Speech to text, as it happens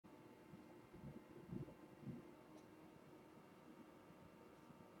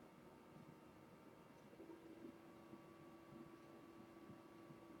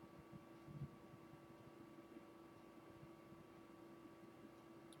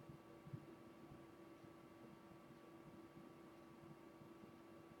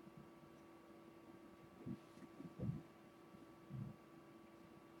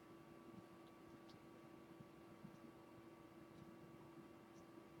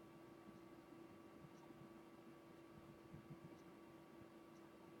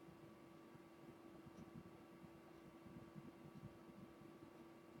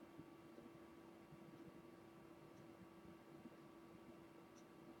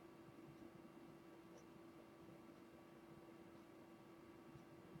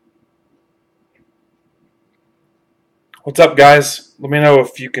What's up, guys? Let me know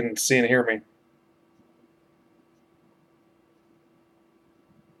if you can see and hear me.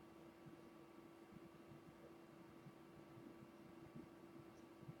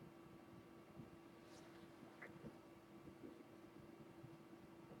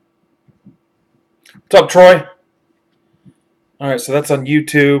 What's up, Troy? All right, so that's on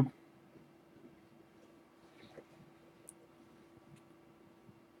YouTube.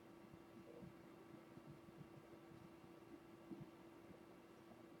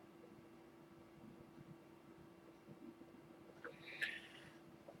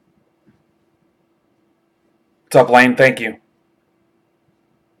 What's up, Lane? Thank you.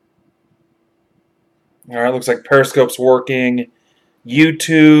 All right, looks like Periscope's working.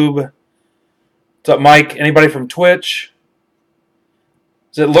 YouTube. What's up, Mike? Anybody from Twitch?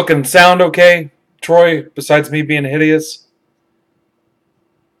 Is it look and sound okay, Troy, besides me being hideous?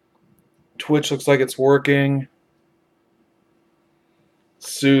 Twitch looks like it's working.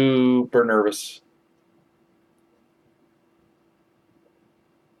 Super nervous.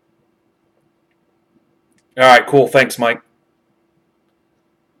 All right, cool. Thanks, Mike.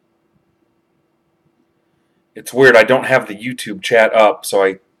 It's weird. I don't have the YouTube chat up, so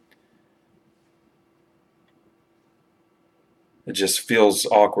it just feels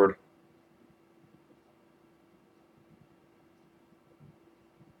awkward.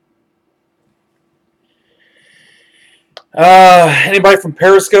 Anybody from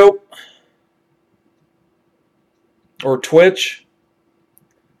Periscope or Twitch?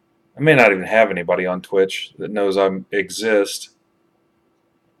 I may not even have anybody on Twitch that knows I exist.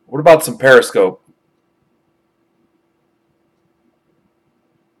 What about some Periscope?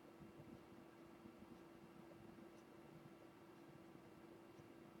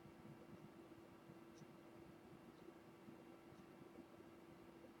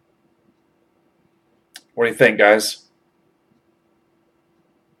 What do you think, guys?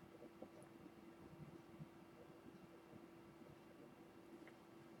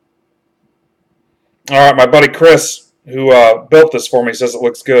 All right, my buddy Chris, who built this for me, says it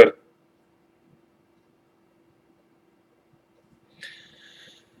looks good.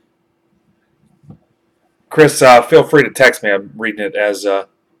 Chris, feel free to text me. I'm reading it as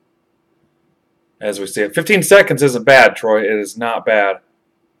we see it. 15 seconds isn't bad, Troy. It is not bad.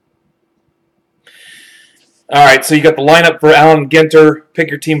 All right, so you got the lineup for Allen Ginter. Pick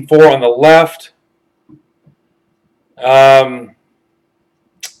your team 4 on the left.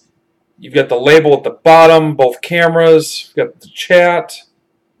 You've got the label at the bottom, both cameras. You've got the chat.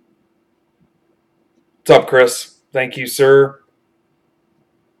 What's up, Chris? Thank you, sir.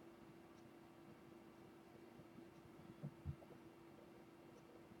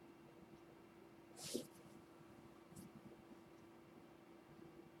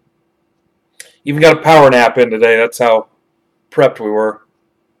 Even got a power nap in today. That's how prepped we were.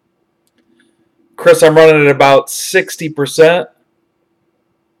 Chris, I'm running at about 60%.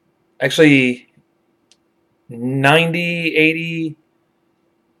 Actually, 90, 80,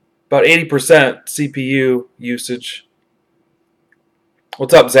 about 80% CPU usage.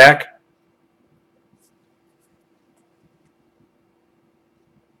 What's up, Zach?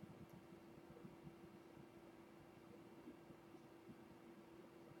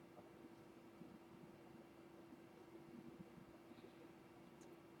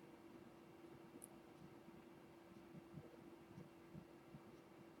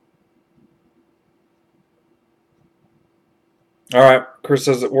 All right, Chris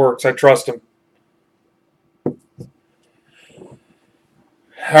says it works. I trust him. All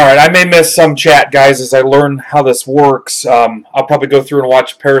right, I may miss some chat, guys, as I learn how this works. I'll probably go through and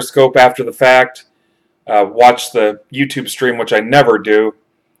watch Periscope after the fact, watch the YouTube stream, which I never do,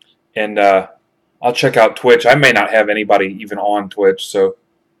 and I'll check out Twitch. I may not have anybody even on Twitch, so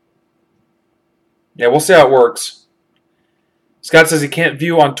yeah, we'll see how it works. Scott says he can't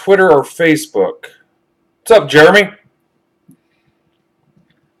view on Twitter or Facebook. What's up, Jeremy?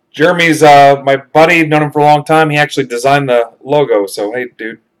 Jeremy's my buddy, known him for a long time. He actually designed the logo, so hey,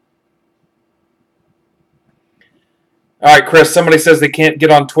 dude. All right, Chris, somebody says they can't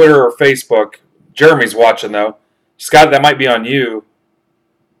get on Twitter or Facebook. Jeremy's watching, though. Scott, that might be on you.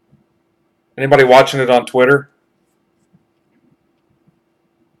 Anybody watching it on Twitter?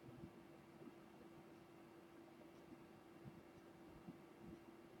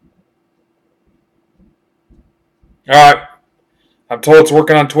 All right. I'm told it's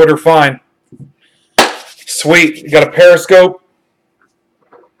working on Twitter fine. Sweet. You got a Periscope?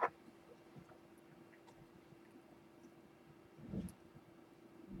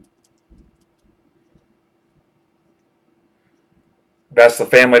 Ask the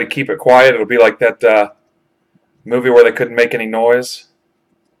family to keep it quiet. It'll be like that Movie where they couldn't make any noise.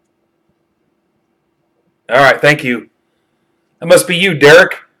 All right, thank you. That must be you,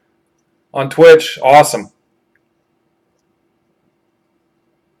 Derek, on Twitch. Awesome.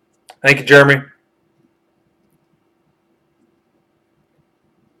 Thank you, Jeremy.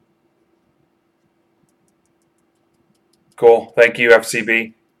 Cool. Thank you,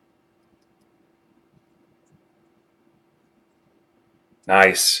 FCB.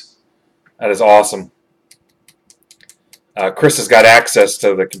 Nice. That is awesome. Chris has got access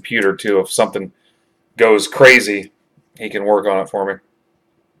to the computer, too. If something goes crazy, he can work on it for me.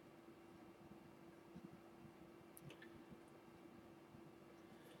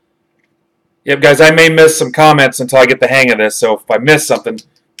 Yep, guys, I may miss some comments until I get the hang of this, so if I miss something,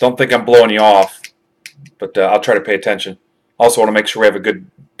 don't think I'm blowing you off. But I'll try to pay attention. Also want to make sure we have a good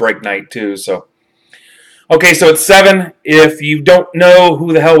break night, too. So, okay, so it's 7. If you don't know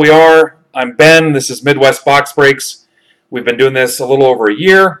who the hell we are, I'm Ben. This is Midwest Box Breaks. We've been doing this a little over a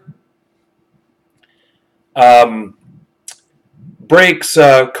year. Breaks,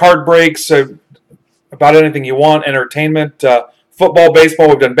 card breaks, about anything you want, entertainment, football, baseball.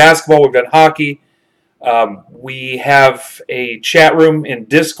 We've done basketball. We've done hockey. We have a chat room in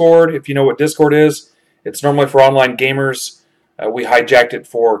Discord, if you know what Discord is. It's normally for online gamers. We hijacked it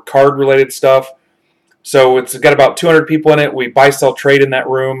for card-related stuff. So it's got about 200 people in it. We buy, sell, trade in that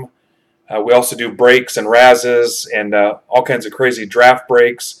room. We also do breaks and razzes and all kinds of crazy draft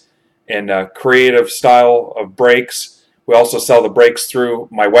breaks and creative style of breaks. We also sell the breaks through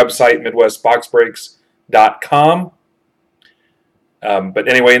my website, MidwestBoxBreaks.com. But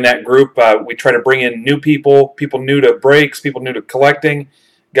anyway, in that group, we try to bring in new people, people new to breaks, people new to collecting,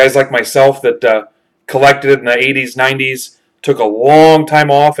 guys like myself that collected in the 80s, 90s, took a long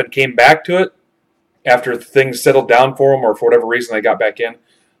time off and came back to it after things settled down for them or for whatever reason they got back in.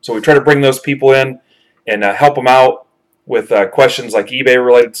 So we try to bring those people in and help them out with questions like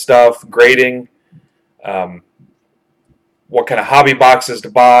eBay-related stuff, grading, what kind of hobby boxes to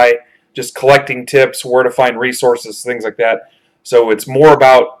buy, just collecting tips, where to find resources, things like that. So it's more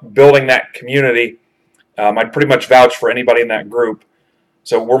about building that community. I'd pretty much vouch for anybody in that group.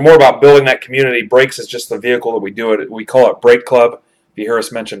 So we're more about building that community. Breaks is just the vehicle that we do it. We call it Break Club. If you hear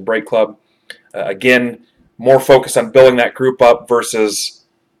us mention Break Club. Again, more focused on building that group up versus,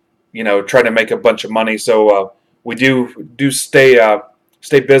 trying to make a bunch of money. So we do stay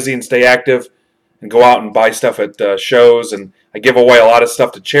busy and stay active and go out and buy stuff at shows. And I give away a lot of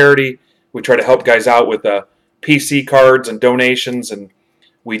stuff to charity. We try to help guys out with PC cards and donations, and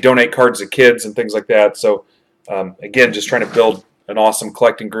we donate cards to kids and things like that. So again, just trying to build an awesome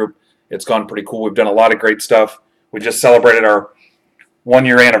collecting group. It's gone pretty cool. We've done a lot of great stuff. We just celebrated our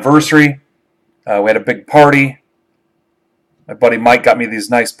 1-year anniversary. We had a big party. My buddy Mike got me these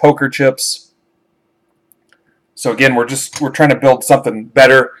nice poker chips. So again, we're trying to build something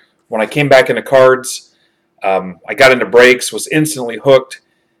better. When I came back into cards, I got into breaks, was instantly hooked.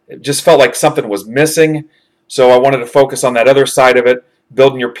 It just felt like something was missing. So I wanted to focus on that other side of it,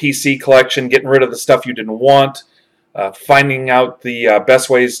 building your PC collection, getting rid of the stuff you didn't want, finding out the best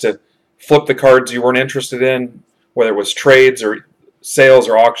ways to flip the cards you weren't interested in, whether it was trades or sales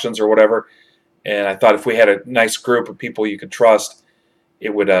or auctions or whatever. And I thought if we had a nice group of people you could trust,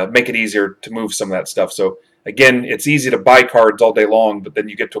 it would make it easier to move some of that stuff. So again, it's easy to buy cards all day long, but then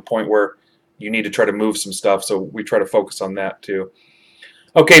you get to a point where you need to try to move some stuff. So we try to focus on that too.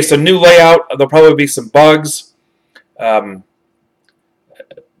 Okay, so new layout. There'll probably be some bugs. We'll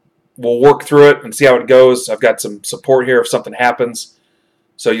work through it and see how it goes. I've got some support here if something happens.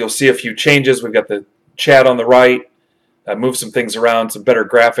 So you'll see a few changes. We've got the chat on the right, move some things around, some better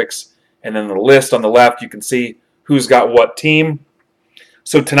graphics. And then the list on the left, you can see who's got what team.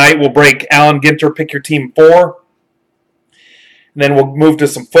 So tonight we'll break Alan Ginter, pick your team 4. And then we'll move to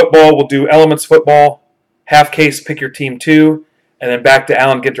some football. We'll do Elements Football, Half Case, pick your team 2. And then back to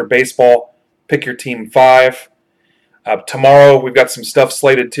Alan Ginter Baseball, pick your team 5. Tomorrow we've got some stuff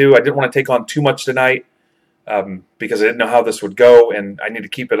slated too. I didn't want to take on too much tonight because I didn't know how this would go, and I need to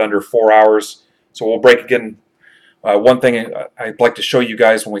keep it under 4 hours. So we'll break again. One thing I'd like to show you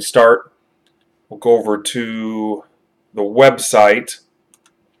guys when we start, we'll go over to the website,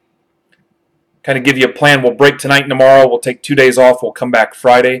 kind of give you a plan. We'll break tonight and tomorrow. We'll take 2 days off. We'll come back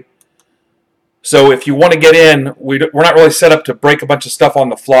Friday. So if you want to get in, we're not really set up to break a bunch of stuff on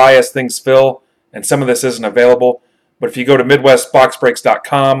the fly as things fill, and some of this isn't available. But if you go to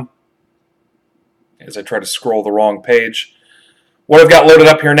MidwestBoxBreaks.com, as I try to scroll the wrong page, what I've got loaded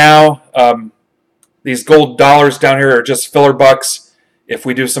up here now, these gold dollars down here are just filler bucks. If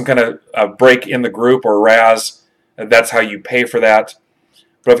we do some kind of break in the group or Raz, that's how you pay for that.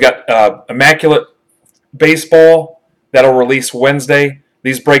 But I've got Immaculate baseball. That'll release Wednesday.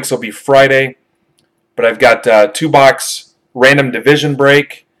 These breaks will be Friday. But I've got a 2-box random division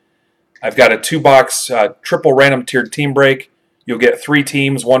break. I've got a 2-box triple random tiered team break. You'll get 3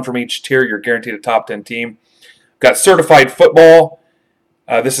 teams, 1 from each tier. You're guaranteed a top 10 team. I've got certified football.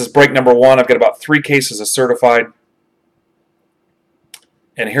 This is break number 1. I've got about 3 cases of certified.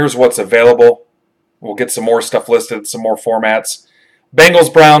 And here's what's available. We'll get some more stuff listed, some more formats.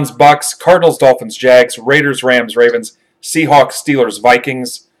 Bengals, Browns, Bucks, Cardinals, Dolphins, Jags, Raiders, Rams, Ravens, Seahawks, Steelers,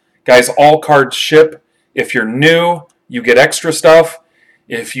 Vikings. Guys, all cards ship. If you're new, you get extra stuff.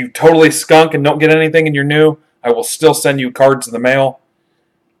 If you totally skunk and don't get anything and you're new, I will still send you cards in the mail.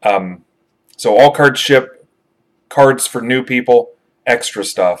 So all cards ship, cards for new people, extra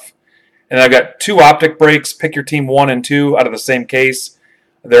stuff. And I've got 2 optic breaks. Pick your team 1 and 2 out of the same case.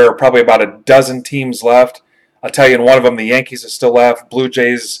 There are probably about a dozen teams left. I'll tell you, in one of them, the Yankees are still left. Blue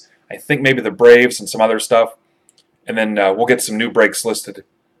Jays, I think maybe the Braves and some other stuff. And then we'll get some new breaks listed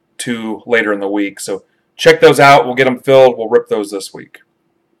too later in the week. So check those out. We'll get them filled. We'll rip those this week.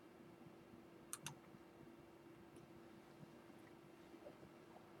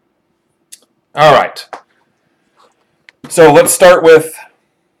 All right. So let's start with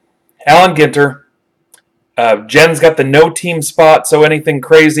Alan Ginter. Jen's got the no team spot, so anything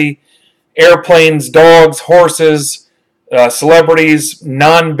crazy. Airplanes, dogs, horses, celebrities,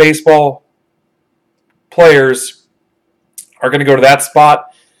 non-baseball players are going to go to that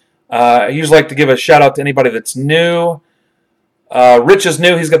spot. I usually like to give a shout out to anybody that's new. Rich is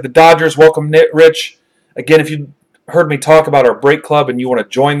new. He's got the Dodgers. Welcome, Rich. Again, if you heard me talk about our break club and you want to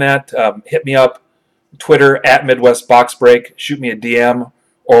join that, hit me up. Twitter at Midwest Box Break. Shoot me a DM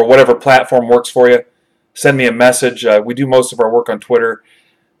or whatever platform works for you. Send me a message. We do most of our work on Twitter.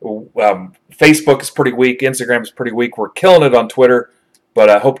 Facebook is pretty weak. Instagram is pretty weak. We're killing it on Twitter, but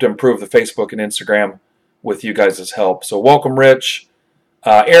I hope to improve the Facebook and Instagram with you guys' help. So welcome, Rich.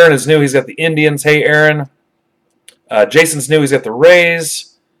 Aaron is new. He's got the Indians. Hey, Aaron. Jason's new. He's got the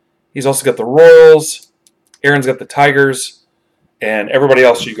Rays. He's also got the Royals. Aaron's got the Tigers. And everybody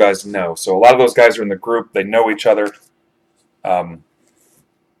else you guys know. So a lot of those guys are in the group. They know each other.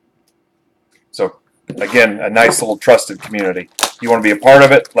 So, again, a nice little trusted community. You want to be a part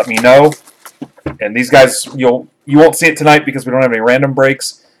of it, let me know. And these guys, you won't see it tonight because we don't have any random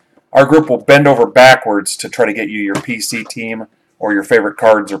breaks. Our group will bend over backwards to try to get you your PC team or your favorite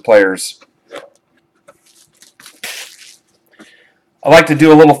cards or players. I like to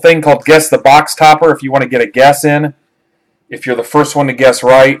do a little thing called Guess the Box Topper if you want to get a guess in. If you're the first one to guess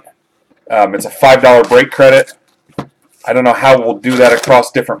right, it's a $5 break credit. I don't know how we'll do that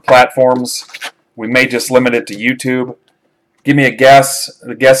across different platforms. We may just limit it to YouTube. Give me a guess.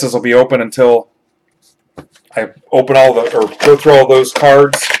 The guesses will be open until I open go through all those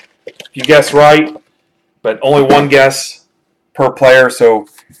cards. If you guess right, but only one guess per player. So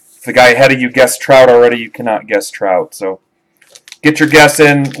if the guy ahead of you guessed Trout already, you cannot guess Trout. So get your guess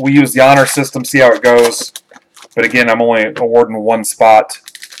in. We use the honor system, see how it goes. But again, I'm only awarding 1 spot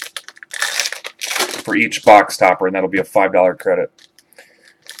for each box topper, and that'll be a $5 credit.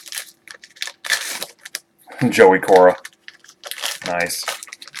 Joey Cora. Nice.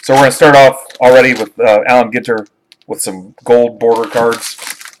 So we're going to start off already with Alan Ginter with some gold border cards.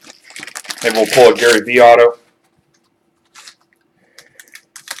 Maybe we'll pull a Gary V auto.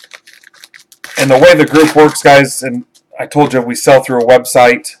 And the way the group works, guys, and I told you we sell through a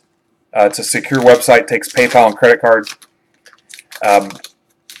website. It's a secure website, takes PayPal and credit card.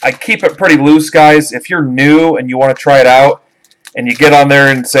 I keep it pretty loose, guys. If you're new and you want to try it out, and you get on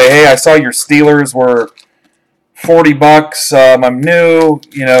there and say, hey, I saw your Steelers were $40. I'm new.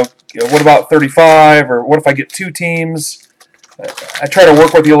 What about 35? Or what if I get 2 teams? I try to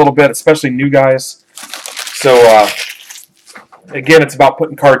work with you a little bit, especially new guys. So, again, it's about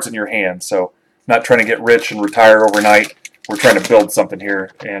putting cards in your hand. So, not trying to get rich and retire overnight. We're trying to build something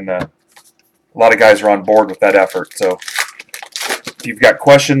here, and a lot of guys are on board with that effort. So, if you've got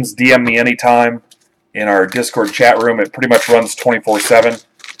questions, DM me anytime in our Discord chat room. It pretty much runs 24/7.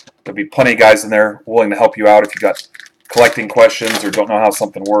 There'll be plenty of guys in there willing to help you out if you've got collecting questions or don't know how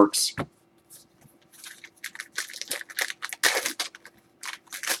something works.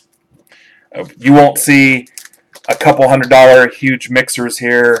 You won't see a couple $100 huge mixers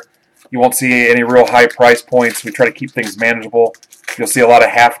here. You won't see any real high price points. We try to keep things manageable. You'll see a lot of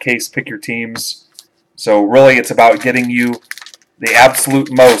half case pick your teams. So really it's about getting you the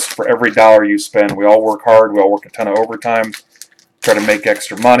absolute most for every dollar you spend. We all work hard. We all work a ton of overtime. Try to make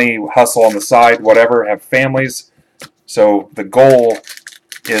extra money, hustle on the side, whatever, have families. So the goal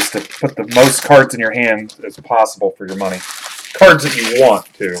is to put the most cards in your hand as possible for your money. Cards that you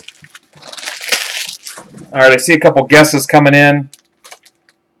want, too. All right, I see a couple guesses coming in.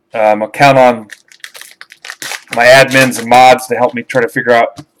 I'll count on my admins and mods to help me try to figure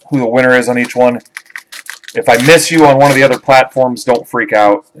out who the winner is on each one. If I miss you on one of the other platforms, don't freak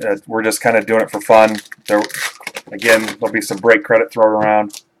out. We're just kind of doing it for fun. Again, there'll be some break credit thrown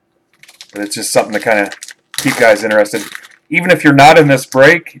around. But it's just something to kind of keep guys interested. Even if you're not in this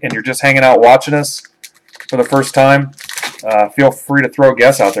break and you're just hanging out watching us for the first time, feel free to throw a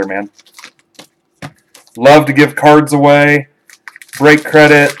guess out there, man. Love to give cards away, break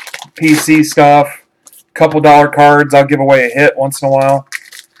credit, PC stuff, couple dollar cards. I'll give away a hit once in a while.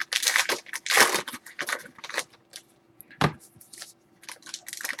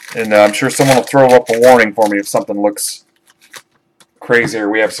 And I'm sure someone will throw up a warning for me if something looks crazy or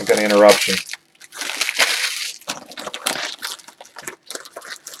we have some kind of interruption.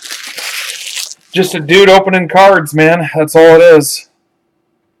 Just a dude opening cards, man. That's all it is.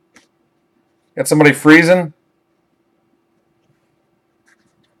 Got somebody freezing?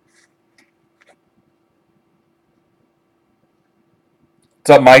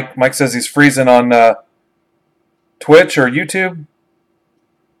 What's up, Mike? Mike says he's freezing on Twitch or YouTube.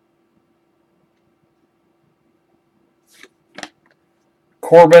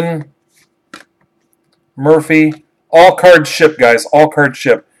 Corbin, Murphy, all cards ship, guys. All cards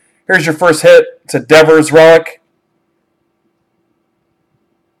ship. Here's your first hit. It's a Devers relic.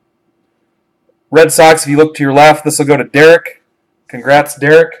 Red Sox, if you look to your left, this will go to Derek. Congrats,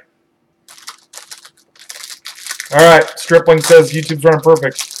 Derek. All right, Stripling says YouTube's running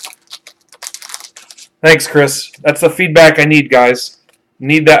perfect. Thanks, Chris. That's the feedback I need, guys.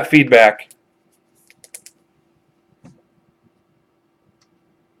 Need that feedback.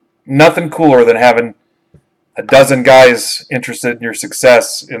 Nothing cooler than having a dozen guys interested in your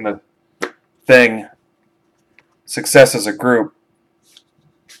success in the thing. Success as a group.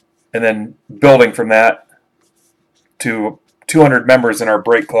 And then building from that to 200 members in our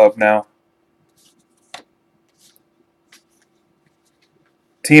break club now.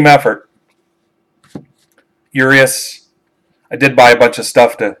 Team effort. Urias. I did buy a bunch of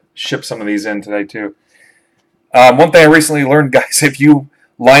stuff to ship some of these in today too. One thing I recently learned, guys, if you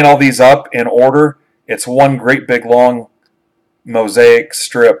line all these up in order, it's one great big long mosaic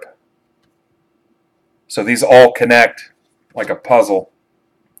strip. So these all connect like a puzzle.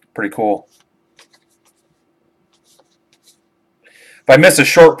 Pretty cool. If I miss a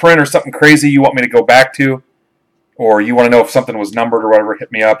short print or something crazy you want me to go back to, or you want to know if something was numbered or whatever,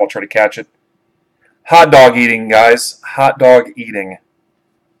 hit me up. I'll try to catch it. Hot dog eating, guys. Hot dog eating.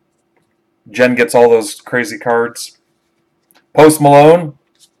 Jen gets all those crazy cards. Post Malone.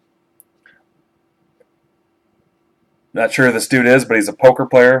 Not sure who this dude is, but he's a poker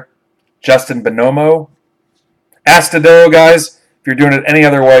player. Justin Bonomo. Astudillo, guys. If you're doing it any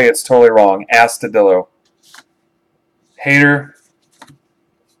other way, it's totally wrong. Astudillo. Hater.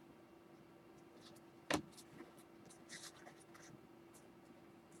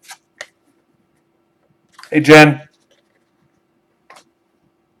 Hey, Jen.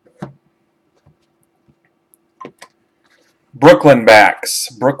 Brooklyn backs.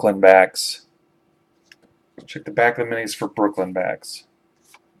 Brooklyn backs. Check the back of the minis for Brooklyn backs.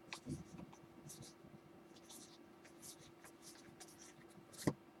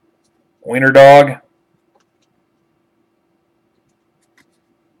 Wiener Dog.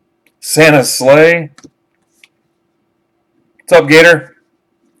 Santa's Sleigh. What's up, Gator?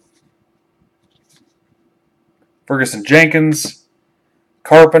 Ferguson Jenkins.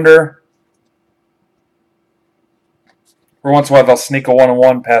 Carpenter. Every once in a while, they'll sneak a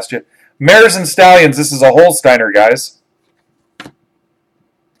one-on-one past you. Mares and Stallions. This is a Holsteiner, guys.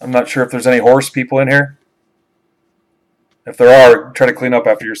 I'm not sure if there's any horse people in here. If there are, try to clean up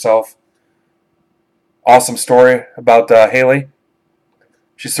after yourself. Awesome story about Haley.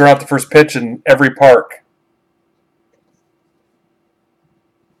 She's thrown out the first pitch in every park.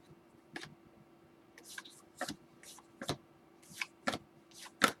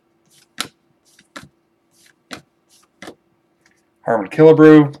 Harmon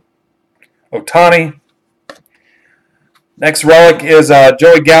Killebrew. Otani. Next relic is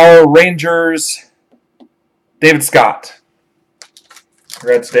Joey Gallo, Rangers. David Scott.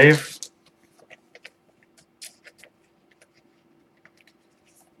 Congrats, Dave.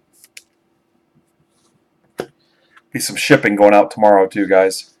 Be some shipping going out tomorrow too,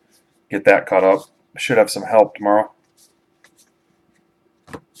 guys. Get that caught up. I should have some help tomorrow.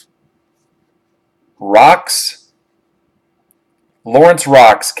 Rocks. Lawrence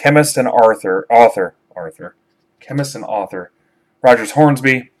Rocks, chemist and author. Chemist and author. Rogers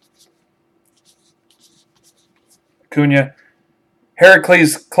Hornsby. Acuna.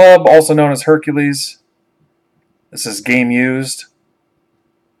 Heracles Club, also known as Hercules. This is game used.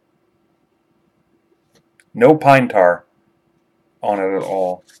 No pine tar on it at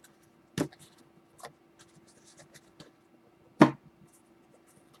all.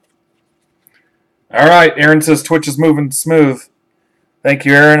 All right, Aaron says Twitch is moving smooth. Thank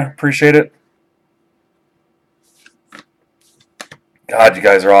you, Aaron. Appreciate it. God, you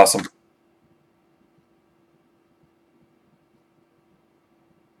guys are awesome.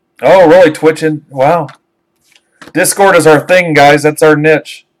 Oh, really? Twitching? Wow. Discord is our thing, guys. That's our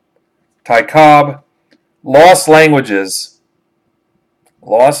niche. Ty Cobb. Lost languages.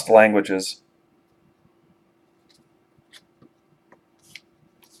 Lost languages.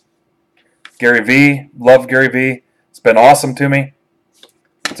 Gary V. Love Gary V. It's been awesome to me.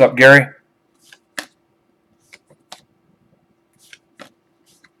 What's up, Gary?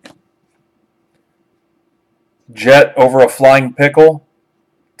 Jet over a flying pickle.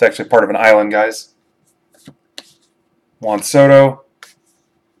 It's actually part of an island, guys. Juan Soto.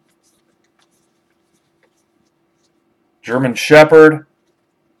 German Shepherd.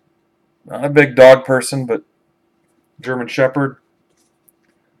 Not a big dog person, but German Shepherd.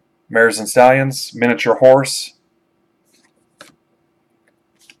 Mares and Stallions. Miniature Horse.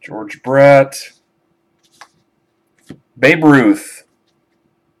 George Brett. Babe Ruth.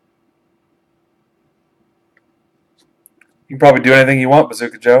 You can probably do anything you want,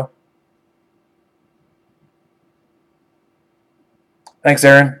 Bazooka Joe. Thanks,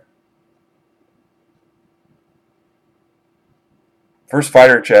 Aaron. First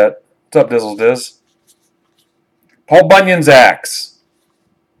fighter chat. What's up, Dizzle Diz? Paul Bunyan's axe.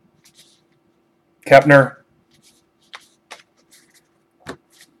 Kepner.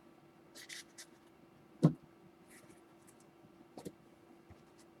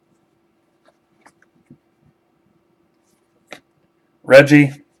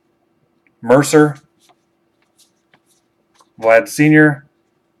 Reggie. Mercer. Vlad Sr.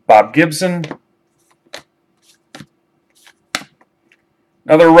 Bob Gibson.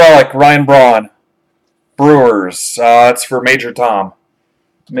 Another relic, Ryan Braun. Brewers. That's for Major Tom.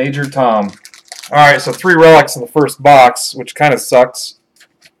 Major Tom. Alright, so 3 relics in the first box, which kind of sucks.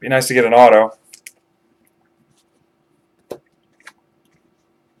 Be nice to get an auto.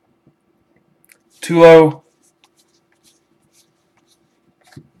 Tulo.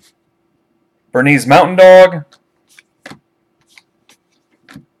 Bernese Mountain Dog.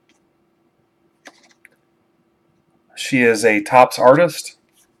 She is a Topps artist.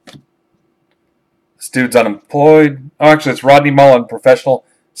 This dude's unemployed. Oh, actually, it's Rodney Mullen, professional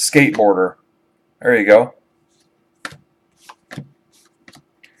skateboarder. There you go.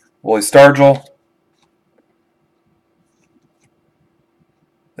 Willie Stargell.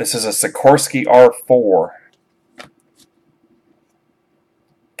 This is a Sikorsky R4.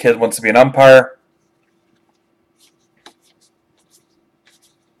 Kid wants to be an umpire.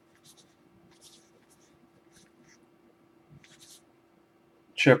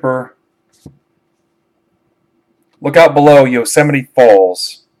 Chipper. Look out below, Yosemite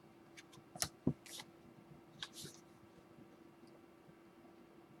Falls.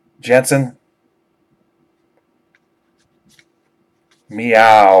 Jensen.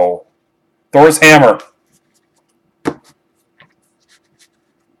 Meow. Thor's Hammer.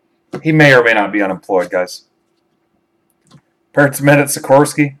 He may or may not be unemployed, guys. Parents met at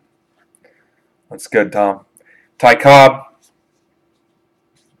Sikorsky. That's good, Tom. Ty Cobb.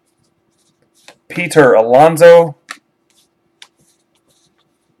 Peter Alonso.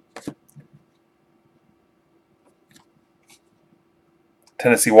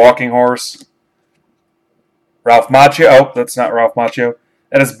 Tennessee Walking Horse. Ralph Macchio. Oh, that's not Ralph Macchio.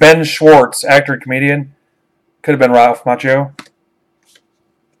 That is Ben Schwartz, actor and comedian. Could have been Ralph Macchio.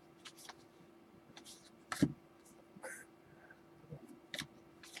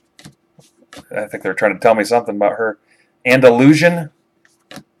 I think they're trying to tell me something about her. Andalusian.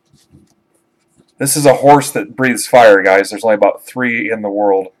 This is a horse that breathes fire, guys. There's only about 3 in the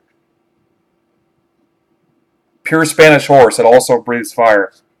world. Pure Spanish horse that also breathes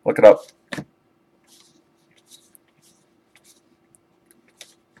fire. Look it up.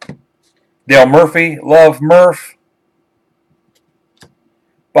 Dale Murphy. Love Murph.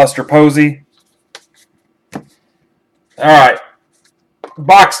 Buster Posey. All right.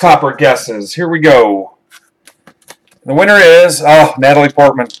 Box topper guesses. Here we go. The winner is, Natalie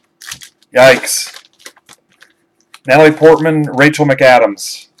Portman. Yikes. Natalie Portman, Rachel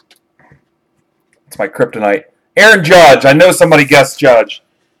McAdams. That's my kryptonite. Aaron Judge. I know somebody guessed Judge.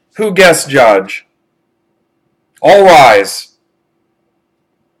 Who guessed Judge? All rise.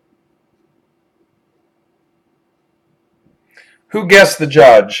 Who guessed the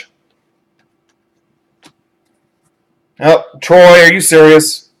Judge? Troy, are you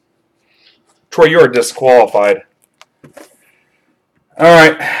serious? Troy, you are disqualified. All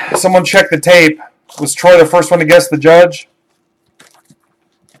right, someone check the tape. Was Troy the first one to guess the judge?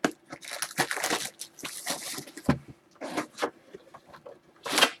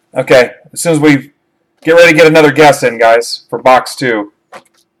 Okay, as soon as we get ready to get another guess in, guys, for box 2.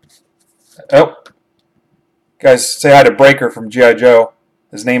 Oh, guys, say hi to Breaker from G.I. Joe.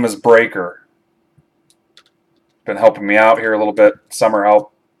 His name is Breaker. Been helping me out here a little bit, summer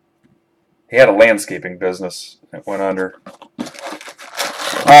help. He had a landscaping business. It went under.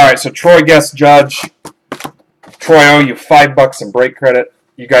 All right, so Troy guessed judge. Troy, I owe you $5 in break credit.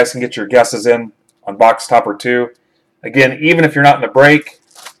 You guys can get your guesses in on box topper 2. Again, even if you're not in the break,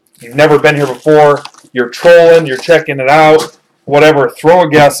 you've never been here before, you're trolling, you're checking it out, whatever, throw a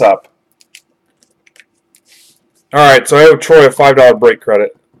guess up. All right, so I owe Troy a $5 break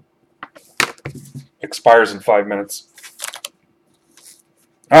credit. Expires in 5 minutes.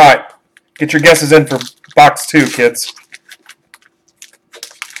 All right, get your guesses in for box 2, kids.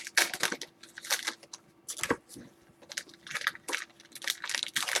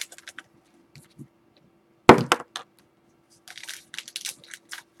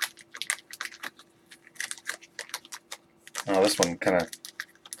 Oh, this one kind of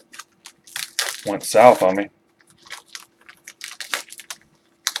went south on me.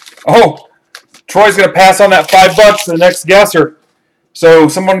 Oh, Troy's going to pass on that $5 to the next guesser. So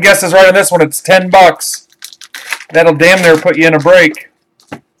someone guesses right on this one, it's $10. That'll damn near put you in a break.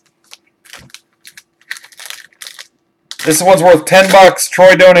 This one's worth $10.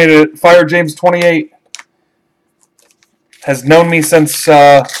 Troy donated it. Fire James 28 has known me since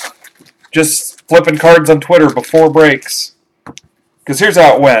just flipping cards on Twitter before breaks. Because here's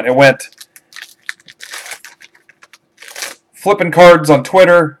how it went. It went flipping cards on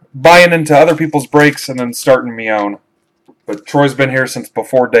Twitter, buying into other people's breaks, and then starting me own. But Troy's been here since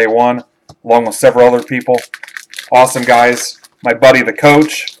before day one, along with several other people. Awesome guys. My buddy, the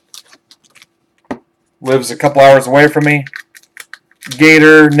coach, lives a couple hours away from me.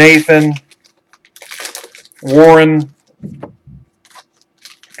 Gator, Nathan, Warren. You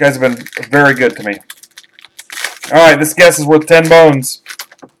guys have been very good to me. All right, this guess is worth 10 bones.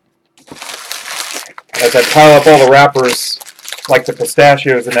 As I pile up all the wrappers, like the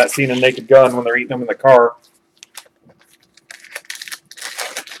pistachios in that scene in Naked Gun when they're eating them in the car.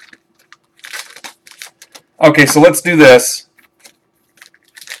 Okay, so let's do this.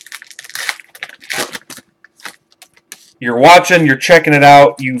 You're watching, you're checking it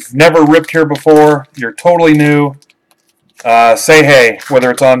out. You've never ripped here before. You're totally new. Say hey, whether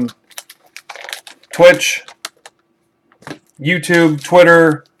it's on Twitch, YouTube,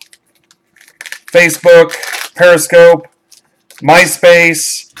 Twitter, Facebook, Periscope,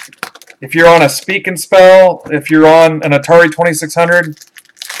 MySpace. If you're on a Speak and Spell, if you're on an Atari 2600,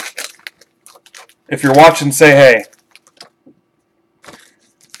 if you're watching, say hey.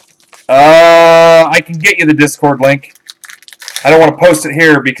 I can get you the Discord link. I don't want to post it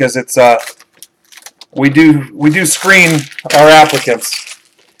here because it's we do screen our applicants.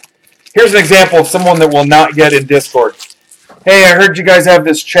 Here's an example of someone that will not get in Discord. Hey, I heard you guys have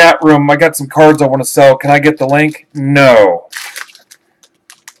this chat room. I got some cards I want to sell. Can I get the link? No.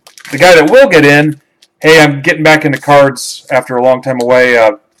 The guy that will get in, hey, I'm getting back into cards after a long time away.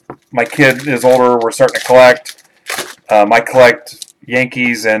 My kid is older. We're starting to collect. I collect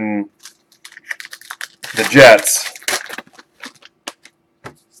Yankees and the Jets.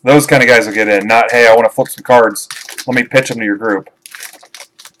 Those kind of guys will get in. Not, hey, I want to flip some cards. Let me pitch them to your group.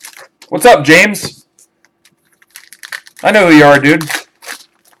 What's up, James? I know who you are, dude.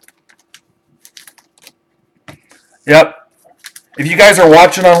 Yep. If you guys are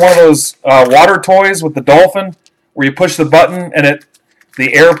watching on one of those water toys with the dolphin, where you push the button and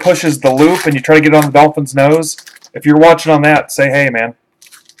the air pushes the loop and you try to get it on the dolphin's nose, if you're watching on that, say hey, man.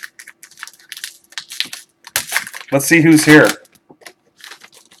 Let's see who's here.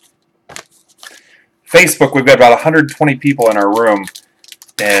 Facebook, we've got about 120 people in our room,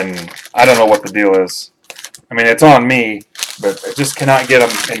 and I don't know what the deal is. I mean, it's on me, but I just cannot get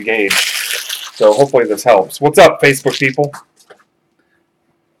them engaged. So hopefully this helps. What's up, Facebook people?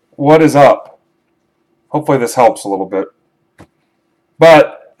 What is up? Hopefully this helps a little bit.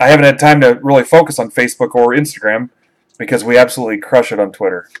 But I haven't had time to really focus on Facebook or Instagram because we absolutely crush it on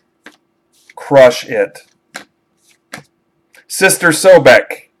Twitter. Crush it. Sister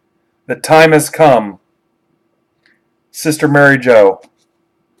Sobek, the time has come. Sister Mary Jo.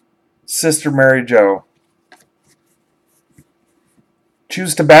 Sister Mary Jo.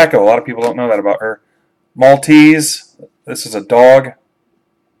 Chews tobacco. A lot of people don't know that about her. Maltese. This is a dog.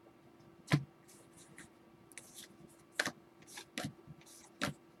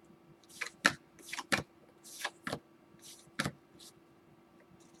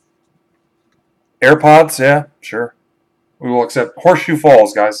 AirPods, yeah, sure. We will accept Horseshoe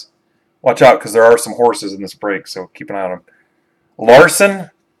Falls, guys. Watch out, because there are some horses in this break, so keep an eye on them.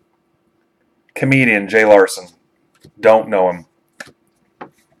 Larson, comedian Jay Larson. Don't know him.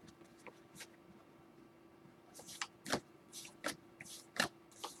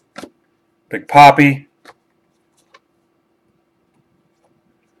 Big Poppy.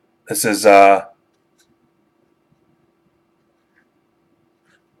 This is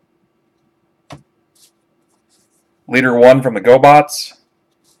Leader 1 from the GoBots.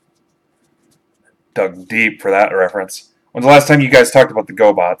 Dug deep for that reference. When's the last time you guys talked about the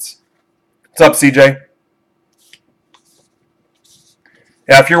GoBots? What's up, CJ?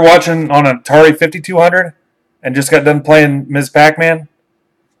 Yeah, if you're watching on an Atari 5200 and just got done playing Ms. Pac-Man,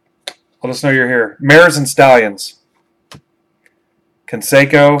 let us know you're here. Mares and Stallions.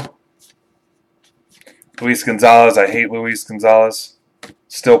 Canseco. Luis Gonzalez. I hate Luis Gonzalez.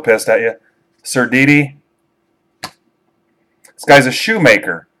 Still pissed at you. Sir Didi. This guy's a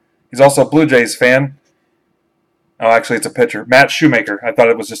shoemaker. He's also a Blue Jays fan. Oh, actually, it's a pitcher. Matt Shoemaker. I thought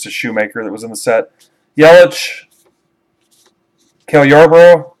it was just a shoemaker that was in the set. Yelich. Cale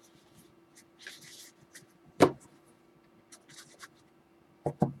Yarborough.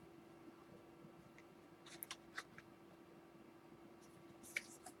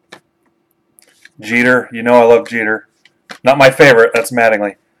 Jeter. You know I love Jeter. Not my favorite. That's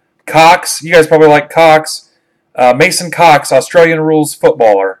Mattingly. Cox. You guys probably like Cox. Mason Cox, Australian rules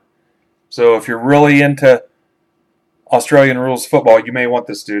footballer. So if you're really into Australian rules football, you may want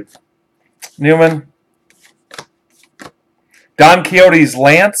this dude. Newman. Don Quixote's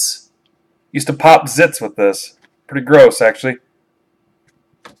Lance. Used to pop zits with this. Pretty gross, actually.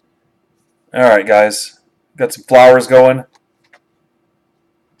 All right, guys. Got some flowers going.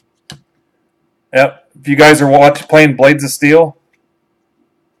 Yep. If you guys are playing Blades of Steel,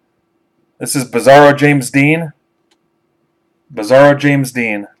 this is Bizarro James Dean. Bizarro James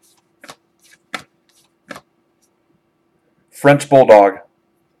Dean. French Bulldog.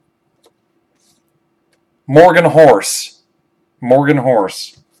 Morgan Horse. Morgan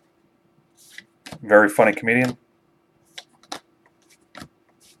Horse. Very funny comedian.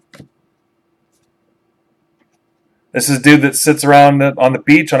 This is a dude that sits around on the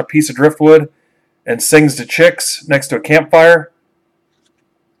beach on a piece of driftwood and sings to chicks next to a campfire.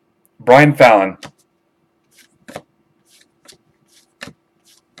 Brian Fallon.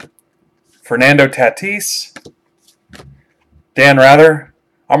 Fernando Tatis. Dan Rather.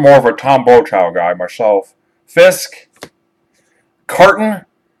 I'm more of a Tom Brochow guy myself. Fisk. Carton.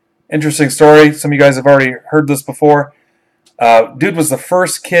 Interesting story. Some of you guys have already heard this before. Dude was the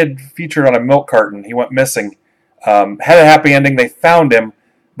first kid featured on a milk carton. He went missing. Had a happy ending. They found him,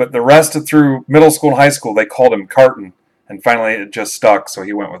 but the rest through middle school and high school, they called him Carton. And finally, it just stuck, so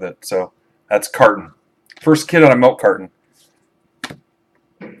he went with it. So that's Carton. First kid on a milk carton.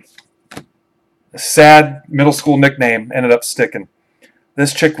 A sad middle school nickname ended up sticking.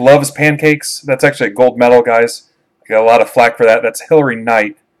 This chick loves pancakes. That's actually a gold medal, guys. I got a lot of flack for that. That's Hillary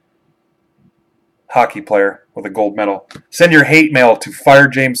Knight, hockey player with a gold medal. Send your hate mail to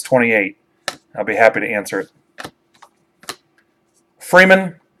FireJames28. I'll be happy to answer it.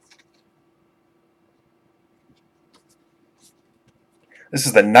 Freeman. This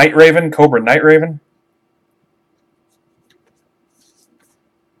is the Night Raven, Cobra Night Raven.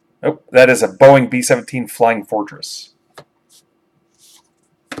 Nope, that is a Boeing B-17 Flying Fortress.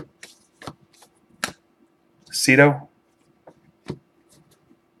 Cito.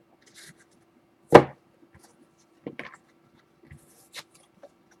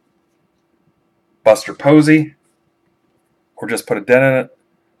 Buster Posey. Or just put a dent in it.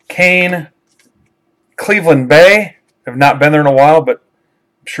 Kane. Cleveland Bay. I've not been there in a while, but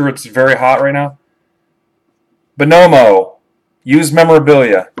I'm sure it's very hot right now. Bonomo. Used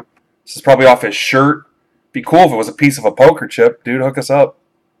memorabilia. This is probably off his shirt. Be cool if it was a piece of a poker chip. Dude, hook us up.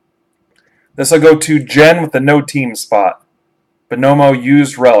 This will go to Jen with the no team spot. Bonomo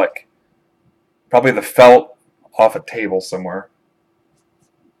used relic. Probably the felt off a table somewhere.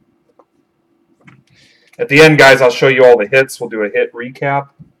 At the end, guys, I'll show you all the hits. We'll do a hit recap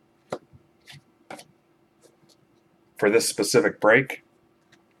for this specific break.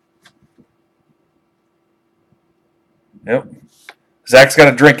 Yep. Zach's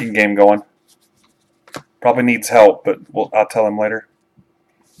got a drinking game going. Probably needs help, but I'll tell him later.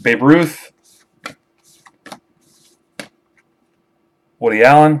 Babe Ruth. Woody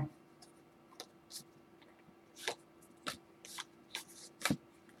Allen.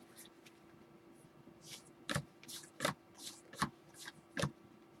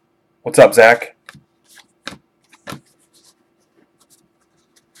 What's up, Zach?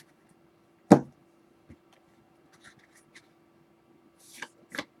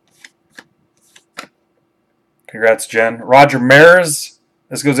 Congrats, Jen. Roger Mares.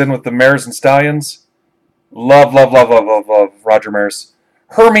 This goes in with the Mares and Stallions. Love, love, love, love, love, love Roger Mares.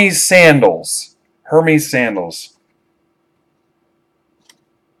 Hermes Sandals. Hermes Sandals.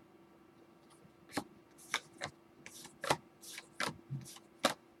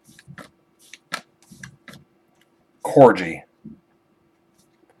 Corgi.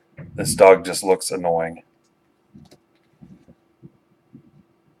 This dog just looks annoying.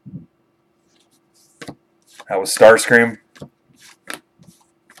 That was Starscream.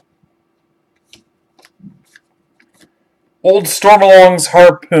 Old Stormalong's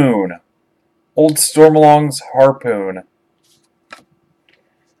Harpoon. Old Stormalong's Harpoon.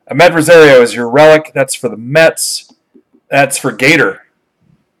 Ahmed Rosario is your relic. That's for the Mets. That's for Gator.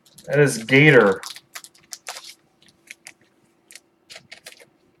 That is Gator.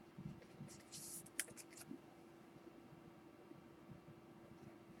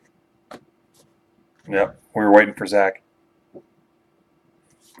 Yep, we were waiting for Zach.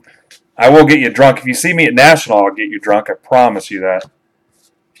 I will get you drunk. If you see me at National, I'll get you drunk. I promise you that.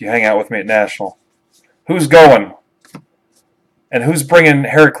 If you hang out with me at National. Who's going? And who's bringing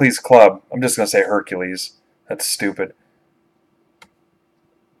Heracles Club? I'm just going to say Hercules. That's stupid.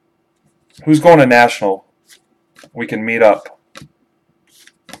 Who's going to National? We can meet up.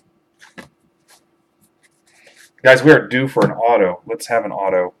 Guys, we are due for an auto. Let's have an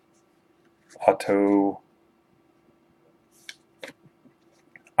auto. Auto.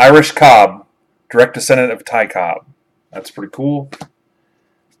 Irish Cobb. Direct descendant of Ty Cobb. That's pretty cool.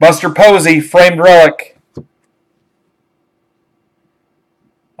 Buster Posey. Framed relic.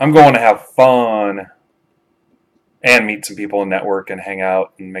 I'm going to have fun. And meet some people and network and hang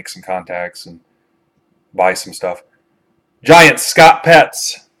out and make some contacts and buy some stuff. Giant Scott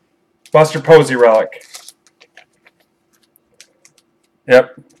Petts. Buster Posey relic.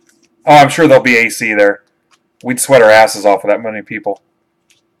 Yep. Oh, I'm sure there'll be AC there. We'd sweat our asses off with that many people.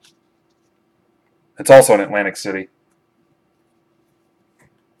 It's also in Atlantic City.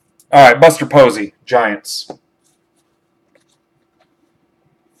 All right, Buster Posey, Giants.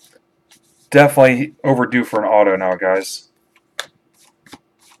 Definitely overdue for an auto now, guys.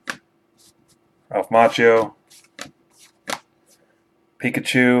 Ralph Macchio.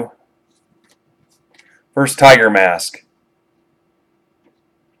 Pikachu. First Tiger Mask.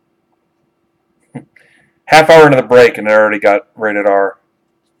 Half hour into the break and it already got rated R.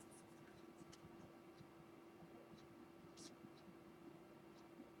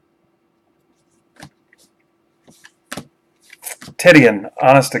 Tidian,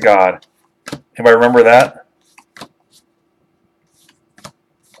 honest to God. Anybody remember that?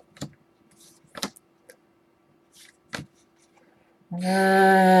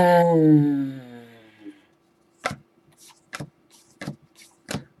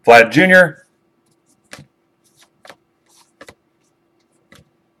 Vlad Jr.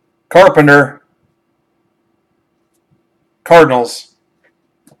 Carpenter. Cardinals.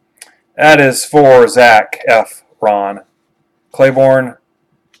 That is for Zach F. Ron. Claiborne.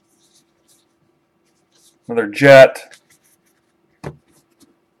 Another Jet.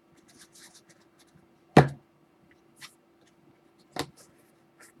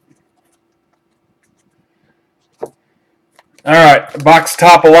 All right, Box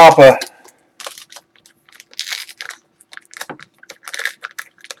Topalapa.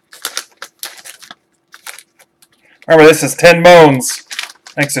 Remember, this is 10 bones,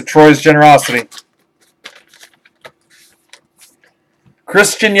 thanks to Troy's generosity.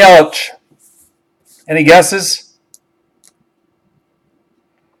 Christian Yelich. Any guesses?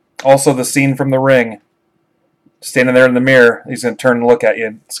 Also the scene from The Ring. Standing there in the mirror. He's going to turn and look at you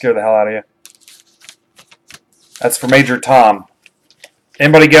and scare the hell out of you. That's for Major Tom.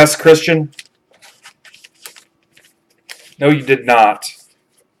 Anybody guess Christian? No, you did not.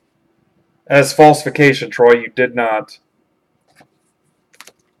 As falsification, Troy, you did not.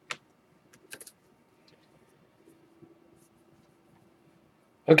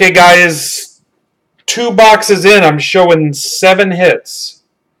 Okay, guys. 2 boxes in, I'm showing 7 hits.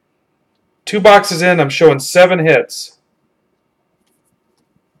 2 boxes in, I'm showing 7 hits.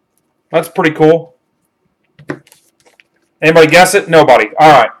 That's pretty cool. Anybody guess it? Nobody. All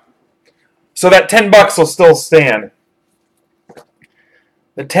right. So that $10 will still stand.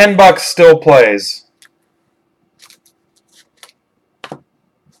 The $10 still plays.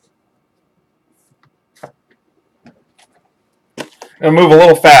 Gonna move a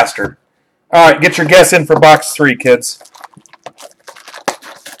little faster. All right, get your guess in for box 3, kids.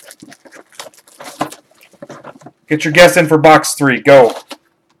 Get your guess in for box 3. Go.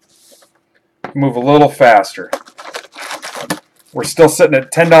 Move a little faster. We're still sitting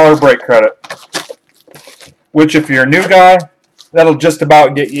at $10 break credit. which if you're a new guy, that'll just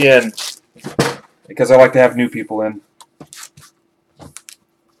about get you in, because I like to have new people in.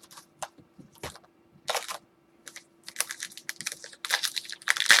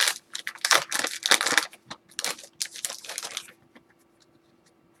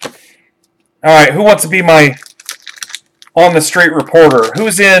 All right, who wants to be my on-the-street reporter?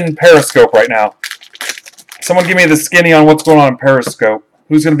 Who's in Periscope right now? Someone give me the skinny on what's going on in Periscope.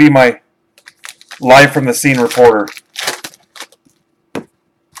 Who's going to be my live from the scene reporter?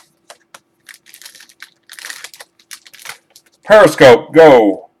 Periscope,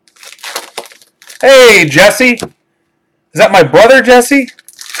 go. Hey, Jesse. Is that my brother, Jesse?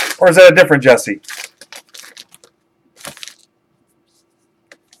 Or is that a different Jesse?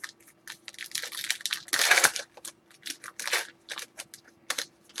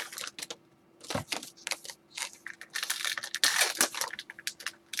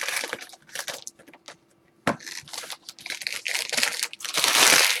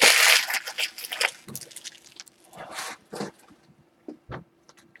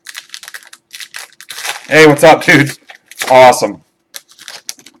 Hey, what's up, dude? Awesome.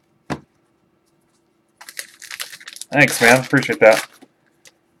 Thanks, man. Appreciate that.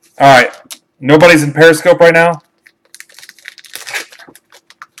 All right. Nobody's in Periscope right now?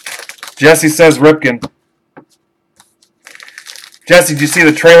 Jesse says Ripken. Jesse, did you see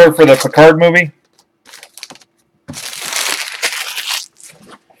the trailer for the Picard movie?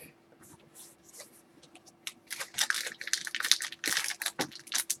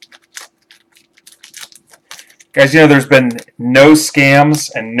 Guys, you know there's been no scams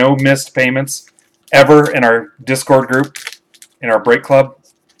and no missed payments ever in our Discord group, in our break club.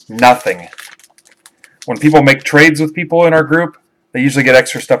 Nothing. When people make trades with people in our group, they usually get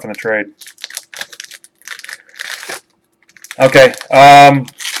extra stuff in the trade. Okay.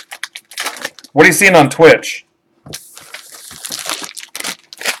 What are you seeing on Twitch?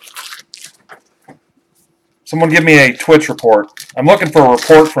 Someone give me a Twitch report. I'm looking for a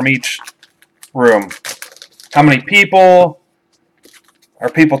report from each room. How many people? Are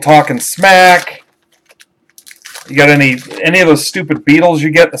people talking smack? You got any of those stupid beetles you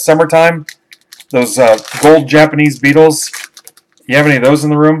get in the summertime? Those gold Japanese beetles? You have any of those in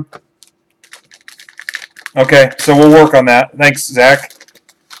the room? Okay, so we'll work on that. Thanks, Zach.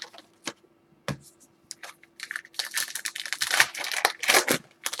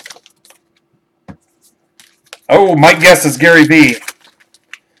 Oh, my guess is Gary V.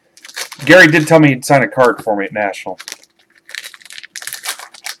 Gary did tell me he'd sign a card for me at National.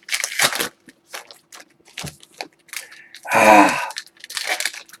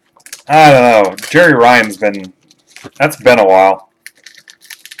 I don't know. Jerry Ryan's that's been a while.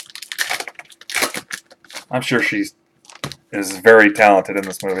 I'm sure she is very talented in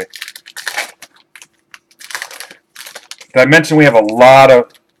this movie. Did I mention we have a lot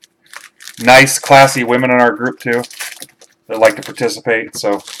of nice, classy women in our group, too, that like to participate,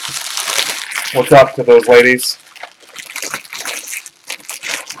 so what's up to those ladies?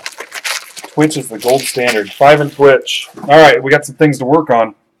 Twitch is the gold standard. 5 in Twitch. All right, we got some things to work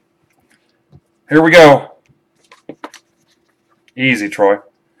on. Here we go. Easy, Troy.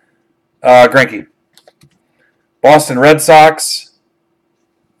 Granky. Boston Red Sox.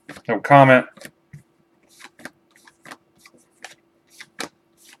 No comment.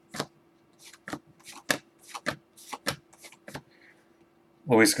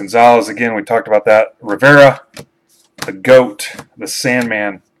 Luis Gonzalez, again, we talked about that. Rivera, the GOAT, the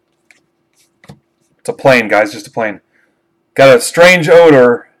Sandman. It's a plane, guys, just a plane. Got a strange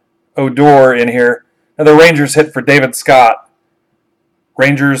odor in here. Another Rangers hit for David Scott.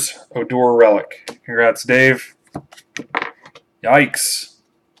 Rangers Odor relic. Congrats, Dave. Yikes.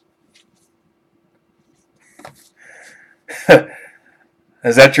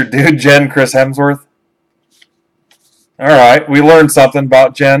 Is that your dude, Jen, Chris Hemsworth? All right, we learned something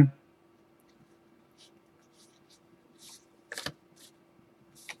about Jen.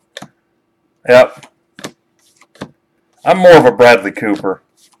 Yep. I'm more of a Bradley Cooper.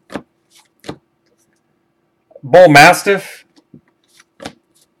 Bull Mastiff.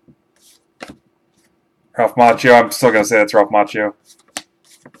 Ralph Macchio. I'm still going to say that's Ralph Macchio.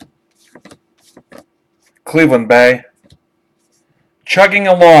 Cleveland Bay. Chugging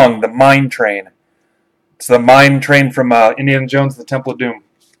along the mine train. It's the mine train from Indiana Jones, the Temple of Doom.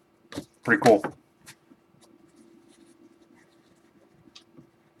 Pretty cool.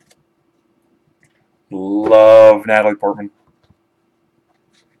 Love Natalie Portman.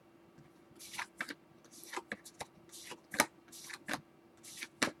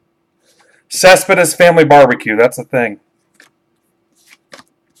 Cespedes Family Barbecue. That's a thing.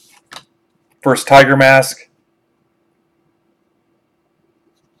 First Tiger Mask.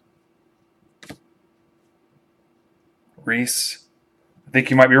 Reese. I think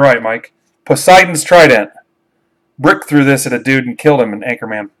you might be right, Mike. Poseidon's Trident. Brick threw this at a dude and killed him in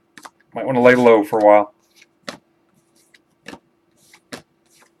Anchorman. Might want to lay low for a while.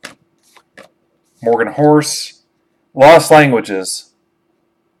 Morgan Horse. Lost Languages.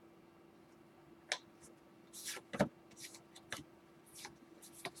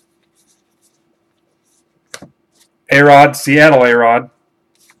 A-Rod, Seattle A-Rod.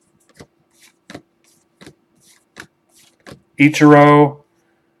 Ichiro.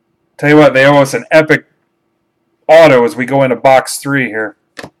 Tell you what, they owe us an epic auto as we go into box 3 here.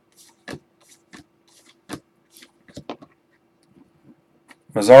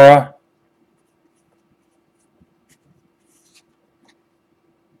 Mazzara.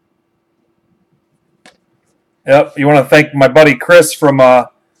 Yep, you want to thank my buddy Chris from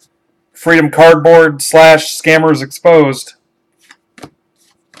Freedom Cardboard / Scammers Exposed.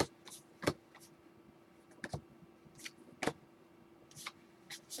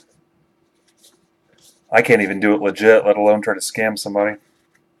 I can't even do it legit, let alone try to scam somebody.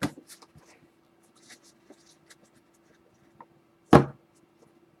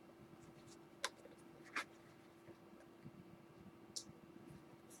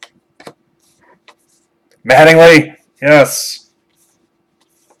 Mattingly, yes.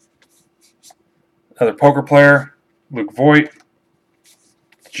 Another poker player, Luke Voigt,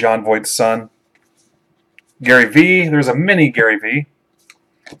 John Voigt's son. Gary V, there's a mini Gary V.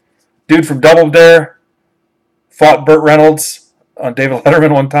 Dude from Double Dare fought Burt Reynolds on David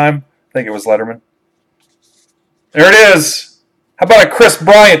Letterman one time. I think it was Letterman. There it is. How about a Chris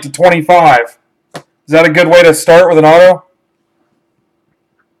Bryant to 25? Is that a good way to start with an auto?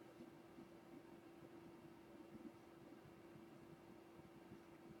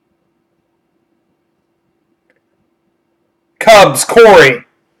 Cubs, Corey.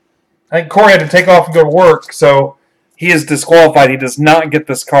 I think Corey had to take off and go to work, so he is disqualified. He does not get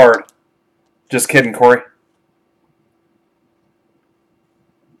this card. Just kidding, Corey.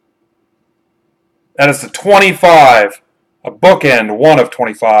 That is the 25. A bookend, 1 of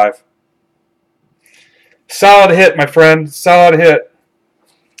 25. Solid hit, my friend. Solid hit.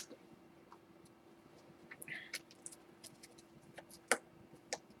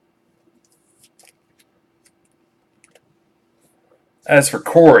 As for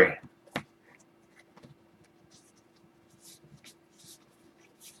Corey,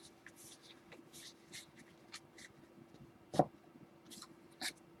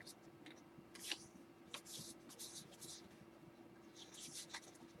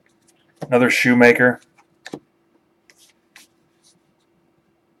 another shoemaker.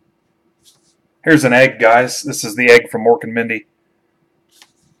 Here's an egg, guys. This is the egg from Mork and Mindy.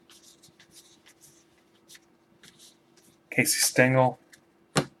 Casey Stengel.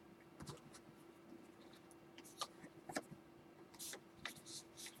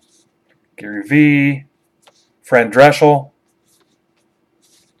 Gary V. Fran Dreschel.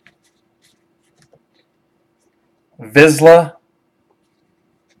 Vizsla.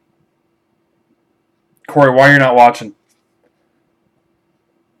 Corey, why are you not watching?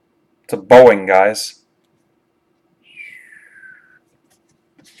 It's a Boeing, guys.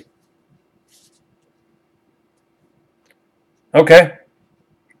 Okay.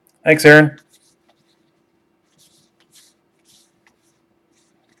 Thanks, Aaron.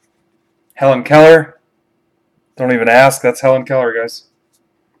 Helen Keller. Don't even ask. That's Helen Keller, guys.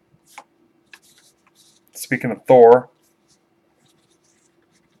 Speaking of Thor.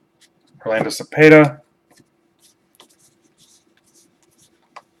 Orlando Cepeda.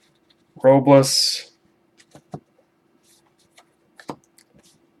 Robles.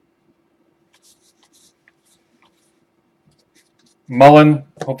 Mullen.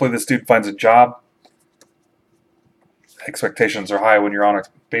 Hopefully this dude finds a job. Expectations are high when you're on a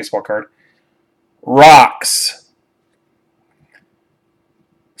baseball card. Rocks.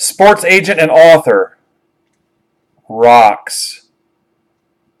 Sports agent and author. Rocks.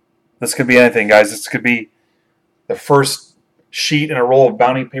 This could be anything, guys. This could be the first sheet in a roll of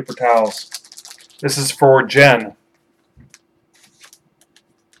Bounty paper towels. This is for Jen.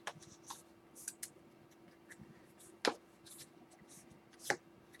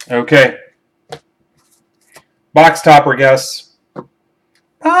 Okay. Box topper, guess.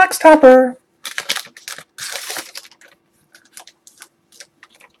 Box topper.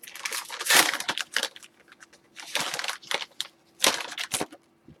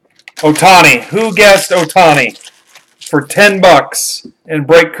 Ohtani. Who guessed Ohtani? For $10 in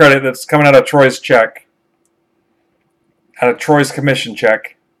break credit that's coming out of Troy's check. Out of Troy's commission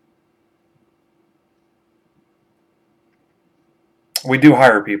check. We do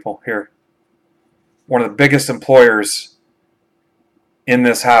hire people here. one of the biggest employers in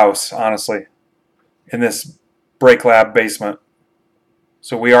this house, honestly, in this brake lab basement.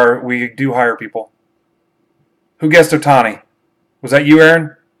 So we do hire people. Who guessed Otani? Was that you,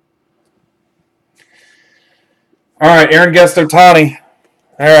 Aaron? All right, Aaron guessed Otani.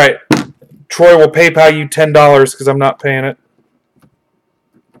 All right, Troy will PayPal you $10 because I'm not paying it.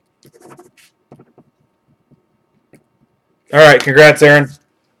 All right, congrats, Aaron.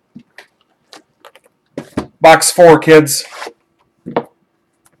 Box 4, kids.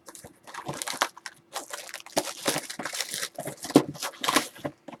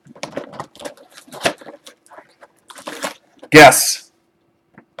 Guess.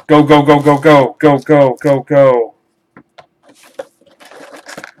 Go, go, go, go, go, go, go, go, go.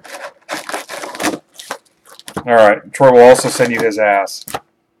 All right, Troy will also send you his ass.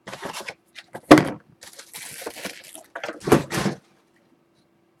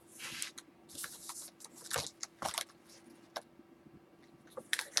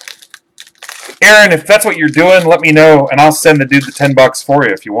 Aaron, if that's what you're doing, let me know, and I'll send the dude the $10 for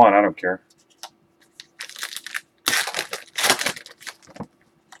you if you want. I don't care.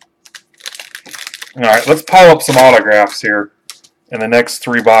 All right, let's pile up some autographs here in the next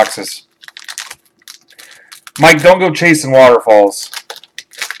 3 boxes. Mike, don't go chasing waterfalls.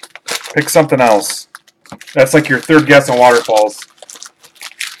 Pick something else. That's like your 3rd guess on waterfalls.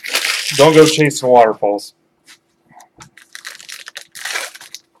 Don't go chasing waterfalls.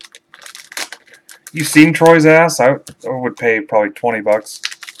 You seen Troy's ass? I would pay probably $20.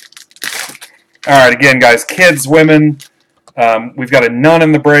 All right, again, guys, kids, women. We've got a none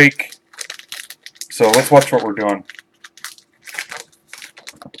in the break. So let's watch what we're doing.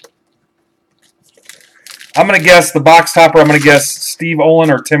 I'm going to guess the box topper. I'm going to guess Steve Olin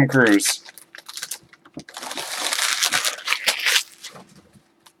or Tim Cruz.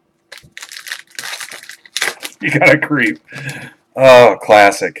 You got a creep. Oh,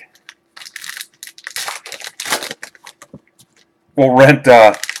 classic. We'll rent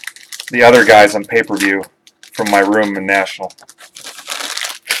the other guys on pay-per-view from my room in National.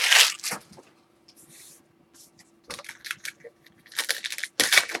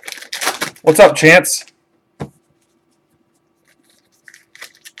 What's up, Chance?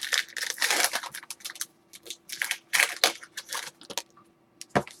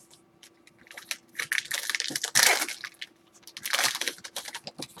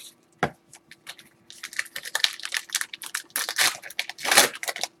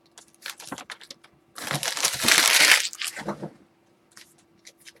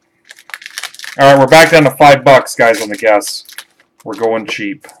 All right, we're back down to $5, guys, on the guess. We're going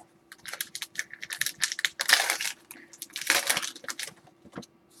cheap.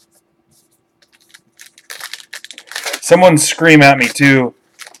 Someone scream at me, too,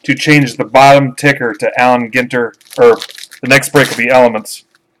 to change the bottom ticker to Alan Ginter, or the next break will be Elements.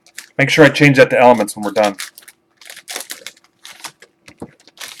 Make sure I change that to Elements when we're done.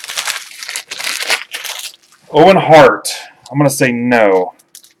 Owen Hart. I'm going to say no.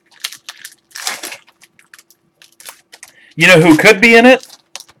 You know who could be in it?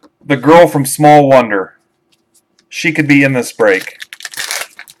 The girl from Small Wonder. She could be in this break.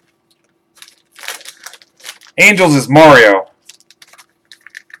 Angels is Mario.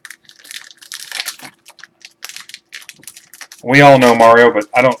 We all know Mario, but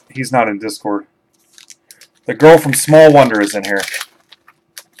he's not in Discord. The girl from Small Wonder is in here.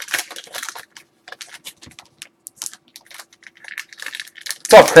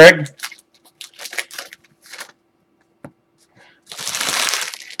 What's up, Craig?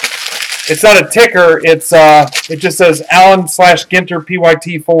 It's not a ticker. It just says Alan/Ginter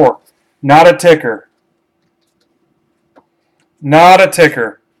PYT4. Not a ticker. Not a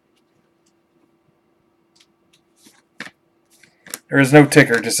ticker. There is no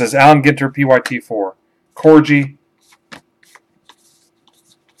ticker. It just says Alan Ginter PYT4. Corgi.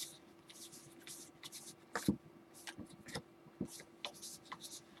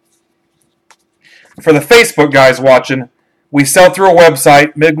 For the Facebook guys watching, we sell through a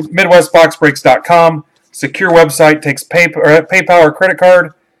website, MidwestBoxBreaks.com. Secure website, takes PayPal or credit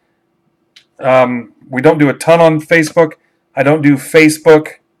card. We don't do a ton on Facebook. I don't do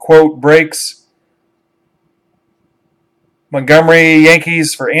Facebook quote breaks. Montgomery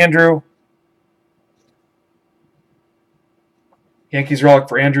Yankees for Andrew. Yankees relic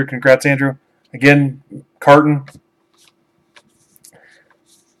for Andrew. Congrats, Andrew. Again, Carton.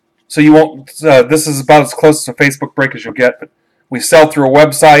 So you won't. This is about as close to a Facebook break as you'll get. But we sell through a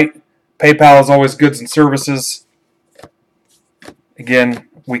website. PayPal is always goods and services. Again,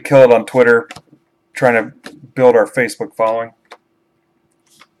 we kill it on Twitter, trying to build our Facebook following.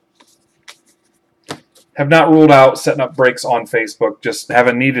 Have not ruled out setting up breaks on Facebook. Just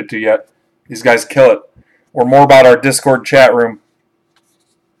haven't needed to yet. These guys kill it. Or more about our Discord chat room.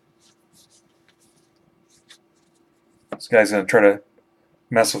 This guy's going to try to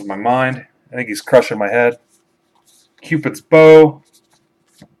mess with my mind. I think he's crushing my head. Cupid's bow.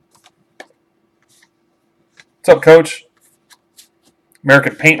 What's up, Coach?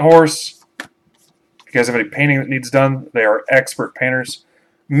 American Paint Horse. If you guys have any painting that needs done, they are expert painters.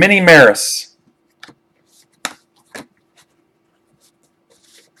 Mini Maris.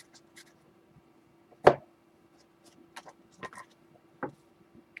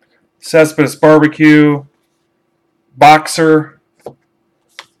 Cespedes Barbecue. Boxer.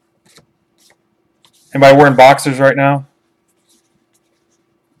 Anybody wearing boxers right now?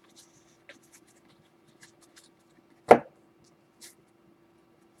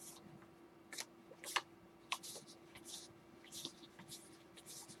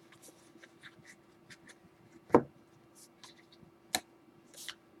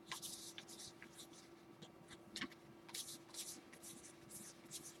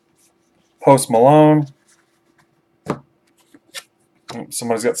 Post Malone.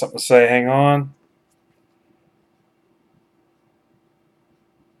 Somebody's got something to say. Hang on.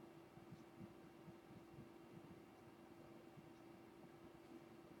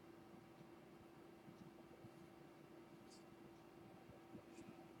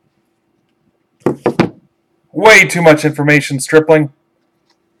 Way too much information, Stripling.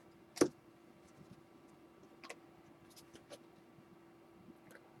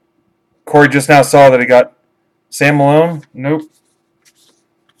 Corey just now saw that he got Sam Malone. Nope.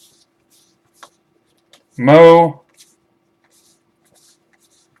 Mo.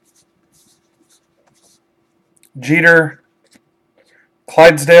 Jeter.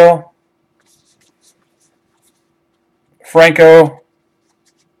 Clydesdale. Franco.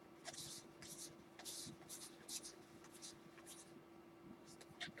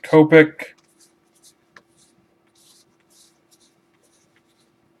 Kopech.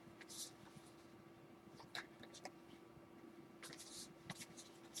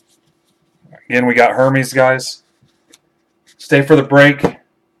 Again, we got Hermes, guys. Stay for the break.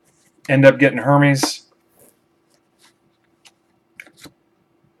 End up getting Hermes.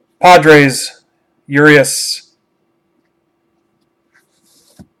 Padres. Urias.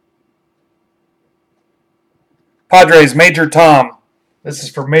 Padres, Major Tom. This is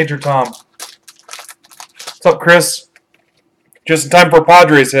for Major Tom. What's up, Chris? Just in time for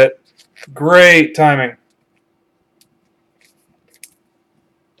Padres hit. Great timing.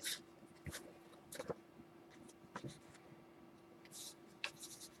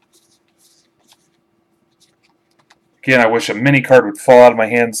 Again, I wish a mini card would fall out of my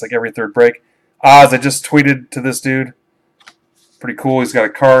hands like every third break. Oz, I just tweeted to this dude. Pretty cool. He's got a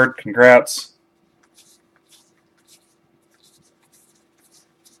card. Congrats.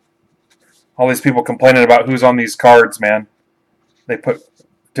 All these people complaining about who's on these cards, man. They put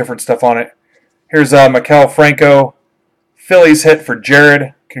different stuff on it. Here's Maikel Franco. Phillies hit for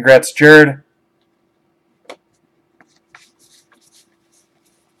Jared. Congrats, Jared.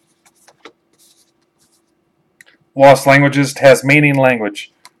 Lost languages, Tasmanian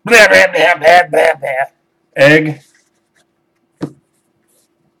language. Blah, blah, blah, blah, blah, blah. Egg.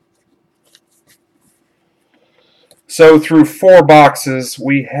 So through 4 boxes,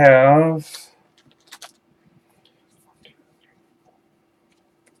 we have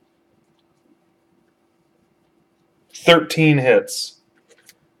 13 hits.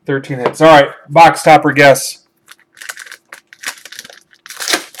 13 hits. All right, box topper guess.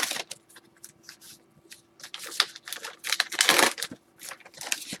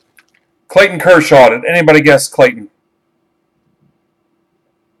 Clayton Kershaw. Did anybody guess Clayton?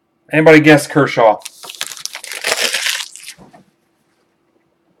 Anybody guess Kershaw?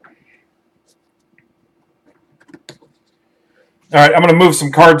 All right, I'm going to move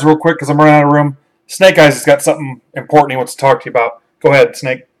some cards real quick because I'm running out of room. Snake Eyes has got something important he wants to talk to you about. Go ahead,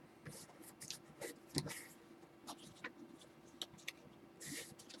 Snake.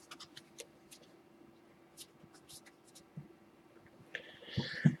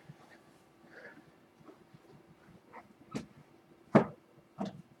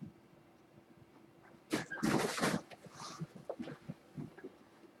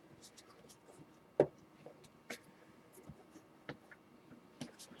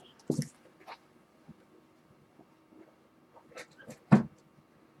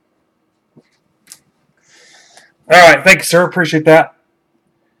 All right, thank you, sir. Appreciate that.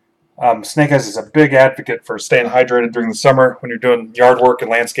 Snake Eyes is a big advocate for staying hydrated during the summer when you're doing yard work and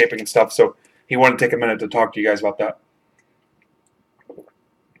landscaping and stuff, so he wanted to take a minute to talk to you guys about that.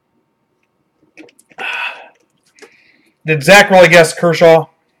 Did Zach really guess Kershaw?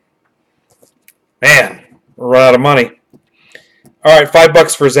 Man, we're running out of money. All right,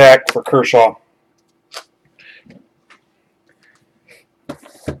 $5 for Zach for Kershaw.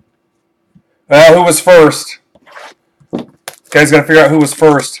 Who was first? Guys, got to figure out who was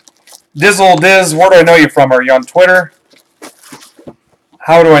first. Dizzle Diz, where do I know you from? Are you on Twitter?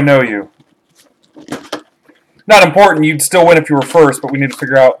 How do I know you? Not important. You'd still win if you were first, but we need to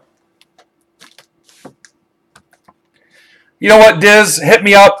figure out. You know what, Diz? Hit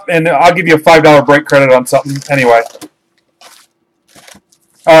me up, and I'll give you a $5 break credit on something anyway.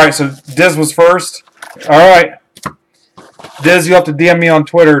 All right, so Diz was first. All right. Diz, you have to DM me on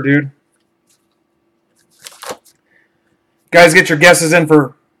Twitter, dude. Guys, get your guesses in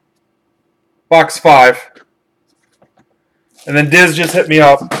for box 5. And then Diz, just hit me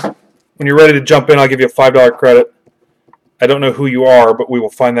up. When you're ready to jump in, I'll give you a $5 credit. I don't know who you are, but we will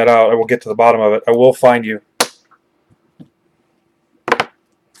find that out. I will get to the bottom of it. I will find you.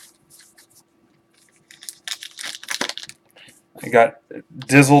 I got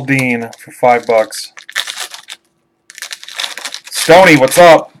Dizzle Dean for $5. Stoney, what's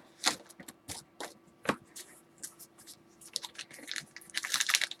up?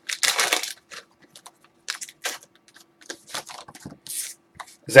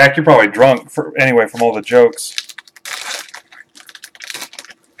 Zach, you're probably drunk anyway from all the jokes.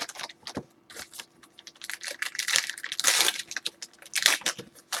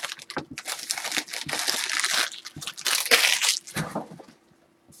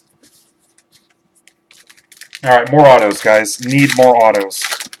 All right, more autos, guys. Need more autos.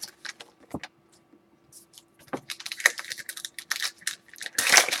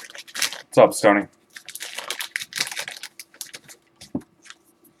 What's up, Stoney?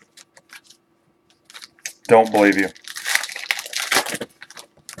 Don't believe you.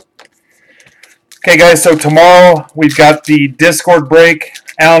 Okay, guys, so tomorrow we've got the Discord break.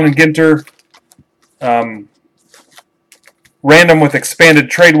 Allen and Ginter. Random with expanded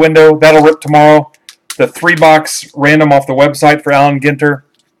trade window. That'll rip tomorrow. The 3-box random off the website for Allen Ginter.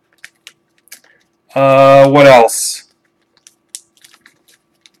 What else?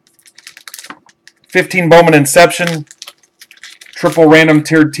 15 Bowman Inception. Triple random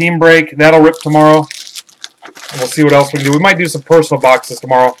tiered team break. That'll rip tomorrow. We'll see what else we can do. We might do some personal boxes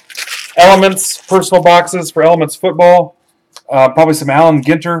tomorrow. Elements, personal boxes for Elements Football. Probably some Allen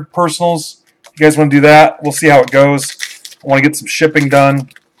Ginter personals. If you guys want to do that, we'll see how it goes. I want to get some shipping done.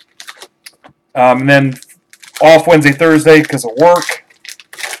 And then off Wednesday, Thursday because of work.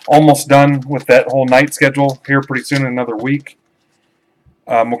 Almost done with that whole night schedule here pretty soon in another week.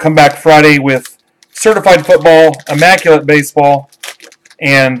 We'll come back Friday with certified football, immaculate baseball,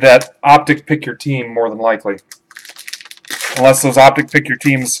 and that optic pick your team more than likely. Unless those optic pick your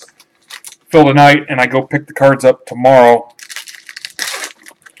teams fill tonight and I go pick the cards up tomorrow.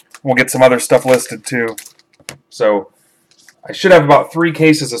 We'll get some other stuff listed too. So I should have about 3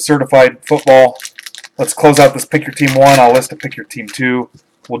 cases of certified football. Let's close out this Pick Your Team 1. I'll list a Pick Your Team 2.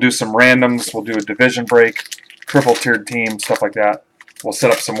 We'll do some randoms. We'll do a division break, triple tiered team, stuff like that. We'll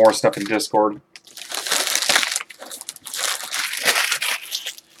set up some more stuff in Discord.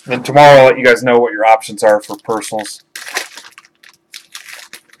 And then tomorrow I'll let you guys know what your options are for personals.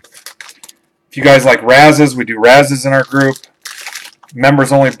 If you guys like Razzes, we do Razzes in our group.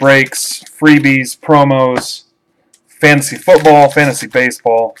 Members only breaks, freebies, promos, fantasy football, fantasy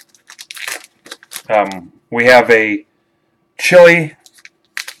baseball. We have a chili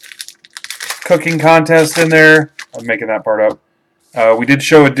cooking contest in there. I'm making that part up. We did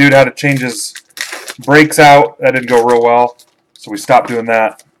show a dude how to change his brakes out. That didn't go real well, so we stopped doing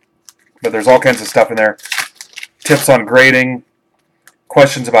that. But there's all kinds of stuff in there. Tips on grading,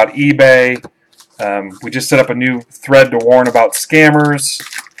 questions about eBay. We just set up a new thread to warn about scammers,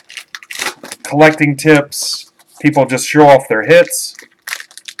 collecting tips. People just show off their hits.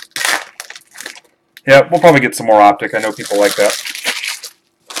 Yeah, we'll probably get some more optic. I know people like that.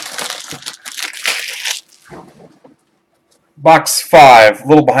 Box 5, a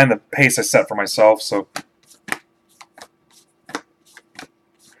little behind the pace I set for myself. So,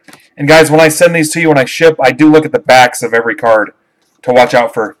 and guys, when I send these to you, when I ship, I do look at the backs of every card to watch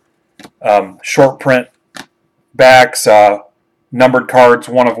out for short print backs, numbered cards,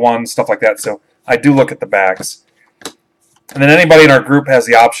 1 of 1, stuff like that. So I do look at the backs. And then anybody in our group has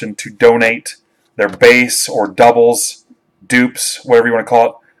the option to donate their base or doubles, dupes, whatever you want to call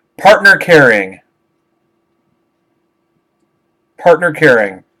it. Partner carrying. Partner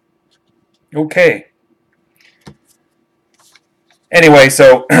carrying. Okay. Anyway,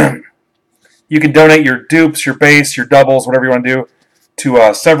 so you can donate your dupes, your base, your doubles, whatever you want to do,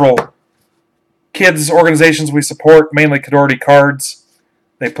 to several kids organizations we support, mainly Cadority Cards.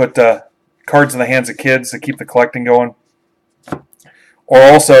 They put cards in the hands of kids to keep the collecting going. Or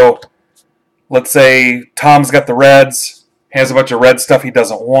also, let's say Tom's got the Reds, has a bunch of red stuff he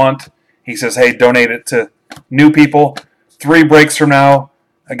doesn't want. He says, hey, donate it to new people. 3 breaks from now,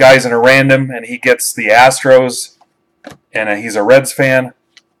 a guy's in a random and he gets the Astros and he's a Reds fan.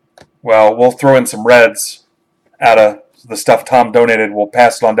 Well, we'll throw in some Reds out of the stuff Tom donated. We'll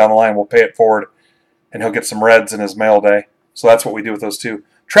pass it on down the line. We'll pay it forward and he'll get some Reds in his mail day. So that's what we do with those two.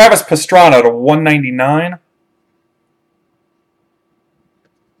 Travis Pastrana to 199.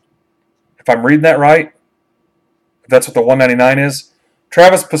 If I'm reading that right, if that's what the 199 is.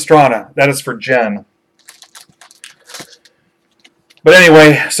 Travis Pastrana, that is for Jen. But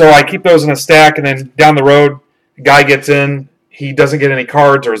anyway, so I keep those in a stack, and then down the road, a guy gets in, he doesn't get any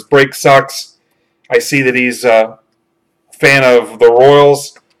cards, or his break sucks. I see that he's a fan of the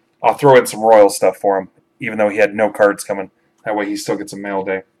Royals. I'll throw in some Royal stuff for him, even though he had no cards coming. That way he still gets a mail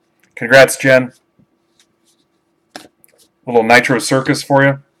day. Congrats, Jen. A little Nitro Circus for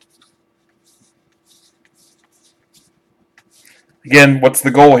you. Again, what's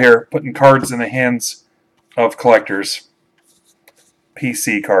the goal here? Putting cards in the hands of collectors.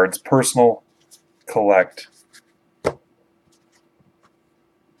 PC cards. Personal collect.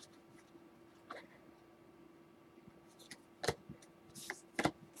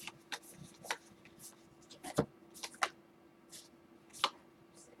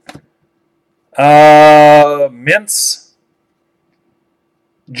 Mintz.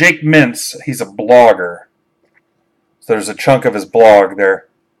 Jake Mintz. He's a blogger. So there's a chunk of his blog there.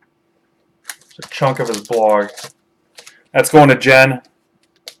 There's a chunk of his blog. That's going to Jen.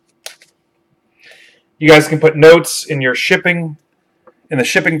 You guys can put notes in your shipping, in the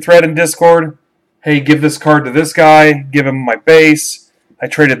shipping thread in Discord. Hey, give this card to this guy. Give him my base. I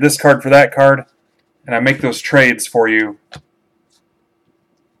traded this card for that card. And I make those trades for you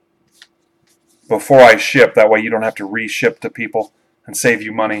before I ship. That way you don't have to reship to people and save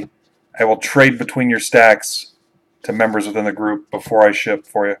you money. I will trade between your stacks to members within the group before I ship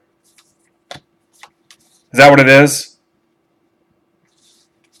for you. Is that what it is?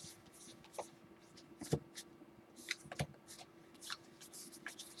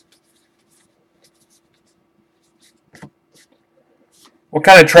 What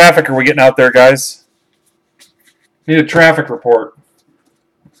kind of traffic are we getting out there, guys? Need a traffic report.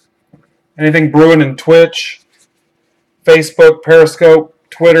 Anything brewing in Twitch, Facebook, Periscope,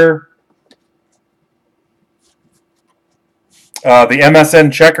 Twitter? The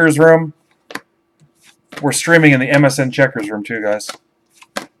MSN Checkers room. We're streaming in the MSN Checkers room too, guys.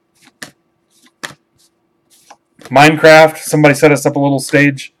 Minecraft. Somebody set us up a little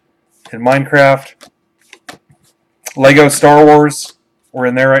stage in Minecraft. Lego Star Wars. We're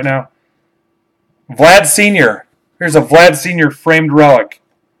in there right now. Vlad Sr. Here's a Vlad Sr. framed relic.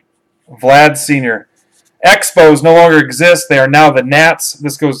 Vlad Sr. Expos no longer exist. They are now the Nats.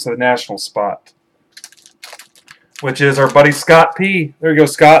 This goes to the national spot, which is our buddy Scott P. There you go,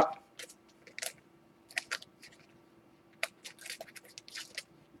 Scott.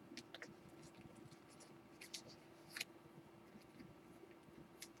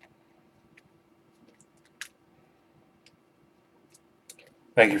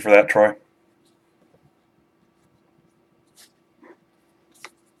 Thank you for that, Troy.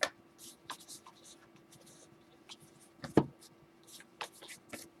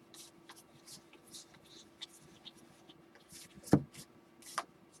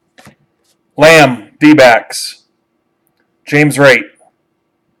 Lamb, D-backs. James Raitt.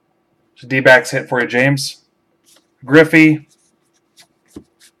 It's a D-backs hit for you, James. Griffey.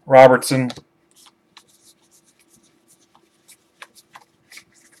 Robertson.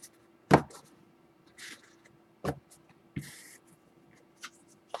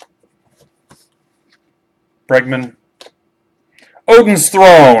 Bregman. Odin's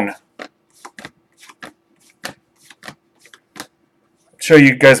Throne. I'll show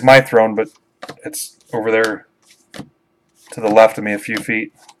you guys my throne, but it's over there to the left of me a few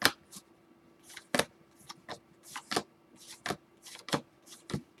feet.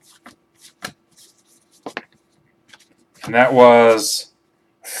 And that was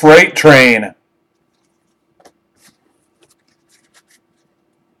Freight Train.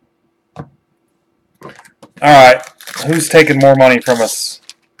 All right, who's taking more money from us?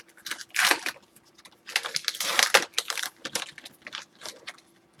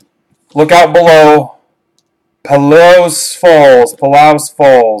 Look out below. Palos Falls. Palos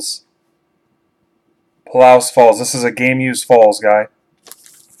Falls. Palos Falls. This is a Game Use Falls guy.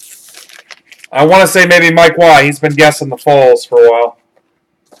 I want to say maybe Mike Y. He's been guessing the falls for a while.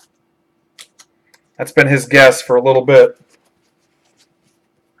 That's been his guess for a little bit.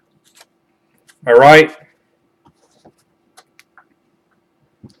 Am I right?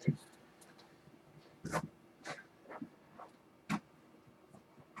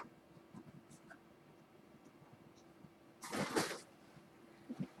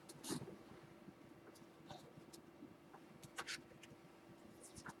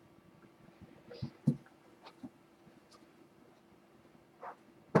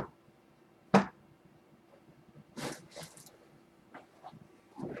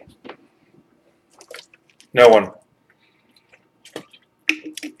 No one.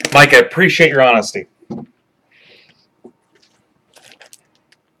 Mike, I appreciate your honesty.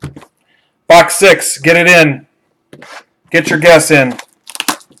 Box 6, get it in. Get your guess in.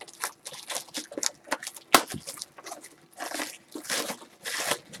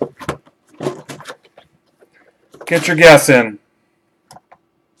 Get your guess in.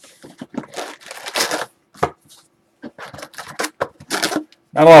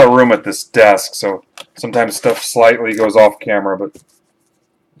 Not a lot of room at this desk, so sometimes stuff slightly goes off camera, but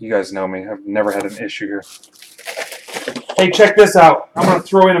you guys know me. I've never had an issue here. Hey, check this out. I'm going to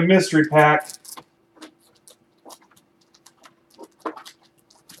throw in a mystery pack.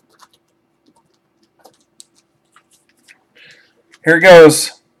 Here it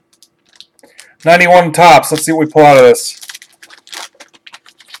goes. 91 tops. Let's see what we pull out of this.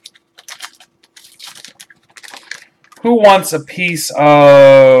 Who wants a piece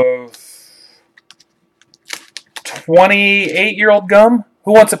of 28-year-old gum?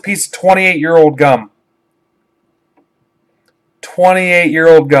 Who wants a piece of 28-year-old gum?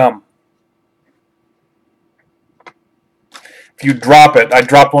 28-year-old gum. If you drop it, I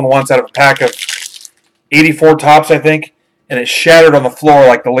dropped one once out of a pack of 84 tops, I think, and it shattered on the floor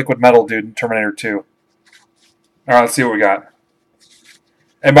like the liquid metal dude in Terminator 2. All right, let's see what we got.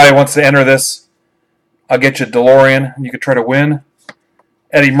 Anybody wants to enter this? I'll get you a DeLorean, and you can try to win.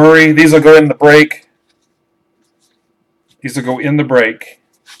 Eddie Murray. These will go in the break. These will go in the break.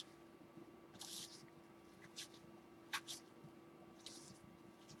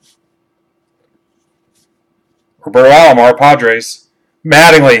 Roberto Alomar, Padres.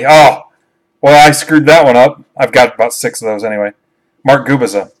 Mattingly. Oh, well, I screwed that one up. I've got about 6 of those anyway. Mark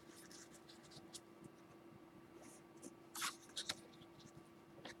Gubiza.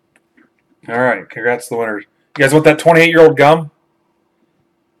 All right, congrats to the winners. You guys want that 28-year-old gum?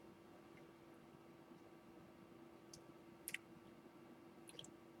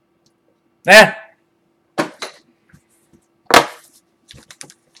 Yeah,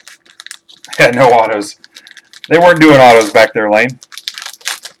 no autos. They weren't doing autos back there, Lane.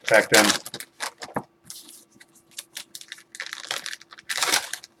 Back then.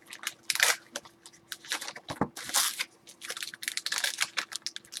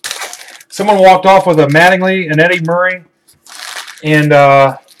 Someone walked off with a Mattingly and Eddie Murray. And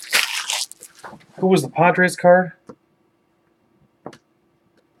who was the Padres card?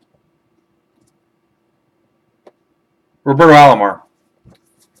 Roberto Alomar.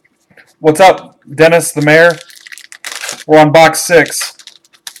 What's up, Dennis the Mayor? We're on box 6.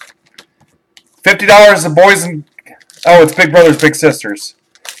 $50 the boys and... Oh, it's Big Brothers, Big Sisters.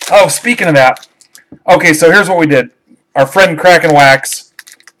 Oh, speaking of that. Okay, so here's what we did. Our friend Kraken Wax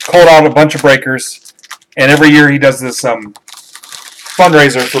called out a bunch of breakers. And every year he does this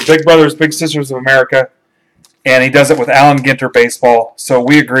fundraiser for Big Brothers, Big Sisters of America. And he does it with Alan Ginter Baseball. So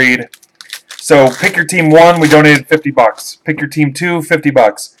we agreed. So pick your team 1, we donated $50. Pick your team 2,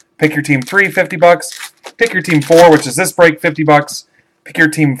 $50. Pick your team 3, $50. Pick your team 4, which is this break, $50. Pick your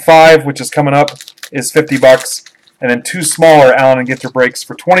team 5, which is coming up, is $50. And then 2 smaller Allen and Ginter breaks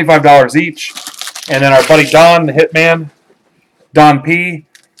for $25 each. And then our buddy Don, the Hitman, Don P,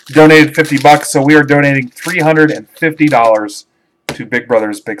 donated $50. So we are donating $350 to Big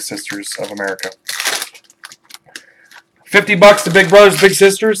Brothers, Big Sisters of America. $50 to Big Brothers, Big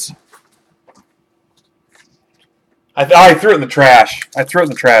Sisters. I threw it in the trash. I threw it in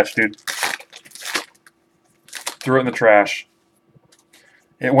the trash, dude. Threw it in the trash.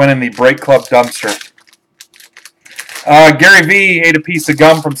 It went in the Break Club dumpster. Gary V ate a piece of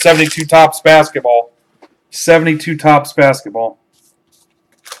gum from 72 Tops Basketball. 72 Tops Basketball.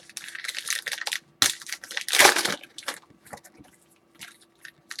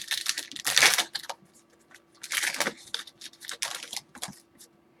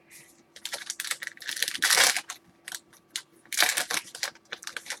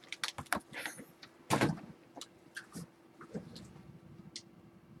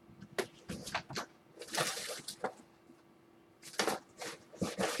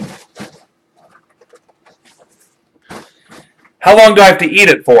 How long do I have to eat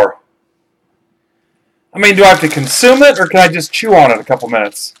it for? I mean, do I have to consume it, or can I just chew on it a couple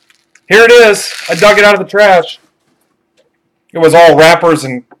minutes? Here it is. I dug it out of the trash. It was all wrappers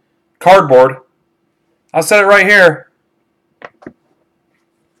and cardboard. I'll set it right here.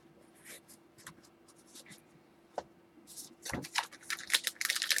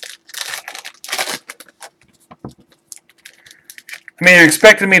 I mean, you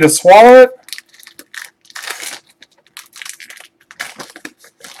expected me to swallow it?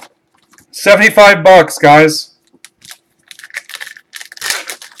 $75, guys.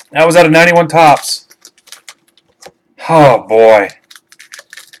 That was out of 91 tops. Oh, boy.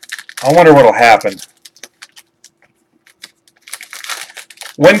 I wonder what'll happen.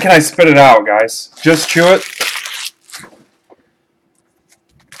 When can I spit it out, guys? Just chew it?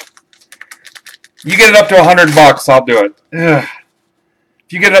 You get it up to $100, I'll do it. Ugh.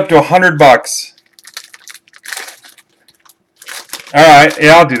 If you get it up to $100. Alright,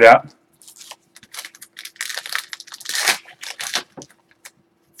 yeah, I'll do that.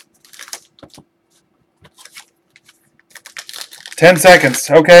 $10 seconds,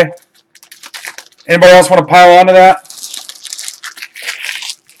 okay. Anybody else want to pile onto that?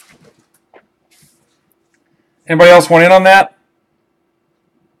 Anybody else want in on that?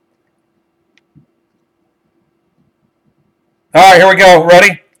 Alright, here we go.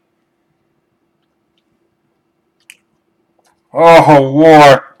 Ready? Oh,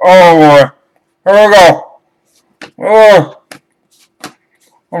 war. Oh, war. Here we go. Oh,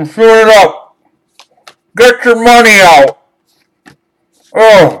 I'm shooting it up. Get your money out.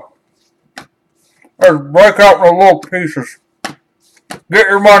 Oh, let's break out into little pieces. Get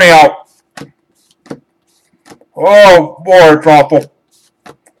your money out. Oh, boy, it's awful.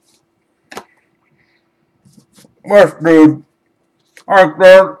 This dude. Right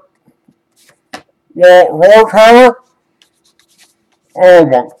there. Walt Hammer? Oh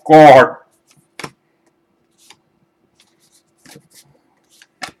my God.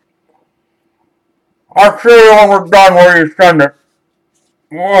 I'll see you when we're done where you send it.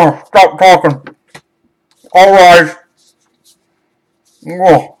 Oh, stop talking. All rise.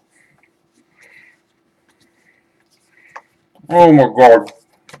 Oh. Oh my God.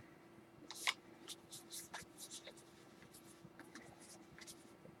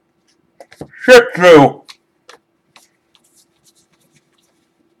 Shih Tzu.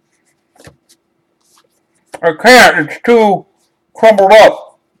 I can't. It's too crumbled up.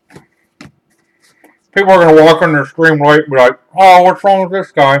 People are going to walk on their stream late and be like, oh, what's wrong with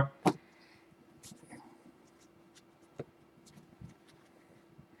this guy?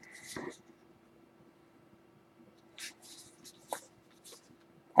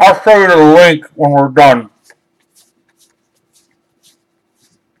 I'll show you the link when we're done.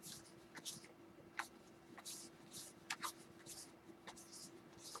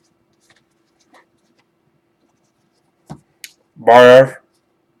 Bias.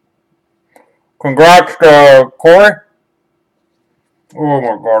 Congrats to Corey. Oh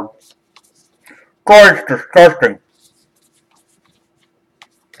my God. Corey's disgusting.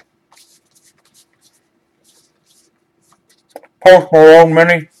 Post Malone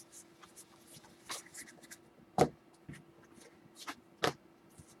mini.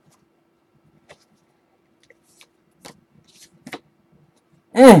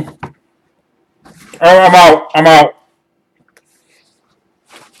 I'm out. I'm out.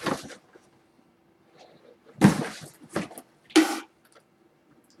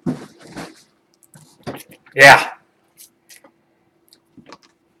 Yeah.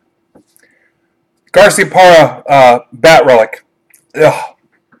 Garciaparra bat relic. Ugh.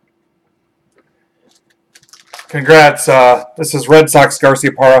 Congrats. This is Red Sox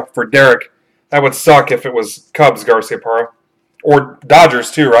Garciaparra for Derek. That would suck if it was Cubs Garciaparra. Or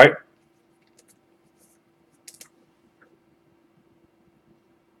Dodgers too, right?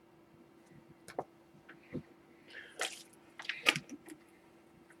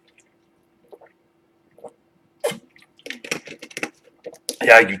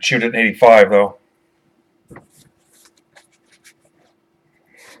 Yeah, you chewed it in 85, though.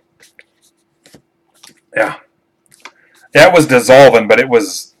 Yeah. Yeah, it was dissolving, but it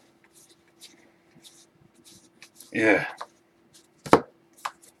was... Yeah.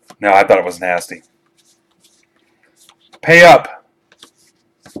 No, I thought it was nasty. Pay up.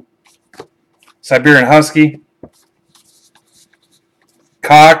 Siberian Husky.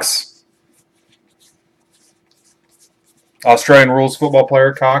 Cox. Australian rules football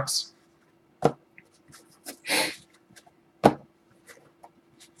player, Cox.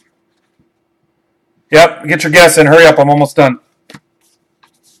 Yep, get your guess in. Hurry up, I'm almost done.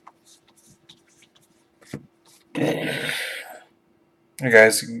 You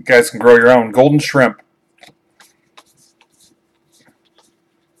guys can grow your own. Golden shrimp.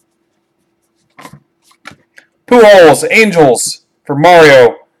 Pujols, Angels for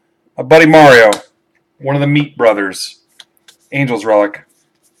Mario. My buddy Mario. One of the Meat brothers. Angels relic.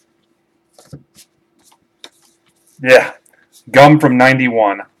 Yeah. Gum from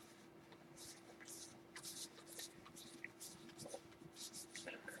 91.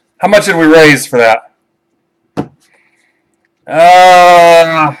 How much did we raise for that?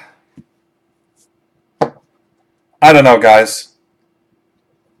 I don't know, guys.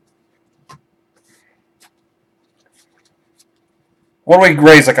 What do we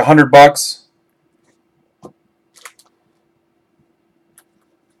raise? Like $100?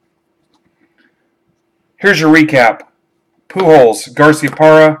 Here's your recap. Pujols,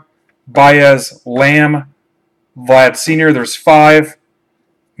 Garciaparra, Baez, Lamb, Vlad Sr. There's 5.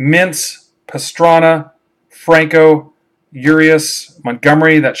 Mintz, Pastrana, Franco, Urias,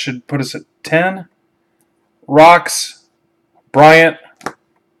 Montgomery. That should put us at 10. Rocks, Bryant,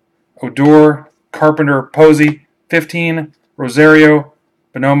 Odor, Carpenter, Posey, 15. Rosario,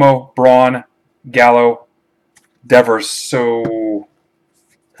 Bonomo, Braun, Gallo, Devers. So,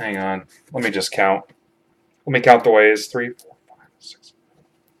 hang on. Let me just count. Let me count the ways. 3, 4, 5, 6.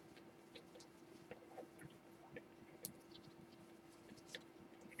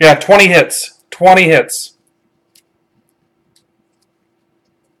 Yeah, 20 hits. 20 hits.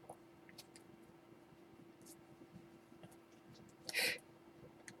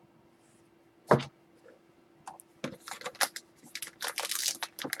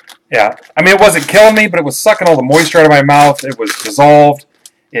 Yeah, I mean, it wasn't killing me, but it was sucking all the moisture out of my mouth. It was dissolved.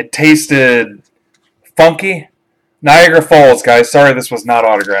 It tasted funky. Niagara Falls, guys. Sorry this was not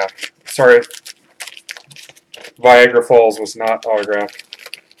autographed. Sorry. Niagara Falls was not autographed.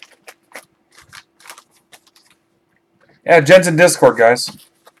 Yeah, Jen's in Discord, guys.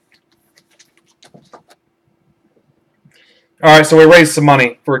 Alright, so we raised some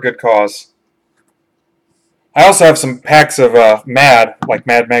money for a good cause. I also have some packs of Mad, like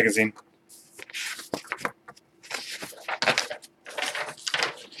Mad Magazine.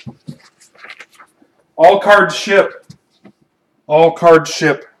 All cards ship. All cards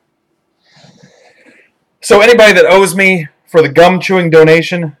ship. So anybody that owes me for the gum chewing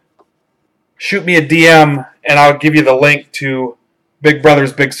donation, shoot me a DM and I'll give you the link to Big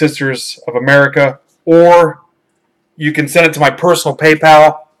Brothers Big Sisters of America, or you can send it to my personal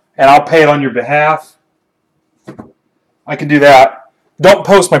PayPal and I'll pay it on your behalf. I can do that. Don't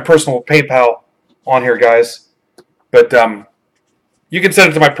post my personal PayPal on here, guys. But you can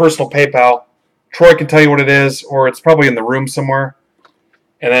send it to my personal PayPal. Troy can tell you what it is, or it's probably in the room somewhere.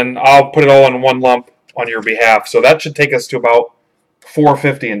 And then I'll put it all in one lump on your behalf. So that should take us to about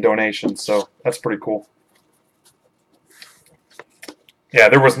 $450 in donations. So that's pretty cool. Yeah,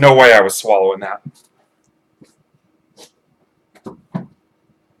 there was no way I was swallowing that.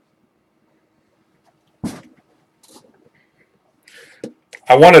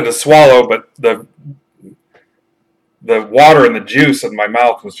 I wanted to swallow, but the water and the juice in my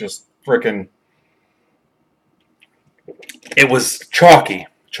mouth was just freaking... It was chalky.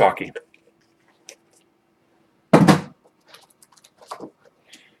 Chalky.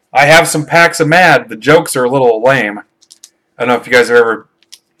 I have some packs of Mad. The jokes are a little lame. I don't know if you guys have ever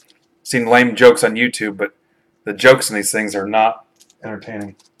seen lame jokes on YouTube, but the jokes in these things are not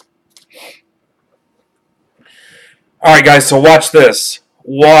entertaining. Alright, guys, so watch this.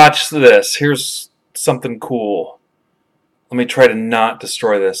 Watch this. Here's something cool. Let me try to not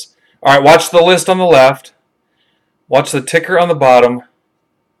destroy this. Alright, watch the list on the left. Watch the ticker on the bottom.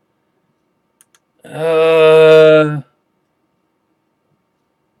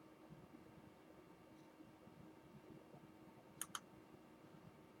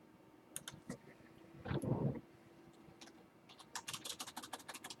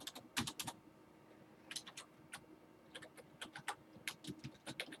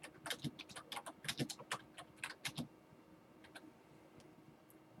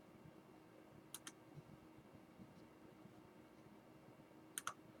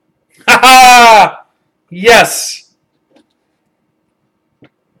 Ha! Yes!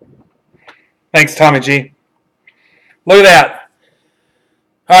 Thanks, Tommy G. Look at that.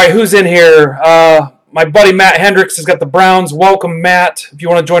 Alright, who's in here? My buddy Matt Hendricks has got the Browns. Welcome, Matt. If you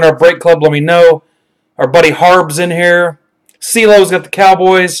want to join our break club, let me know. Our buddy Harb's in here. CeeLo's got the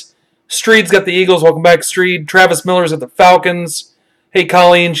Cowboys. Streed's got the Eagles. Welcome back, Streed. Travis Miller's got the Falcons. Hey,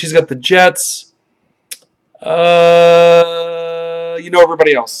 Colleen, she's got the Jets. You know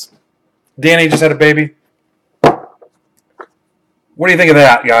everybody else. Danny just had a baby. What do you think of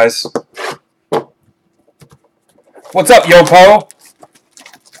that, guys? What's up, Yopo?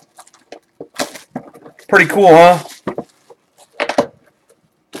 Pretty cool, huh?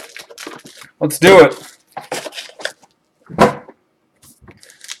 Let's do it.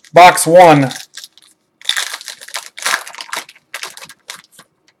 Box 1.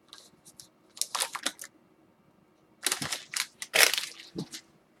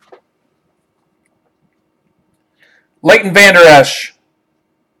 Leighton Vander Esch.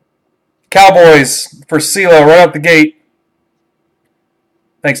 Cowboys for CeeLo right out the gate.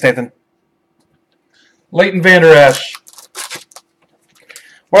 Thanks, Nathan. Leighton Vander Esch.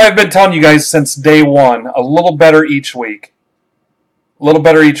 What I've been telling you guys since day one, a little better each week. A little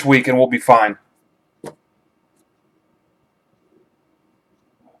better each week and we'll be fine.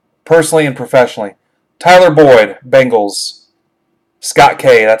 Personally and professionally. Tyler Boyd, Bengals. Scott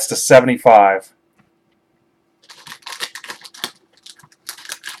K, that's to 75.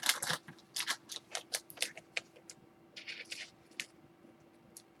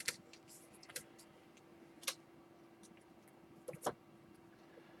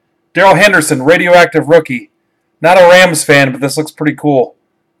 Darrell Henderson, radioactive rookie. Not a Rams fan, but this looks pretty cool.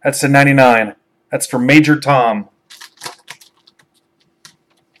 That's to 99. That's for Major Tom.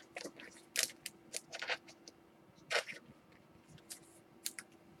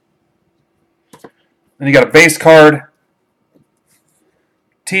 Then you got a base card.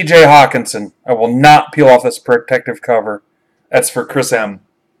 TJ Hawkinson. I will not peel off this protective cover. That's for Chris M.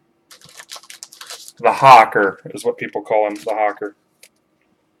 The Hawker is what people call him, the Hawker.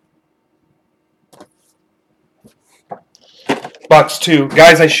 Box 2.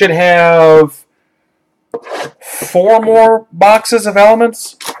 Guys, I should have 4 more boxes of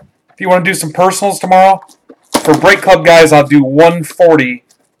elements. If you want to do some personals tomorrow. For Break Club guys, I'll do 140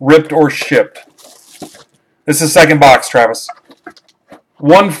 ripped or shipped. This is second box, Travis.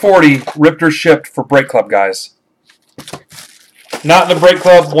 140 ripped or shipped for Break Club guys. Not in the Break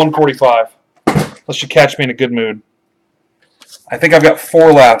Club, 145. Unless you catch me in a good mood. I think I've got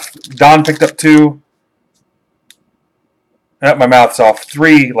 4 left. Don picked up 2. My mouth's off.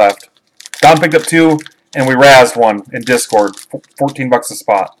 3 left. Don picked up 2, and we razzed 1 in Discord. $14 a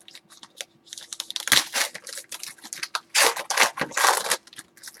spot.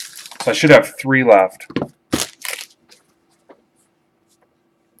 So I should have 3 left.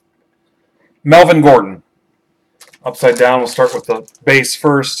 Melvin Gordon. Upside down, we'll start with the base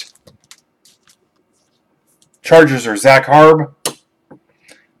first. Chargers are Zach Harb.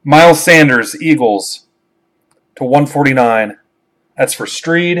 Miles Sanders, Eagles, to 149. That's for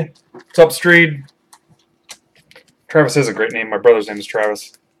Streed. What's up, Streed? Travis is a great name. My brother's name is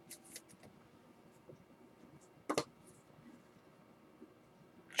Travis.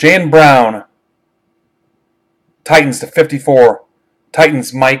 Jan Brown. Titans to 54.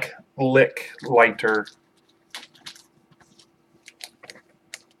 Titans Mike Licklighter.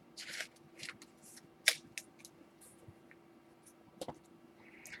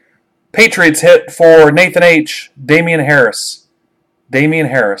 Patriots hit for Nathan H. Damian Harris. Damian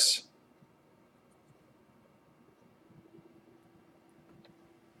Harris.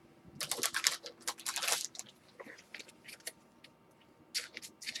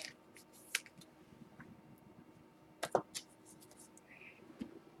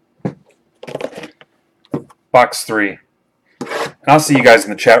 Box 3. And I'll see you guys in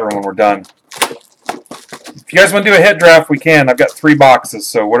the chat room when we're done. If you guys want to do a hit draft, we can. I've got 3 boxes,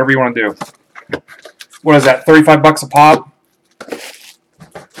 so whatever you want to do. What is that, $35 a pop?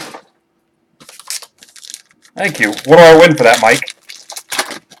 Thank you. What do I win for that, Mike?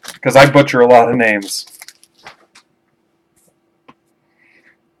 Because I butcher a lot of names.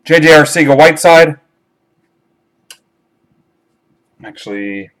 J.J. Arcega-Whiteside.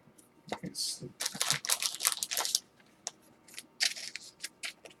 Actually,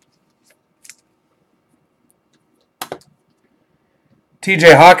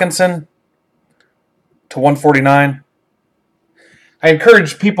 T.J. Hawkinson to 149. I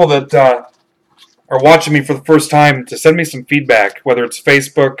encourage people that are watching me for the first time to send me some feedback, whether it's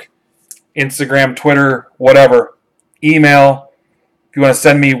Facebook, Instagram, Twitter, whatever. Email. If you want to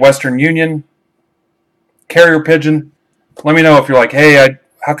send me Western Union, carrier pigeon, let me know if you're like, hey,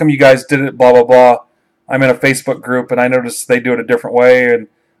 how come you guys did it, blah, blah, blah. I'm in a Facebook group, and I noticed they do it a different way, and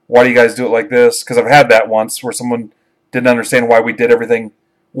why do you guys do it like this? Because I've had that once where someone didn't understand why we did everything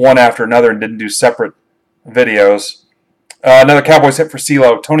one after another and didn't do separate videos. Another Cowboys hit for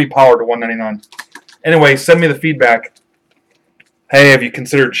CeeLo. Tony Pollard to 199. Anyway, send me the feedback. Hey, have you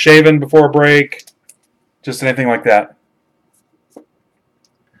considered shaving before a break? Just anything like that.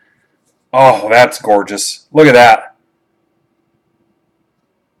 Oh, that's gorgeous. Look at that.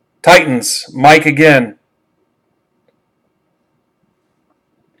 Titans, Mike again.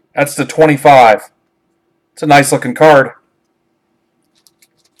 That's the 25. It's a nice looking card.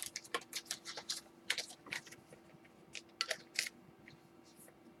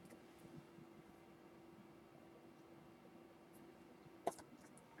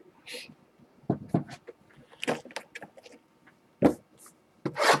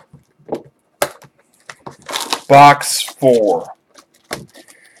 Box 4.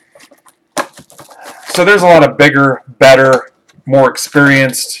 So there's a lot of bigger, better, more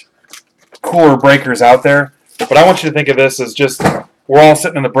experienced, cooler breakers out there. But I want you to think of this as just, we're all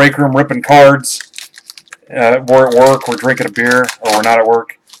sitting in the break room ripping cards. We're at work, we're drinking a beer, or we're not at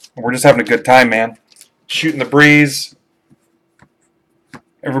work. We're just having a good time, man. Shooting the breeze.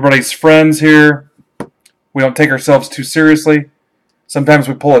 Everybody's friends here. We don't take ourselves too seriously. Sometimes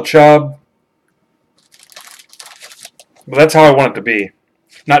we pull a chub. But that's how I want it to be.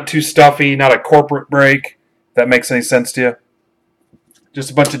 Not too stuffy, not a corporate break, if that makes any sense to you. Just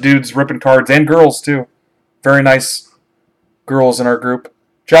a bunch of dudes ripping cards, and girls too. Very nice girls in our group.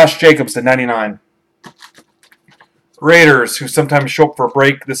 Josh Jacobs to 99. Raiders, who sometimes show up for a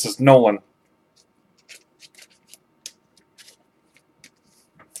break. This is Nolan.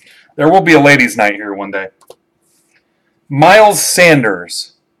 There will be a ladies' night here one day. Miles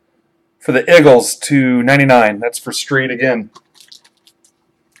Sanders for the Eagles to 99. That's for Street again.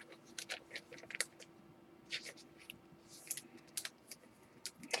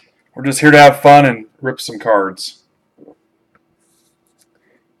 We're just here to have fun and rip some cards.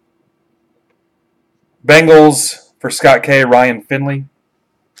 Bengals for Scott K. Ryan Finley.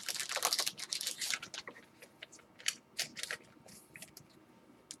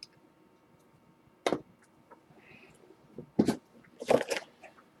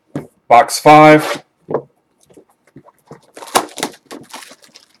 Box 5.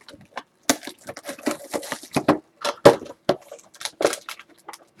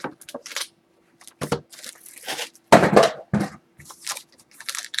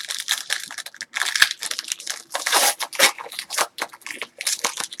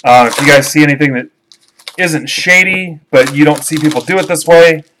 If you guys see anything that isn't shady, but you don't see people do it this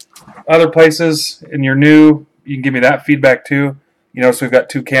way, other places, and you're new, you can give me that feedback too. You know, so we've got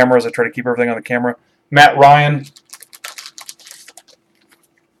 2 cameras. I try to keep everything on the camera. Matt Ryan.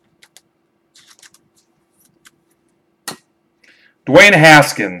 Dwayne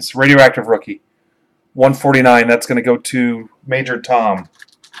Haskins, radioactive rookie. 149. That's going to go to Major Tom.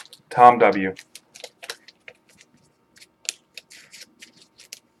 Tom W.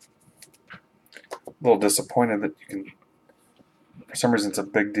 A little disappointed that you can... For some reason, it's a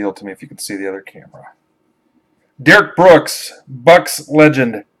big deal to me if you can see the other camera. Derek Brooks, Bucks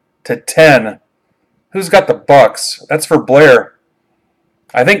legend to 10. Who's got the Bucks? That's for Blair.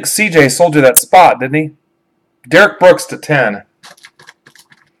 I think CJ sold you that spot, didn't he? Derek Brooks to 10.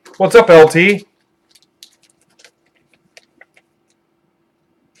 What's up, LT?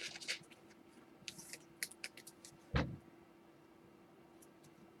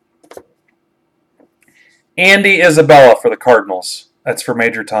 Andy Isabella for the Cardinals. That's for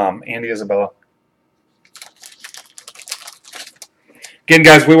Major Tom. Andy Isabella. Again,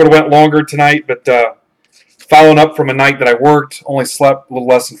 guys, we would have went longer tonight, but following up from a night that I worked, only slept a little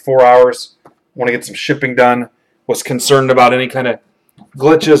less than 4 hours. Want to get some shipping done. Was concerned about any kind of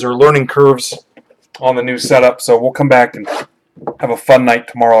glitches or learning curves on the new setup. So we'll come back and have a fun night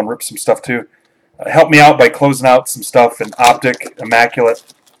tomorrow and rip some stuff too. Help me out by closing out some stuff in Optic,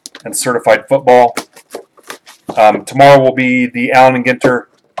 Immaculate, and Certified Football. Tomorrow will be the Allen and Ginter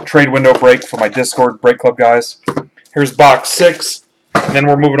trade window break for my Discord Break Club guys. Here's box 6, and then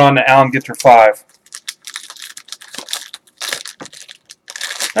we're moving on to Allen Ginter 5.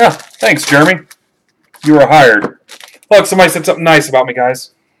 Ah, thanks, Jeremy. You were hired. Look, somebody said something nice about me,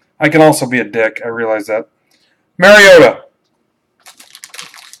 guys. I can also be a dick. I realize that. Mariota.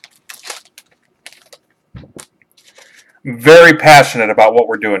 I'm very passionate about what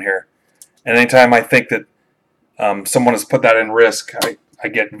we're doing here. And anytime I think that someone has put that in risk, I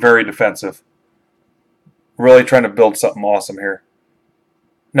get very defensive. Really trying to build something awesome here.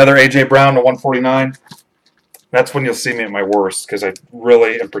 Another A.J. Brown to 149. That's when you'll see me at my worst, because I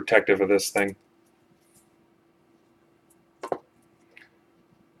really am protective of this thing.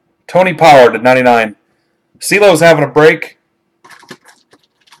 Tony Pollard at 99. CeeLo's having a break.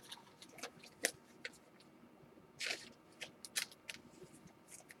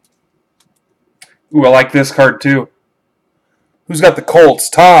 Ooh, I like this card too. Who's got the Colts?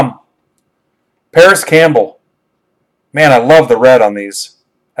 Tom. Paris Campbell. Man, I love the red on these.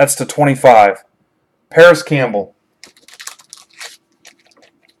 That's to 25. Paris Campbell.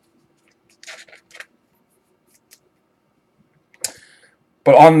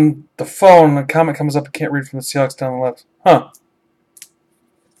 But on the phone, a comment comes up. I can't read from the Seahawks down the left. Huh.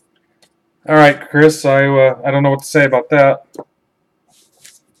 All right, Chris. I don't know what to say about that.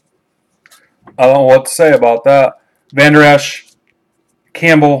 I don't know what to say about that. Van Der Esch,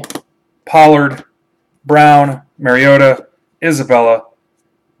 Campbell, Pollard, Brown, Mariota, Isabella,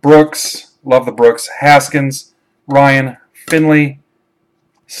 Brooks, love the Brooks, Haskins, Ryan, Finley,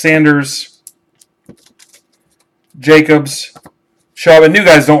 Sanders, Jacobs, Chubb. And new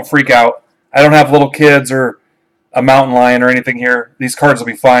guys, don't freak out. I don't have little kids or a mountain lion or anything here. These cards will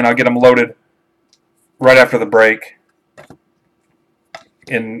be fine. I'll get them loaded right after the break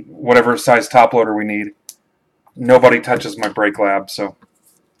in whatever size top loader we need. Nobody touches my break lab, so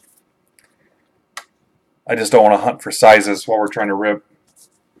I just don't want to hunt for sizes while we're trying to rip.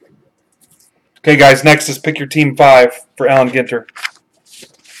 Okay, guys, next is pick your team 5 for Alan Ginter.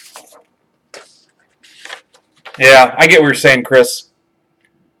 Yeah, I get what you're saying, Chris.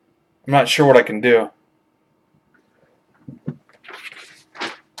 I'm not sure what I can do.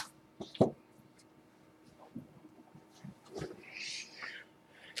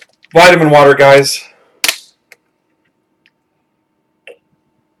 Vitamin water, guys.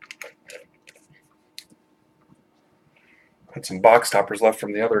 Got some box toppers left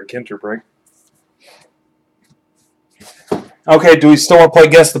from the other Ginter break. Okay, do we still want to play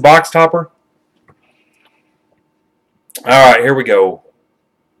Guess the Box Topper? All right, here we go.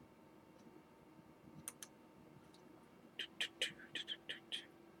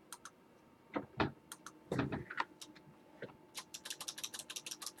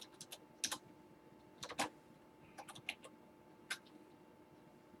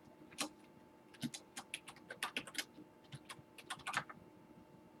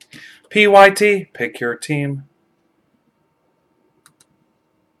 PYT, pick your team.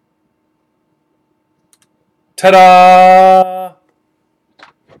 Ta-da!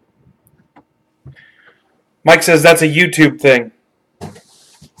 Mike says that's a YouTube thing.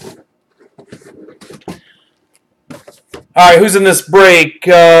 All right, who's in this break?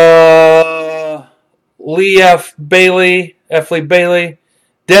 Lee F. Bailey, F. Lee Bailey.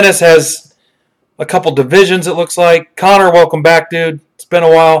 Dennis has a couple divisions, it looks like. Connor, welcome back, dude. It's been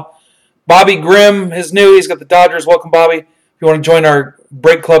a while. Bobby Grimm is new. He's got the Dodgers. Welcome, Bobby. If you want to join our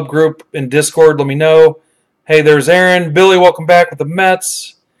break club group in Discord, let me know. Hey, there's Aaron. Billy, welcome back with the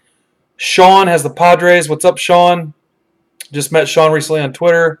Mets. Sean has the Padres. What's up, Sean? Just met Sean recently on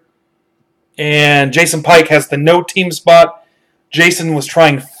Twitter. And Jason Pike has the no team spot. Jason was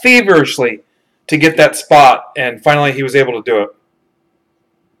trying feverishly to get that spot, and finally he was able to do it.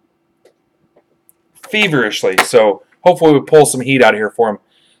 Feverishly. So hopefully we pull some heat out of here for him.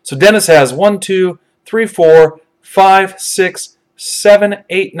 So Dennis has 1, 2, 3, 4, 5, 6, 7,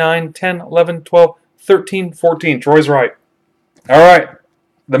 8, 9, 10, 11, 12, 13, 14. Troy's right. All right.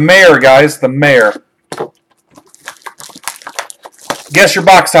 The mayor, guys. The mayor. Guess your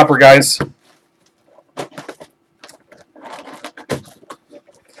box topper, guys.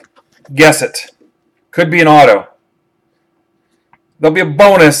 Guess it. Could be an auto. There'll be a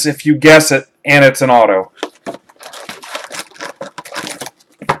bonus if you guess it and it's an auto.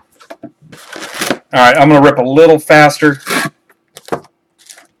 All right, I'm going to rip a little faster.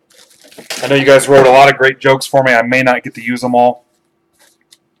 I know you guys wrote a lot of great jokes for me. I may not get to use them all.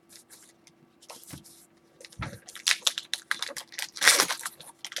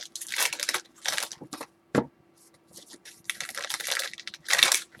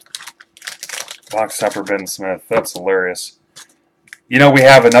 Box topper Ben Smith. That's hilarious. You know, we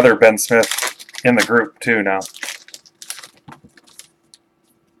have another Ben Smith in the group, too, now.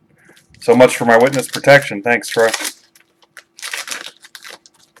 So much for my witness protection. Thanks, Troy.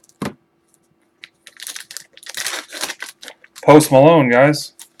 Post Malone,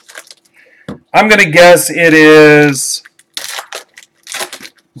 guys. I'm going to guess it is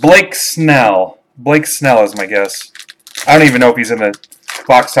Blake Snell. Blake Snell is my guess. I don't even know if he's in the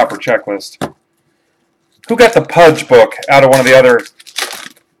box topper checklist. Who got the Pudge book out of one of the other...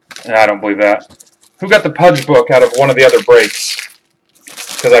 I don't believe that. Who got the Pudge book out of one of the other breaks?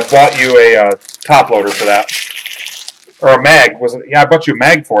 Because I bought you a top loader for that. Or a mag. Was it? Yeah, I bought you a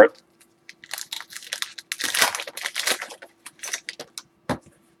mag for it.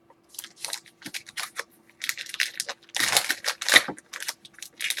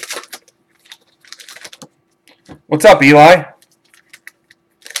 What's up, Eli?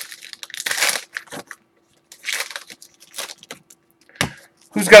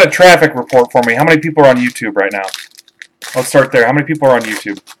 Who's got a traffic report for me? How many people are on YouTube right now? Let's start there. How many people are on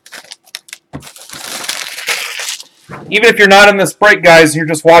YouTube? Even if you're not in this break, guys, you're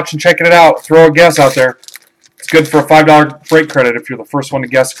just watching, checking it out, throw a guess out there. It's good for a $5 break credit if you're the first one to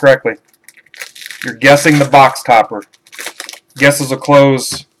guess correctly. You're guessing the box topper. Guesses will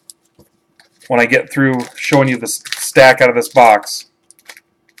close when I get through showing you the stack out of this box.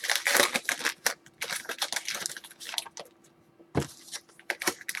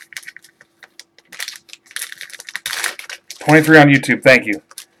 $23 on YouTube. Thank you.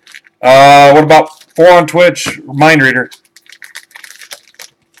 What about 4 on Twitch. Mind reader.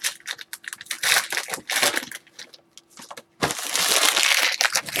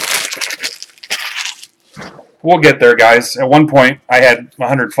 We'll get there, guys. At one point, I had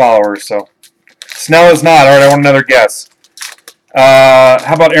 100 followers, so. Snell is not. All right, I want another guess.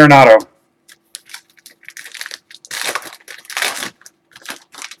 How about Arenado?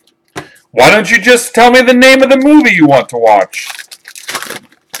 Why don't you just tell me the name of the movie you want to watch?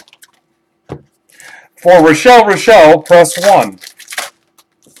 For Rochelle, press 1.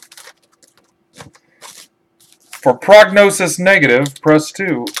 For prognosis negative, press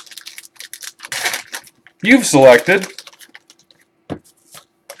 2. You've selected.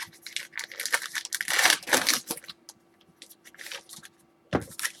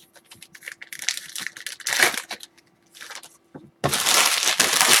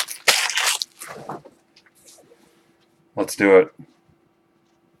 Let's do it.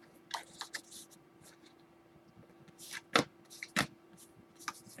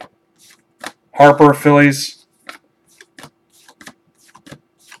 Harper, Phillies.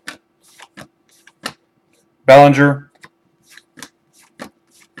 Bellinger.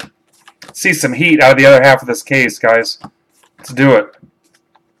 See some heat out of the other half of this case, guys. Let's do it.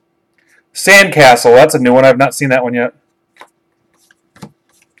 Sandcastle. That's a new one. I've not seen that one yet.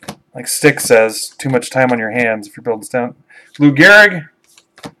 Like Stick says, too much time on your hands if you're building this down. Lou Gehrig.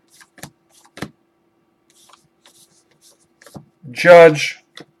 Judge.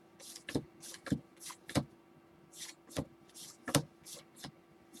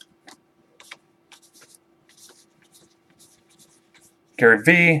 Gary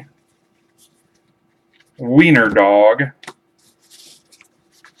V. Wiener Dog.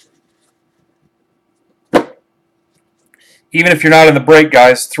 Even if you're not in the break,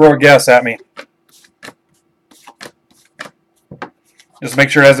 guys, throw a guess at me. Just make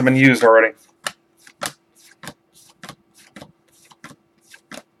sure it hasn't been used already.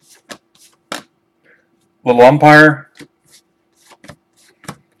 Little umpire.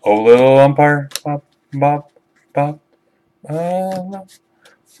 Oh, little umpire. Bop, bop, bop.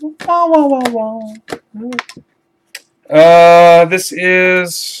 This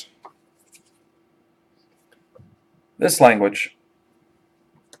is this language.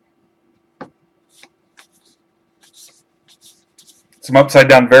 Some upside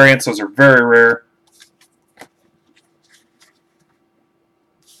down variants, those are very rare.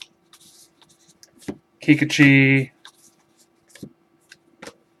 Kikuchi.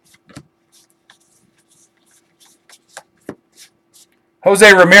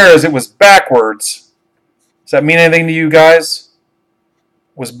 Jose Ramirez, it was backwards. Does that mean anything to you guys?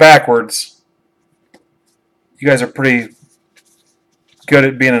 It was backwards. You guys are pretty good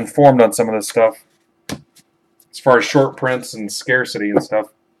at being informed on some of this stuff. As far as short prints and scarcity and stuff.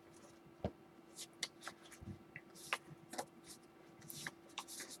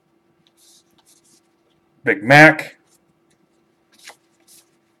 Big Mac.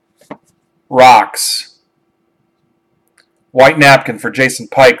 Rocks. White napkin for Jason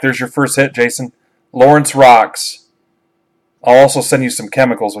Pike. There's your first hit, Jason. Lawrence Rocks. I'll also send you some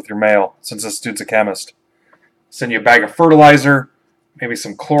chemicals with your mail, since this dude's a chemist. Send you a bag of fertilizer, maybe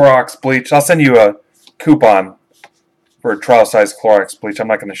some Clorox bleach. I'll send you a coupon for a trial-size Clorox bleach. I'm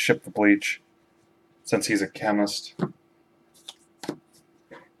not going to ship the bleach, since he's a chemist.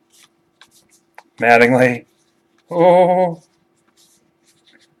 Mattingly. Oh.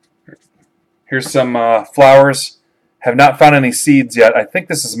 Here's some flowers. Have not found any seeds yet. I think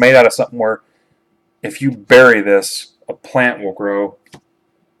this is made out of something where if you bury this, a plant will grow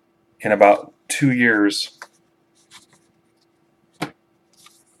in about 2 years.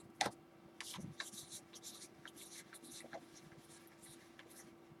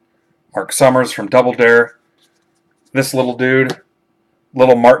 Mark Summers from Double Dare. This little dude,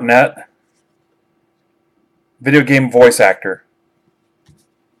 Little Martinet. Video game voice actor.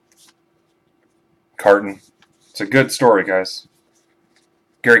 Carton. It's a good story, guys.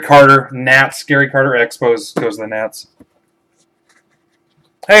 Gary Carter, Nats. Gary Carter, Expos, goes to the Nats.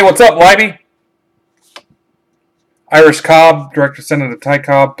 Hey, what's up, Libby? Irish Cobb, Director Senator Ty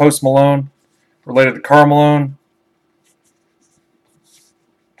Cobb. Post Malone, related to Karl Malone.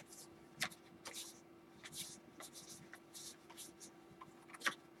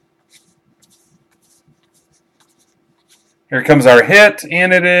 Here comes our hit,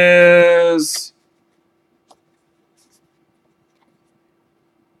 and it is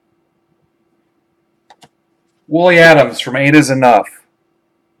Wooly Adams from 8 is Enough.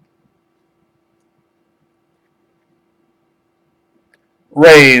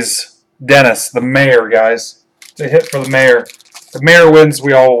 Rays, Dennis, the mayor, guys. It's a hit for the mayor. The mayor wins,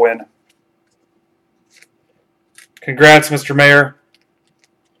 we all win. Congrats, Mr. Mayor.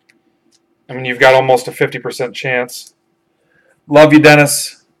 I mean, you've got almost a 50% chance. Love you,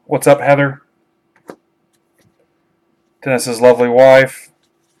 Dennis. What's up, Heather? Dennis's lovely wife.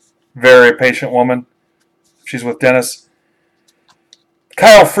 Very patient woman. She's with Dennis.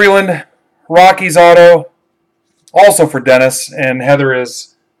 Kyle Freeland, Rockies auto. Also for Dennis. And Heather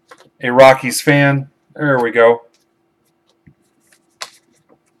is a Rockies fan. There we go.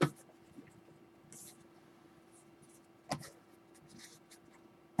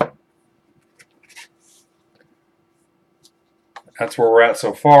 That's where we're at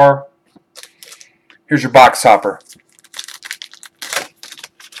so far. Here's your box topper.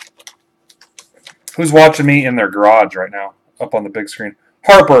 Who's watching me in their garage right now? Up on the big screen.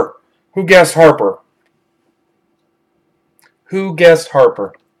 Harper. Who guessed Harper? Who guessed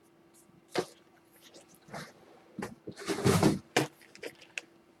Harper?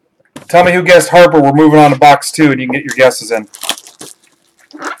 Tell me who guessed Harper. We're moving on to box 2 and you can get your guesses in.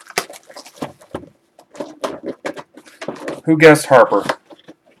 Who guessed Harper?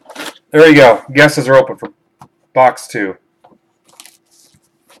 There you go. Guesses are open for box 2. Come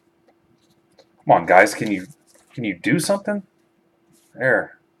on, guys. Can you do something?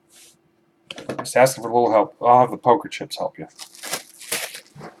 There. Just asking for a little help. I'll have the poker chips help you.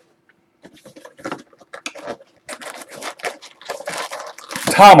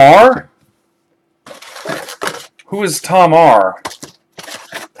 Tom R? Who is Tom R?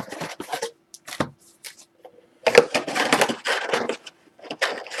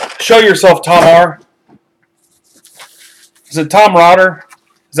 Show yourself, Tom R. Is it Tom Rotter?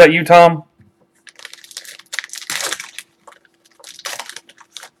 Is that you, Tom?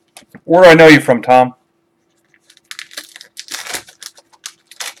 Where do I know you from, Tom?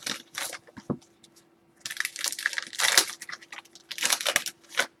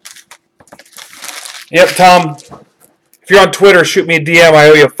 Yep, Tom. If you're on Twitter, shoot me a DM. I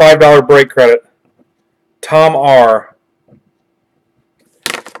owe you a $5 break credit. Tom R.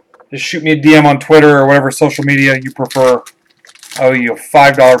 Just shoot me a DM on Twitter or whatever social media you prefer. I owe you a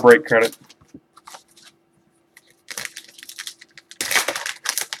 $5 break credit.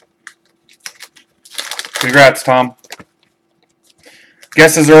 Congrats, Tom.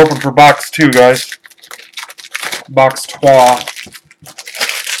 Guesses are open for box 2, guys. Box 3.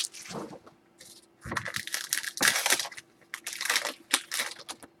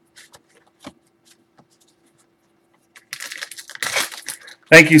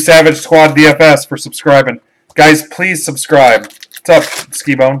 Thank you, Savage Squad DFS, for subscribing. Guys, please subscribe. What's up,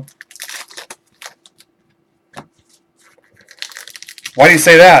 Skibone? Why do you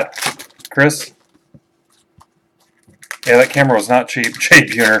say that, Chris? Yeah, that camera was not cheap.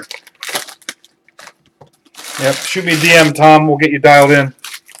 Cheap, Ginter. Yep, shoot me a DM, Tom. We'll get you dialed in.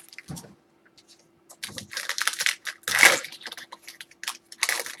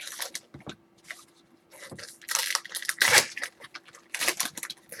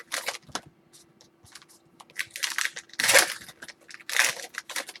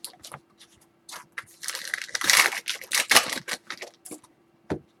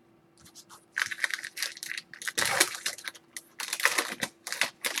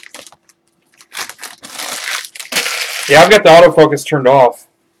 Yeah, I've got the autofocus turned off.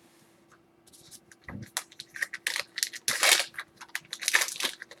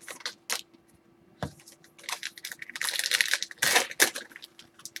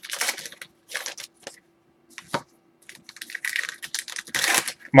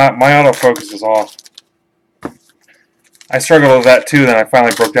 My autofocus is off. I struggled with that too, then I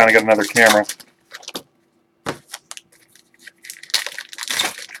finally broke down and got another camera.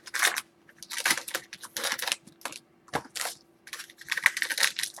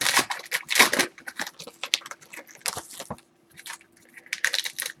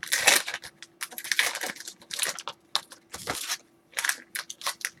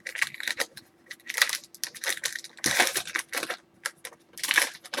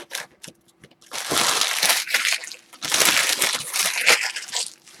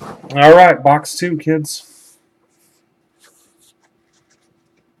 All right, box 2, kids.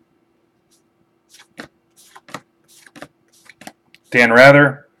 Dan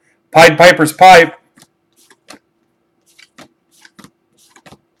Rather. Pied Piper's Pipe.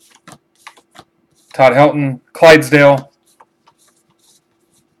 Todd Helton. Clydesdale.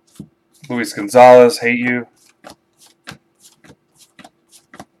 Luis Gonzalez. Hate you.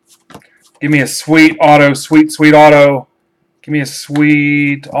 Give me a sweet auto. Sweet, sweet auto. Give me a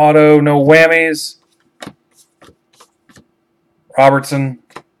sweet auto, no whammies. Robertson.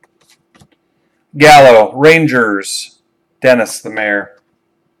 Gallo, Rangers. Dennis, the mayor.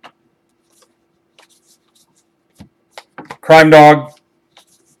 Crime Dog.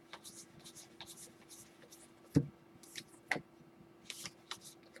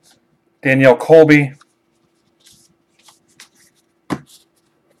 Danielle Colby.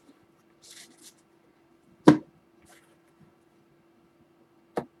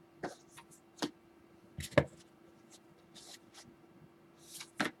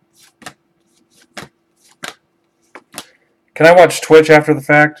 Can I watch Twitch after the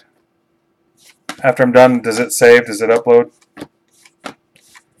fact? After I'm done, does it save? Does it upload?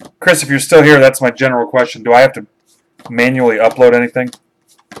 Chris, if you're still here, that's my general question. Do I have to manually upload anything?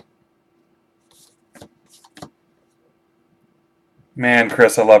 Man,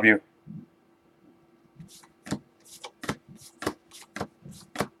 Chris, I love you.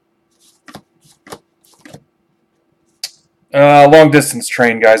 Long distance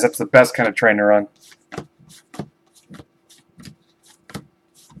train, guys. That's the best kind of train to run.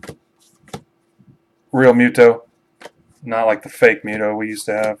 Real Muto. Not like the fake Muto we used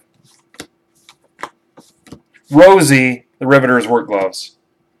to have. Rosie, the Riveter's work gloves.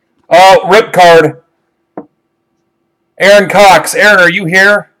 Oh, rip card. Aaron Cox. Aaron, are you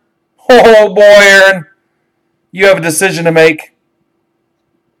here? Oh, boy, Aaron. You have a decision to make.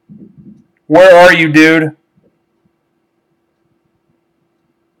 Where are you, dude?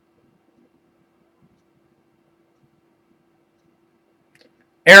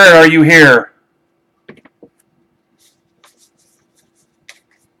 Aaron, are you here?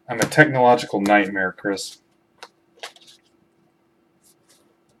 I'm a technological nightmare, Chris.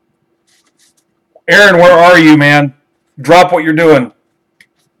 Aaron, where are you, man? Drop what you're doing.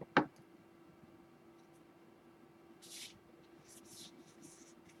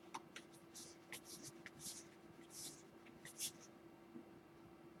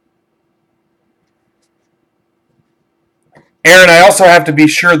 Aaron, I also have to be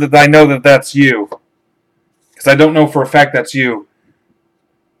sure that I know that that's you. Because I don't know for a fact that's you.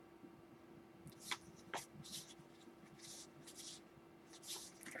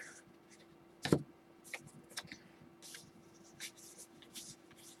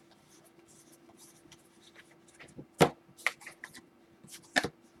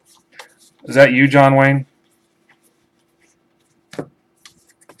 Is that you, John Wayne?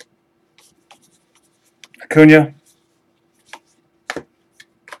 Acuna?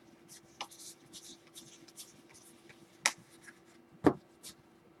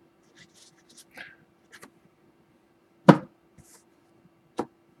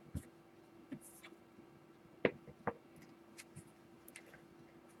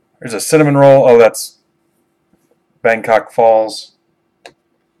 There's a cinnamon roll. Oh, that's Bangkok Falls.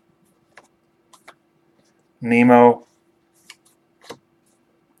 Nemo.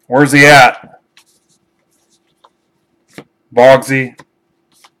 Where's he at? Bogsy.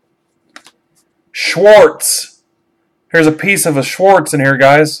 Schwartz. Here's a piece of a Schwartz in here,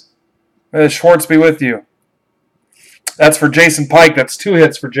 guys. May the Schwartz be with you. That's for Jason Pike. That's 2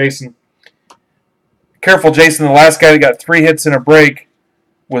 hits for Jason. Careful, Jason. The last guy that got 3 hits in a break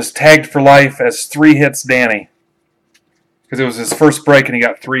was tagged for life as 3 hits Danny. Because it was his first break and he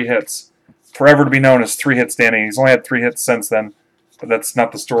got 3 hits. Forever to be known as 3 hits Danny. He's only had 3 hits since then. But that's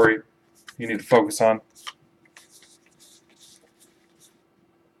not the story you need to focus on.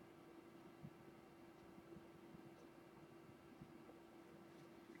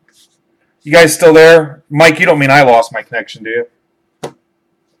 You guys still there? Mike, you don't mean I lost my connection, do you?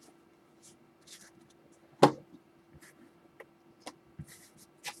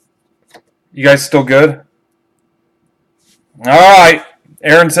 You guys still good? All right.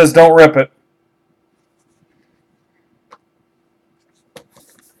 Aaron says don't rip it.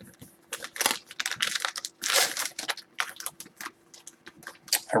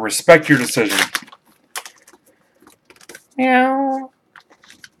 I respect your decision. Meow.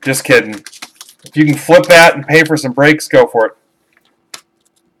 Just kidding. If you can flip that and pay for some breaks, go for it.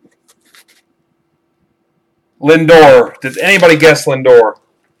 Lindor. Did anybody guess Lindor?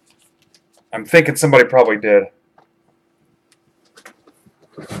 I'm thinking somebody probably did.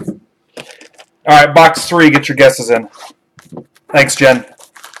 All right, box 3. Get your guesses in. Thanks, Jen.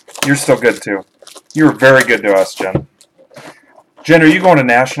 You're still good, too. You were very good to us, Jen. Jen, are you going to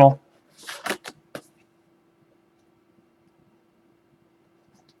National?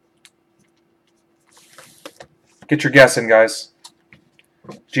 Get your guess in, guys.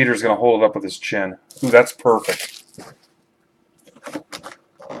 Jeter's going to hold it up with his chin. Ooh, that's perfect.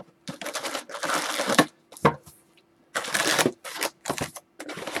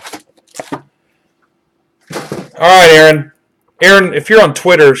 All right, Aaron. Aaron, if you're on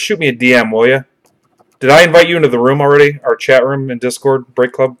Twitter, shoot me a DM, will you? Did I invite you into the room already? Our chat room in Discord,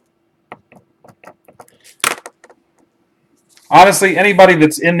 Break Club? Honestly, anybody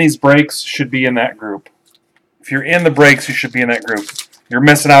that's in these breaks should be in that group. If you're in the breaks, you should be in that group. You're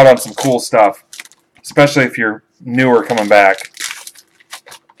missing out on some cool stuff, especially if you're newer coming back.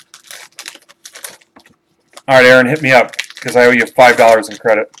 All right, Aaron, hit me up because I owe you $5 in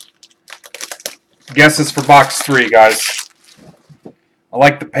credit. Guesses for box 3, guys. I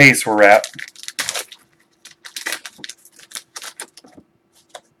like the pace we're at.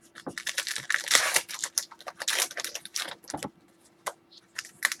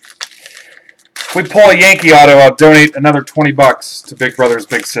 If we pull a Yankee auto, I'll donate another $20 to Big Brothers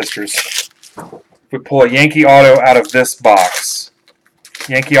Big Sisters. If we pull a Yankee auto out of this box.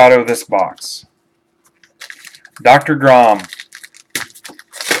 Yankee auto this box. Dr. Grom.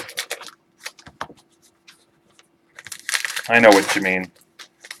 I know what you mean.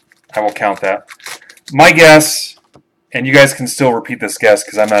 I will count that. My guess, and you guys can still repeat this guess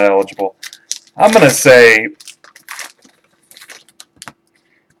because I'm not eligible. I'm going to say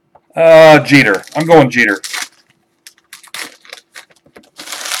Jeter. I'm going Jeter.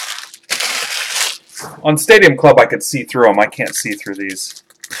 On Stadium Club, I could see through them. I can't see through these.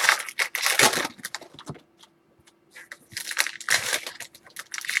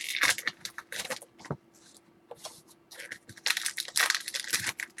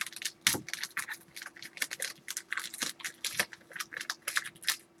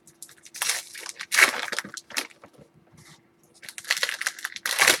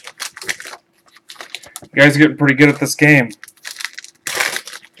 You guys are getting pretty good at this game.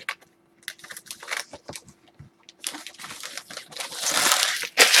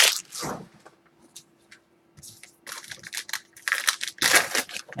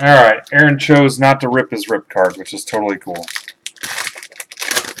 Alright, Aaron chose not to rip his rip card, which is totally cool.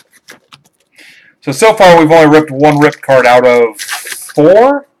 So far we've only ripped one rip card out of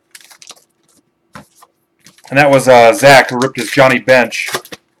 4. And that was Zach, who ripped his Johnny Bench,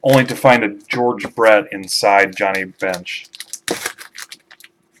 only to find a George Brett inside Johnny Bench.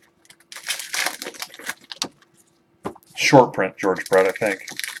 Short print George Brett, I think.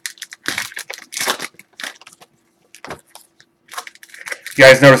 You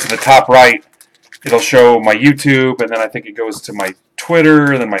guys notice at the top right, it'll show my YouTube, and then I think it goes to my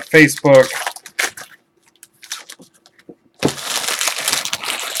Twitter, and then my Facebook.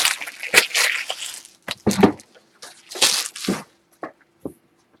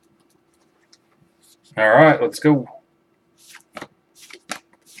 All right, let's go.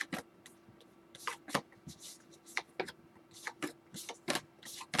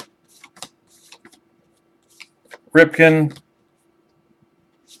 Ripken.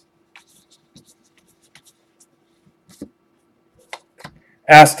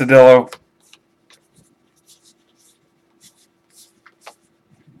 Astudillo.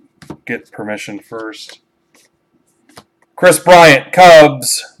 Get permission first. Chris Bryant,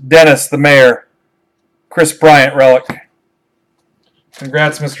 Cubs. Dennis, the mayor. Chris Bryant relic.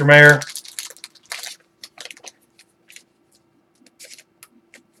 Congrats, Mr. Mayor.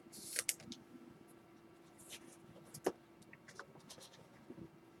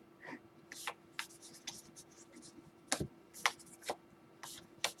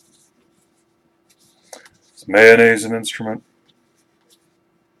 Is mayonnaise an instrument?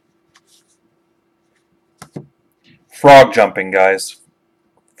 Frog jumping, guys.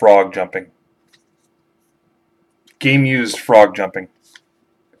 Frog jumping. Game used frog jumping.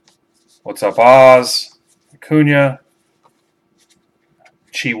 What's up, Oz? Acuna.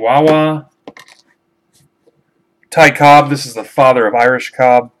 Chihuahua. Ty Cobb. This is the father of Irish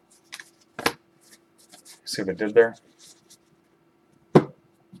Cobb. See what I did there? I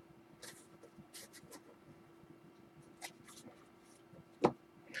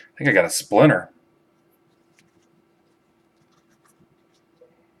think I got a splinter.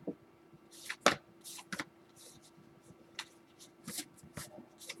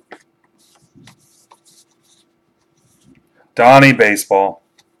 Donnie Baseball.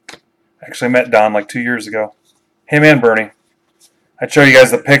 Actually met Don like 2 years ago. Him and Bernie. I'd show you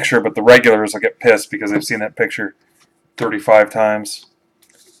guys the picture, but the regulars will get pissed because they've seen that picture 35 times.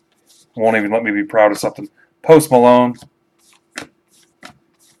 Won't even let me be proud of something. Post Malone.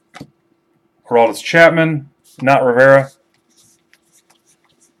 Aroldis Chapman. Not Rivera.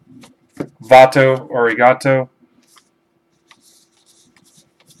 Vato Origato.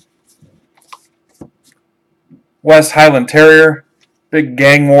 West Highland Terrier. Big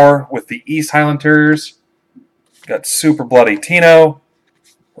gang war with the East Highland Terriers. Got Super Bloody Tino.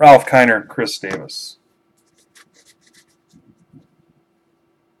 Ralph Kiner, Chris Davis.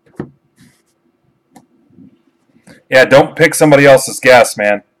 Yeah, don't pick somebody else's guess,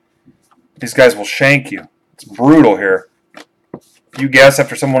 man. These guys will shank you. It's brutal here. You guess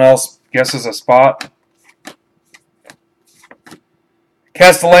after someone else guesses a spot.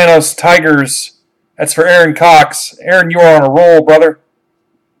 Castellanos, Tigers. That's for Aaron Cox. Aaron, you are on a roll, brother.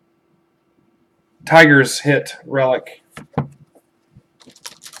 Tigers hit relic.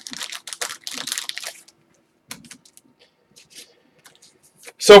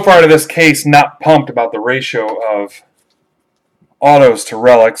 So far to this case, not pumped about the ratio of autos to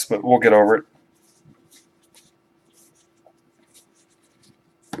relics, but we'll get over it.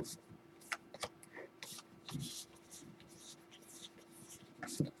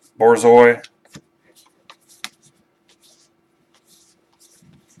 Borzoi.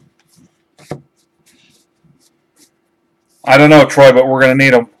 I don't know, Troy, but we're going to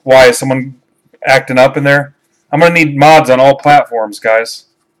need them. Why? Is someone acting up in there? I'm going to need mods on all platforms, guys.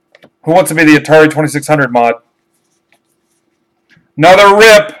 Who wants to be the Atari 2600 mod? Another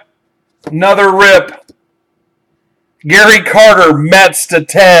rip. Another rip. Gary Carter, Mets to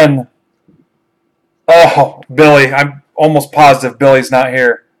 10. Oh, Billy. I'm almost positive Billy's not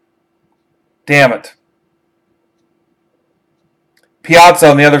here. Damn it. Piazza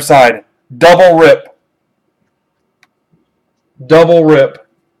on the other side. Double rip. Double rip.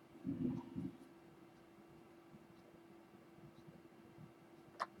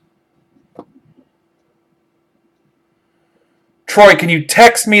 Troy, can you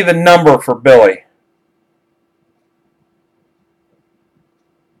text me the number for Billy?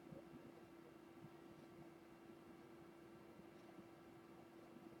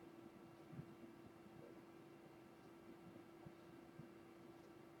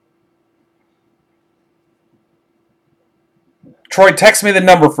 Troy, text me the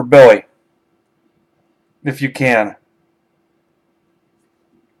number for Billy. If you can.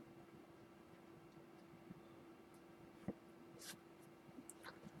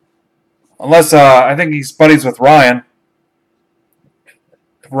 Unless, I think he's buddies with Ryan.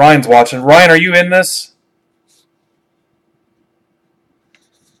 If Ryan's watching. Ryan, are you in this?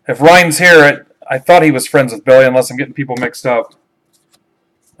 If Ryan's here, I thought he was friends with Billy, unless I'm getting people mixed up.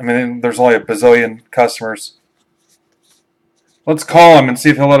 I mean, there's only a bazillion customers. Let's call him and see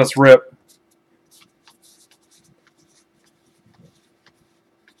if he'll let us rip.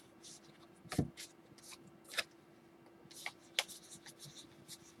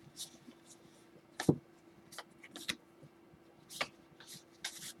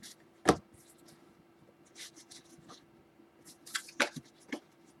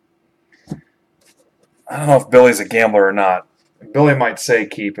 I don't know if Billy's a gambler or not. Billy might say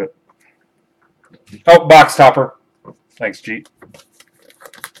keep it. Oh, box topper. Thanks, Jeet.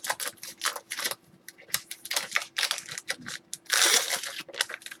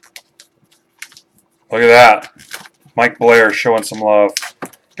 Look at that. Mike Blair showing some love.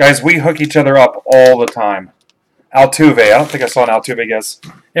 Guys, we hook each other up all the time. Altuve. I don't think I saw an Altuve guess.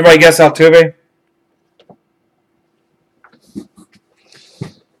 Anybody guess Altuve?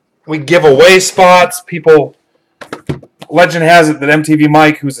 We give away spots. People, legend has it that MTV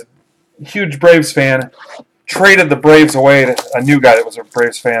Mike, who's a huge Braves fan, traded the Braves away to a new guy that was a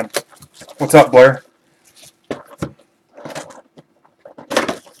Braves fan. What's up, Blair?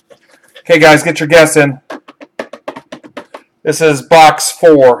 Okay, guys, get your guess in. This is box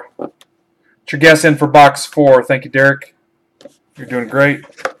 4. Get your guess in for box 4. Thank you, Derek. You're doing great.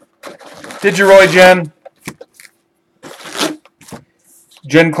 Did you really, Jen?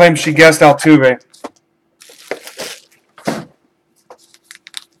 Jen claims she guessed Altuve.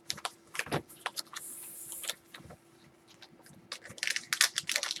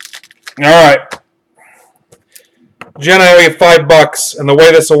 All right. Jen, I owe you $5, and the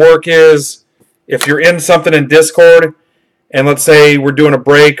way this will work is if you're in something in Discord, and let's say we're doing a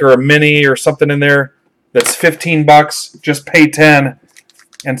break or a mini or something in there that's $15, just pay 10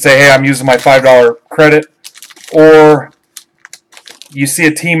 and say, hey, I'm using my $5 credit. Or you see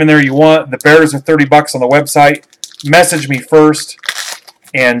a team in there you want, the Bears are $30 on the website, message me first,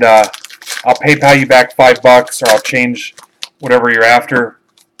 and I'll PayPal you back $5, or I'll change whatever you're after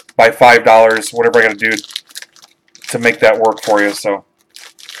by $5, whatever I got to do to make that work for you. So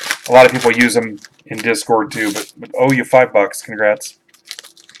a lot of people use them in Discord too, but owe you $5. Congrats.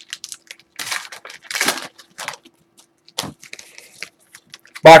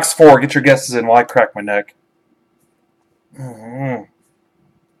 Box 4. Get your guesses in while I crack my neck.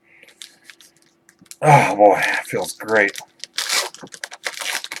 Oh boy, it feels great.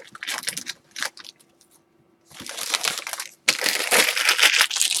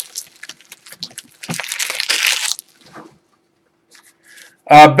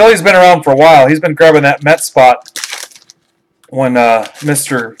 Billy's been around for a while. He's been grabbing that Met spot when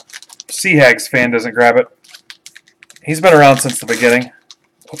Mr. Seahags fan doesn't grab it. He's been around since the beginning.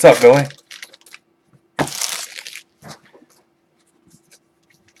 What's up, Billy?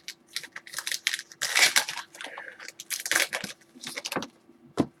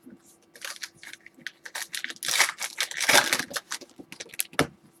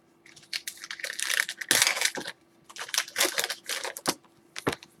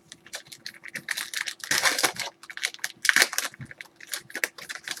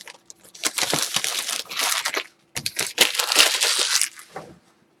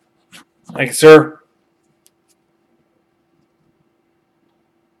 Thank you, sir.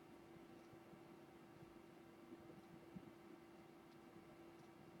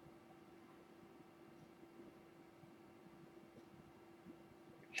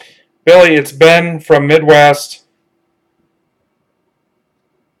 Billy, it's Ben from Midwest.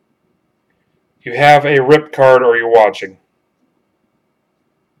 You have a rip card or you're watching.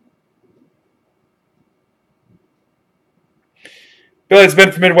 Billy, it's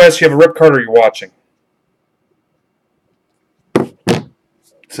Ben from Midwest. You have a rip card or you're watching.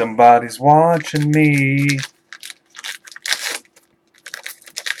 Somebody's watching me.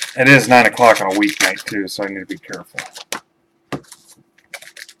 It is 9 o'clock on a weeknight, too, so I need to be careful.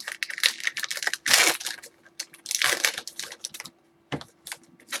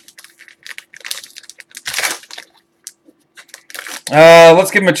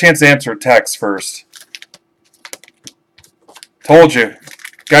 Let's give him a chance to answer a text first. Told you.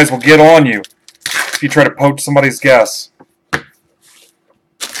 Guys will get on you if you try to poach somebody's guess.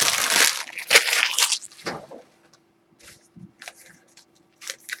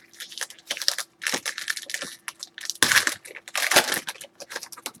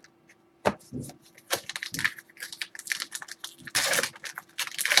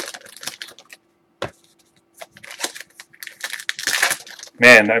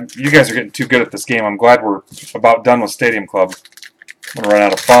 Man, you guys are getting too good at this game. I'm glad we're about done with Stadium Club. I'm going to run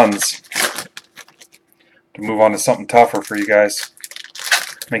out of funds to move on to something tougher for you guys.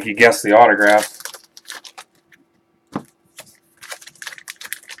 Make you guess the autograph.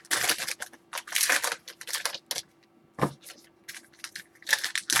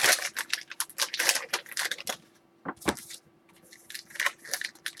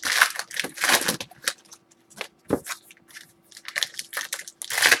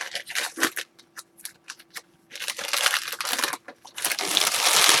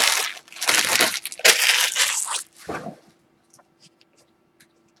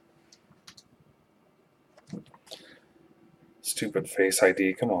 Stupid Face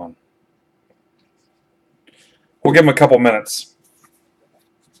ID, come on. We'll give him a couple minutes.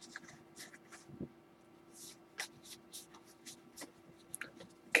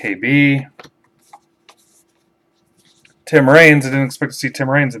 KB. Tim Raines, I didn't expect to see Tim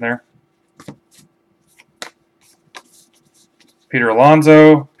Raines in there. Peter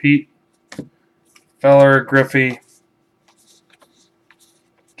Alonso, Pete Feller, Griffey,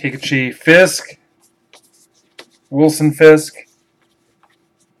 Kikuchi, Fisk, Wilson Fisk,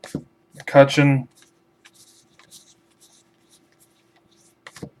 McCutcheon,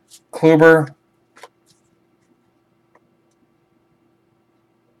 Kluber.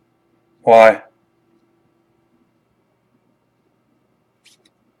 Why?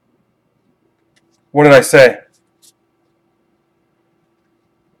 What did I say?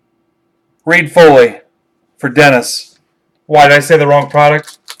 Reed Foley for Dennis. Why, did I say the wrong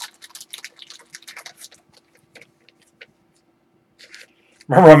product?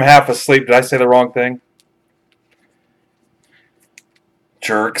 Remember, I'm half asleep. Did I say the wrong thing?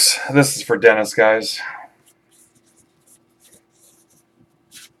 Jerks. This is for Dennis, guys.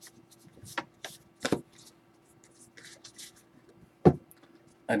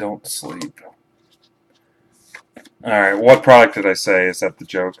 I don't sleep. Alright, what product did I say? Is that the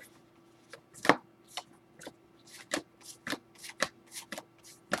joke?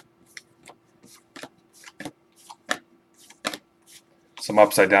 Some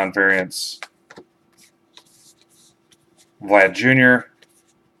upside down variants. Vlad Jr.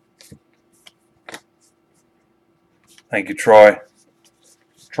 Thank you, Troy.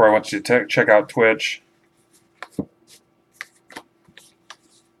 Troy wants you to check out Twitch.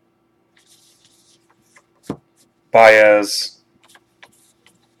 Baez.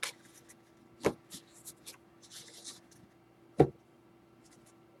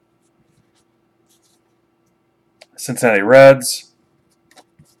 Cincinnati Reds.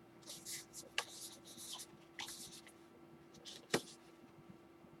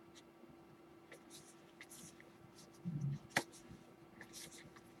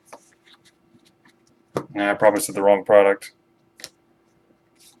 I probably said the wrong product.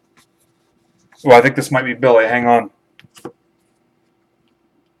 Oh, I think this might be Billy. Hang on.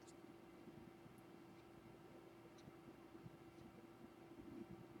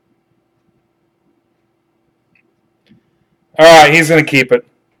 right, he's going to keep it.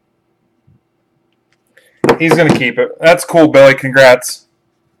 He's going to keep it. That's cool, Billy. Congrats.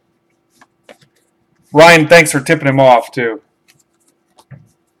 Ryan, thanks for tipping him off, too.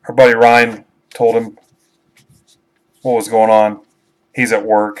 Our buddy Ryan told him what was going on. He's at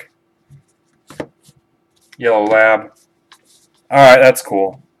work. Yellow Lab. All right, that's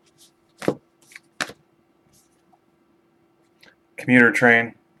cool. Commuter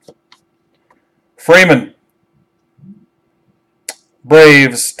train. Freeman.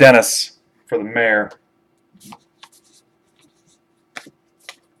 Braves, Dennis for the mayor.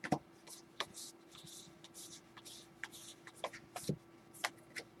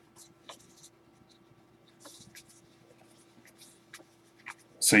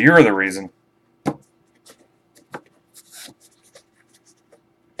 So you're the reason.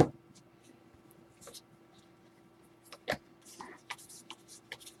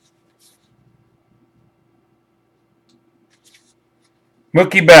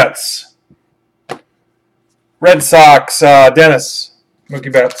 Mookie Betts. Red Sox, Dennis.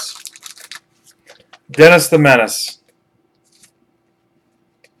 Mookie Betts. Dennis the Menace.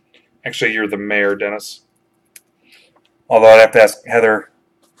 Actually, you're the mayor, Dennis. Although I'd have to ask Heather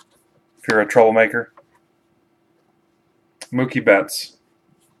if you're a troublemaker. Mookie Betts.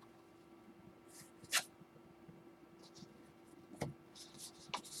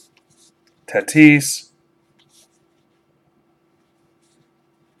 Tatis.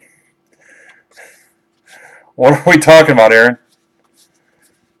 What are we talking about, Aaron?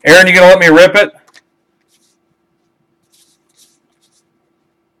 Aaron, you gonna let me rip it?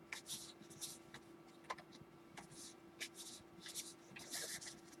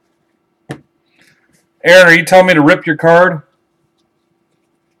 Aaron, are you telling me to rip your card?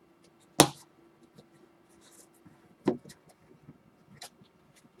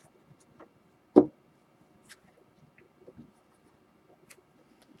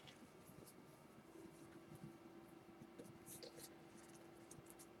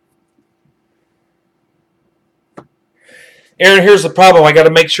 Aaron, here's the problem. I got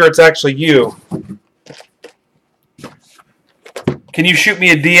to make sure it's actually you. Can you shoot me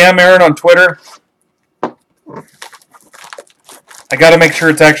a DM, Aaron, on Twitter? I got to make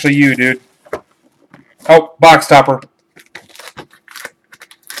sure it's actually you, dude. Oh, box topper.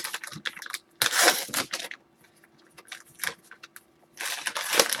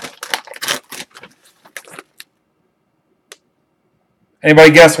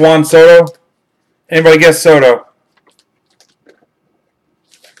 Anybody guess Juan Soto? Anybody guess Soto?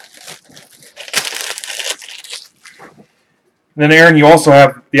 And then, Aaron, you also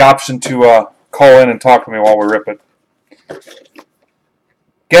have the option to call in and talk to me while we rip it.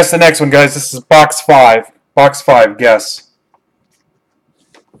 Guess the next one, guys. This is box 5. Box 5, guess.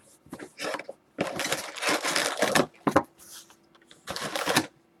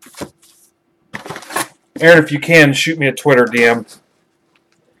 Aaron, if you can, shoot me a Twitter DM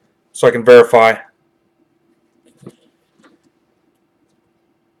so I can verify.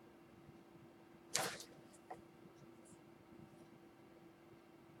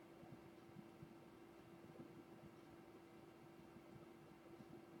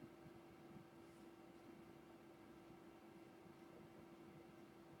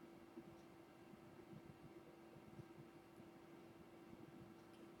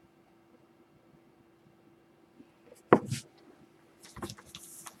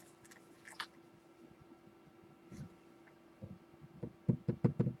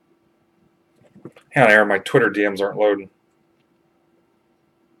 Hang on, Aaron, my Twitter DMs aren't loading.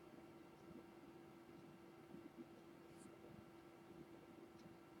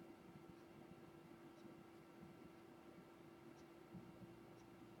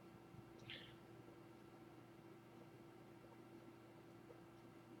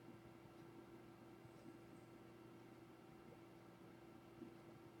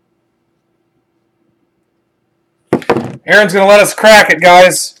 Aaron's going to let us crack it,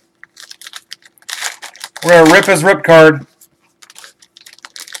 guys. We're going to rip his rip card.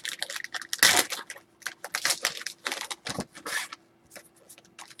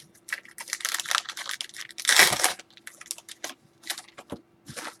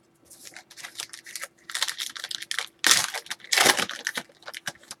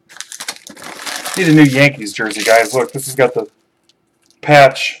 Need a new Yankees jersey, guys. Look, this has got the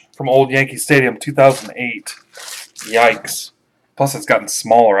patch from old Yankee Stadium 2008. Yikes. Plus, it's gotten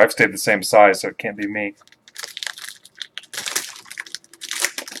smaller. I've stayed the same size, so it can't be me.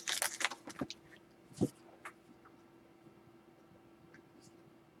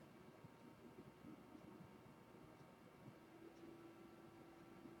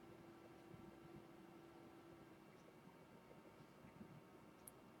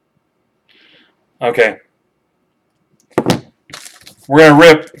 Okay. We're going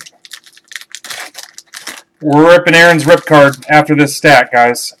to rip. We're ripping Aaron's rip card after this stack,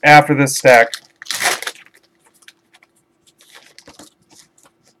 guys. After this stack.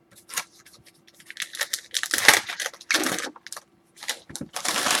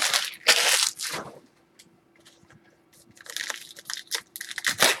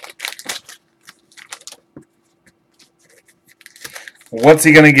 What's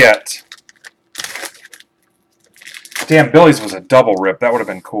he going to get? Damn, Billy's was a double rip. That would have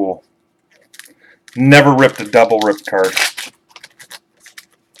been cool. Never ripped a double rip card.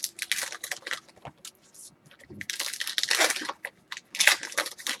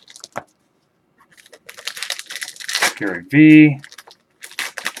 Gary V.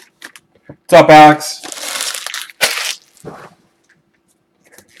 What's up, Alex?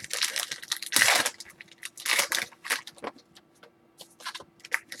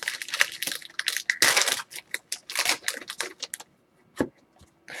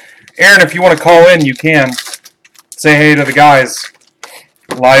 Aaron, if you want to call in, you can. Say hey to the guys.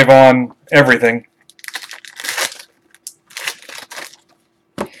 Live on everything.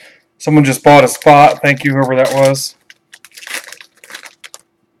 Someone just bought a spot. Thank you, whoever that was.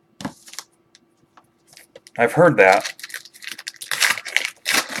 I've heard that.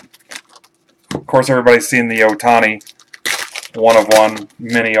 Of course, everybody's seen the Otani 1/1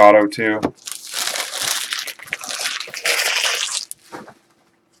 mini auto, too.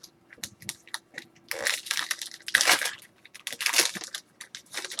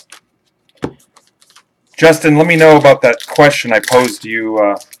 Justin, let me know about that question I posed to you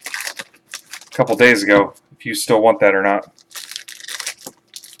a couple days ago, if you still want that or not.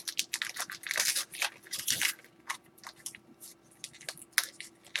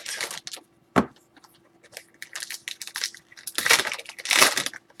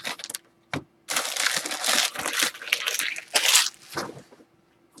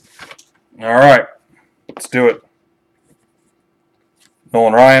 All right, let's do it.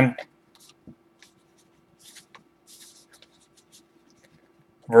 Nolan Ryan.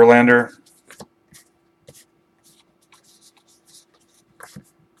 Verlander.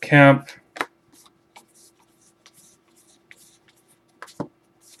 Kemp.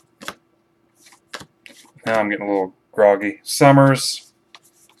 Now I'm getting a little groggy. Summers.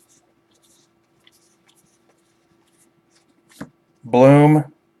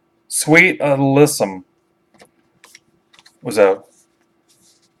 Bloom. Sweet Alyssum. Was a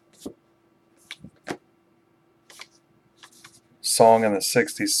song in the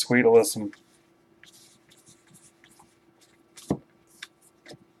 60s. Sweet Alyssum.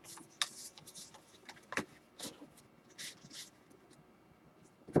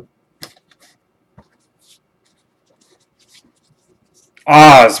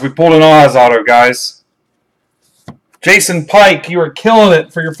 Oz. We pulled an Oz auto, guys. Jason Pike, you were killing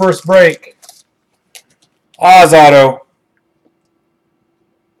it for your first break. Oz auto.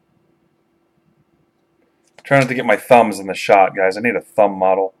 Trying to get my thumbs in the shot, guys. I need a thumb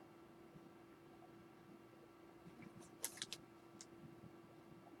model.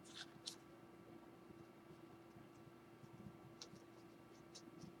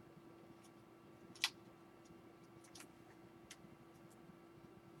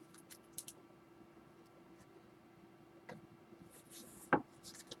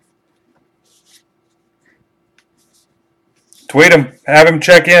 Tweet him. Have him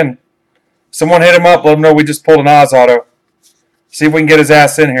check in. Someone hit him up. Let him know we just pulled an Oz auto. See if we can get his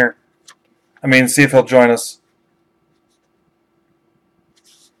ass in here. I mean, see if he'll join us.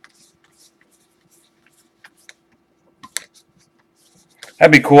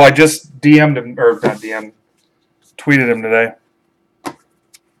 That'd be cool. I just DM'd him, or not DM'd, tweeted him today.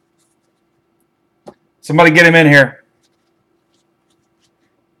 Somebody get him in here.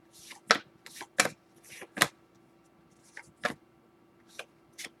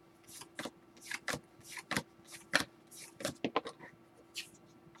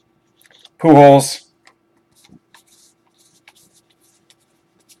 Pujols.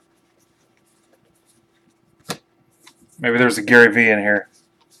 Maybe there's a Gary V in here.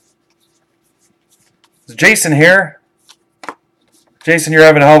 Is Jason here? Jason, you're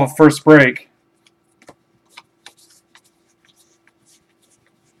having a hell of a first break.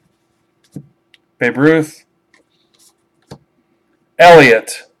 Babe Ruth.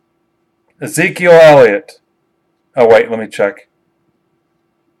 Elliott. Ezekiel Elliott. Oh, wait, let me check.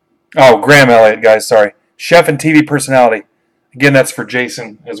 Oh, Graham Elliott, guys, sorry. Chef and TV personality. Again, that's for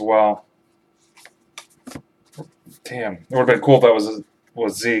Jason as well. Damn, it would have been cool if that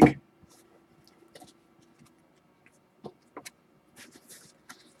was Zeke.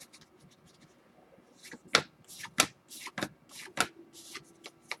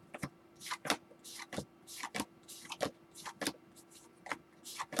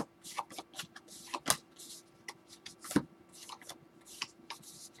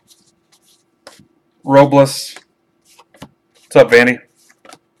 Robles. What's up, Vandy?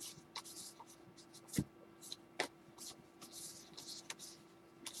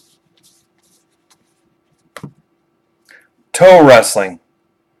 Toe wrestling.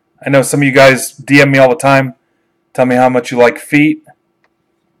 I know some of you guys DM me all the time. Tell me how much you like feet.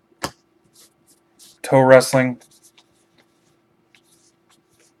 Toe wrestling.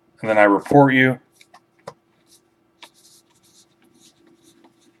 And then I report you.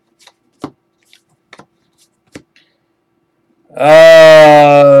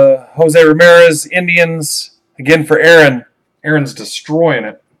 Jose Ramirez, Indians. Again for Aaron. Aaron's destroying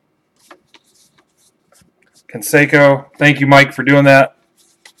it. Canseco. Thank you, Mike, for doing that.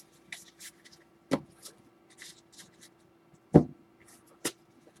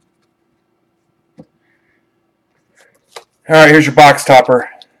 All right, here's your box topper.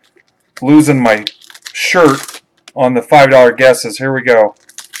 Losing my shirt on the $5 guesses. Here we go.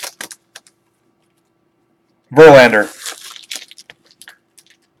 Verlander.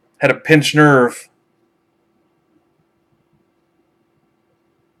 Had a pinched nerve.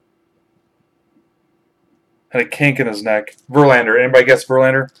 Had a kink in his neck. Verlander. Anybody guess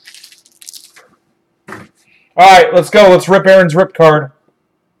Verlander? All right, let's go. Let's rip Aaron's rip card.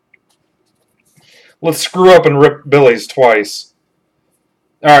 Let's screw up and rip Billy's twice.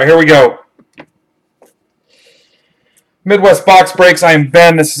 All right, here we go. Midwest Box Breaks. I am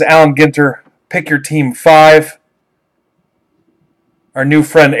Ben. This is Alan Ginter. Pick your team 5. Our new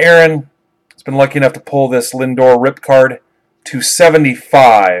friend Aaron has been lucky enough to pull this Lindor rip card to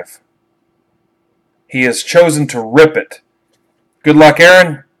 75. He has chosen to rip it. Good luck,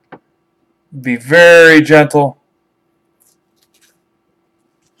 Aaron. Be very gentle.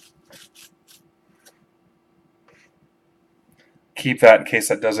 Keep that in case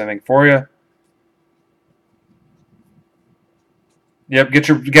that does anything for you. Yep, get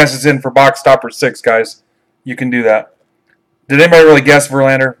your guesses in for box topper 6, guys. You can do that. Did anybody really guess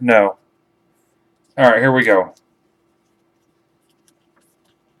Verlander? No. All right, here we go.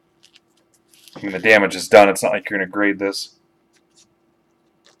 I mean, the damage is done. It's not like you're going to grade this.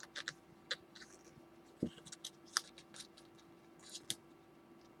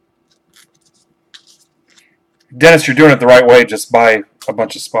 Dennis, you're doing it the right way. Just buy a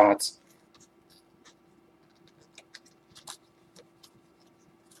bunch of spots.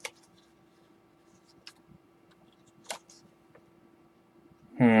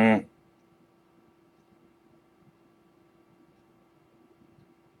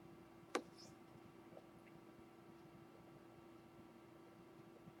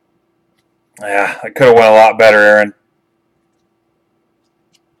 Yeah, I could have went a lot better, Aaron.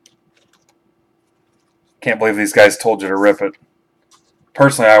 Can't believe these guys told you to rip it.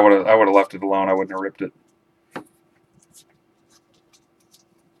 Personally, I would have left it alone. I wouldn't have ripped it.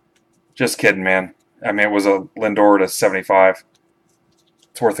 Just kidding, man. I mean, it was a Lindor to 75.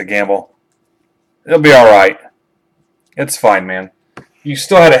 It's worth a gamble. It'll be all right. It's fine, man. You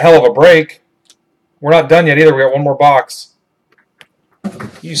still had a hell of a break. We're not done yet either. We got one more box.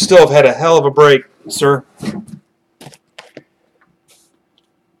 You still have had a hell of a break, sir.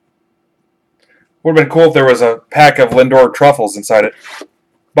 Would have been cool if there was a pack of Lindor truffles inside it.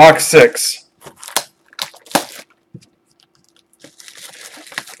 Box 6.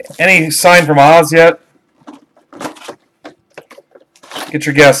 Any sign from Oz yet? Get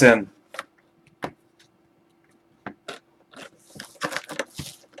your guess in.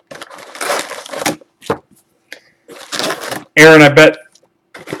 Aaron, I bet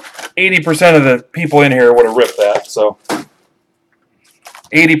 80% of the people in here would have ripped that, so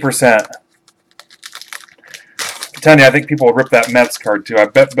 80%. I'm telling you, I think people would rip that Mets card too. I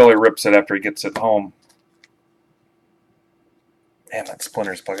bet Billy rips it after he gets it home. Damn, that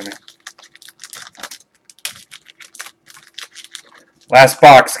splinter's bugging me. Last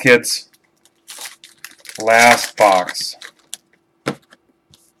box, kids. Last box.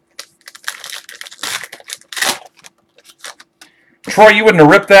 Troy, you wouldn't have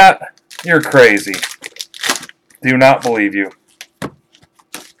ripped that? You're crazy. Do not believe you.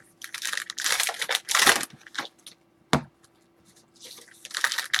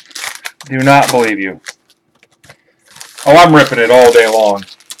 Do not believe you. Oh, I'm ripping it all day long.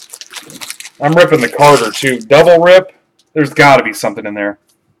 I'm ripping the Carter, too. Double rip? There's got to be something in there.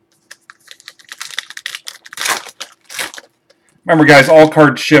 Remember, guys, all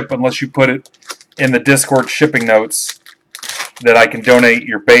cards ship unless you put it in the Discord shipping notes that I can donate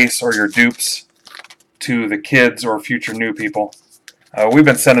your base or your dupes to the kids or future new people. We've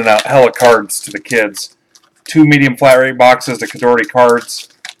been sending out hella cards to the kids. 2 medium flat rate boxes to Kadorti Cards,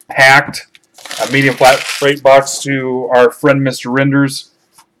 packed. A medium flat rate box to our friend Mr. Renders,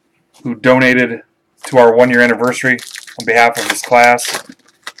 who donated to our 1-year anniversary on behalf of this class.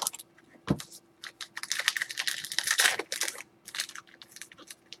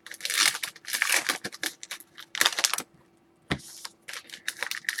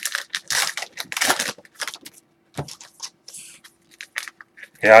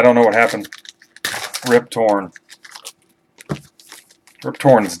 Yeah, I don't know what happened. Rip Torn. Rip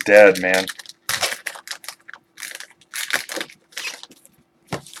Torn's dead, man.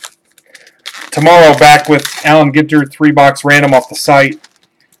 Tomorrow, back with Alan Ginter, 3-box random off the site.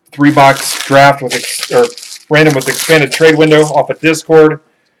 3-box draft with random with expanded trade window off of Discord.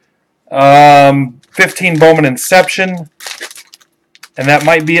 15 Bowman Inception. And that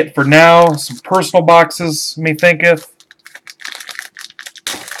might be it for now. Some personal boxes, me thinketh.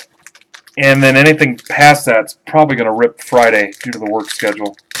 And then anything past that's probably going to rip Friday due to the work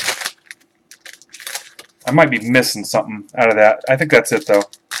schedule. I might be missing something out of that. I think that's it, though.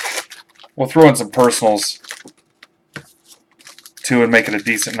 We'll throw in some personals, too, and make it a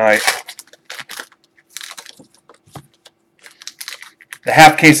decent night. The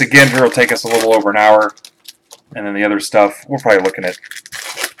half case of Ginter will take us a little over an hour. And then the other stuff, we're probably looking at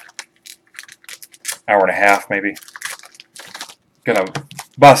hour and a half, maybe. Gonna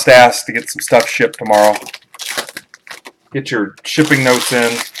bust ass to get some stuff shipped tomorrow. Get your shipping notes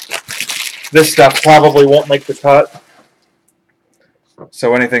in. This stuff probably won't make the cut.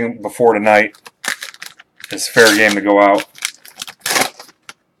 So anything before tonight is fair game to go out.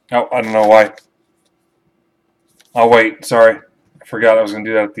 Oh, I don't know why. I'll wait. Sorry. I forgot I was going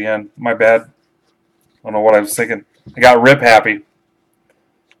to do that at the end. My bad. I don't know what I was thinking. I got rip happy.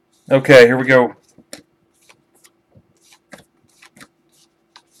 Okay, here we go.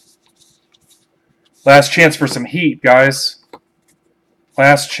 Last chance for some heat, guys.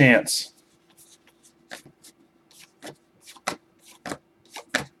 Last chance.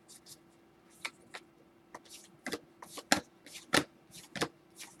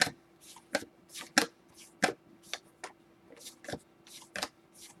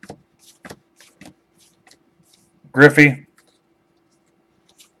 Griffey.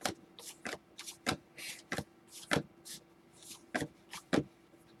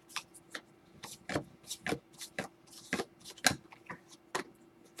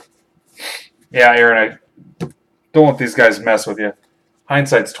 Yeah, Aaron, I don't want these guys to mess with you.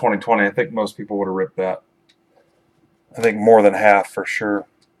 Hindsight's 20/20. I think most people would have ripped that. I think more than half for sure.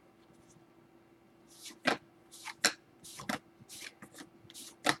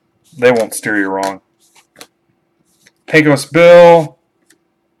 They won't steer you wrong. Pecos Bill.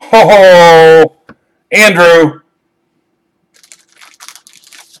 Ho-ho! Andrew!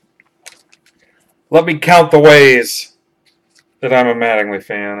 Let me count the ways that I'm a Mattingly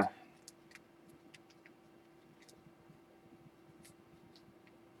fan.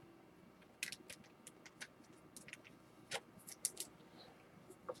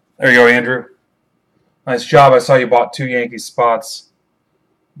 There you go, Andrew. Nice job. I saw you bought 2 Yankee spots.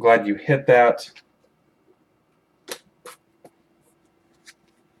 Glad you hit that.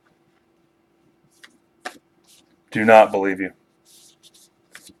 Do not believe you.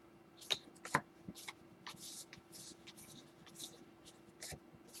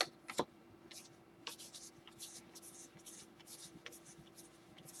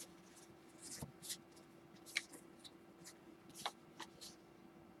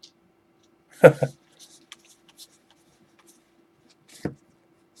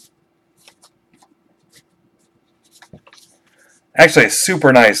 Actually, a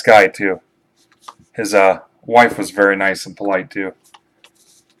super nice guy, too. His wife was very nice and polite, too.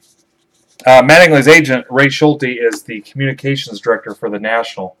 Mattingly's agent, Ray Schulte, is the communications director for the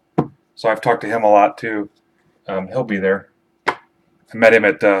National. So I've talked to him a lot, too. He'll be there. I met him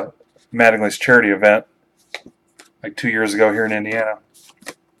at Mattingly's charity event like 2 years ago here in Indiana.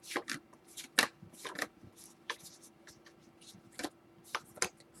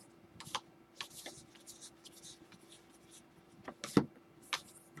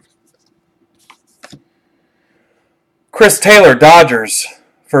 Chris Taylor, Dodgers,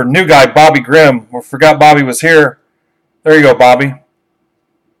 for new guy Bobby Grimm. We forgot Bobby was here. There you go, Bobby.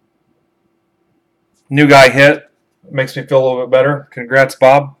 New guy hit. Makes me feel a little bit better. Congrats,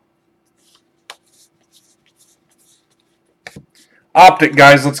 Bob. Optic,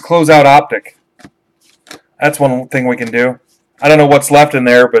 guys. Let's close out Optic. That's one thing we can do. I don't know what's left in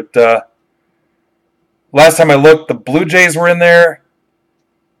there, but last time I looked, the Blue Jays were in there.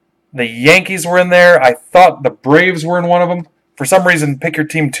 The Yankees were in there. I thought the Braves were in one of them. For some reason, Pick Your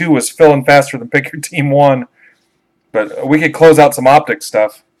Team 2 was filling faster than Pick Your Team 1. But we could close out some Optic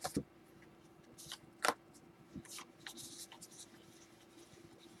stuff.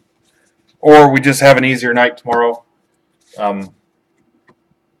 or we just have an easier night tomorrow.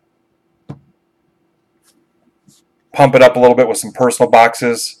 Pump it up a little bit with some personal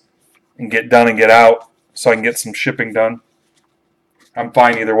boxes and get done and get out so I can get some shipping done. I'm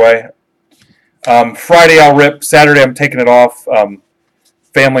fine either way. Friday I'll rip. Saturday I'm taking it off.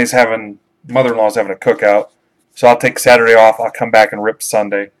 Mother-in-law's having a cookout. So I'll take Saturday off. I'll come back and rip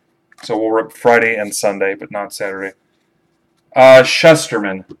Sunday. So we'll rip Friday and Sunday, but not Saturday.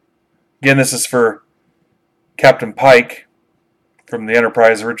 Shusterman. Again, this is for Captain Pike from the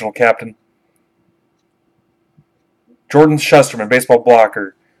Enterprise, original captain. Jordan Shusterman, baseball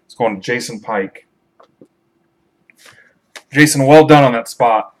blocker. It's going to Jason Pike. Jason, well done on that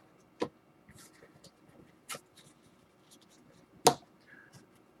spot.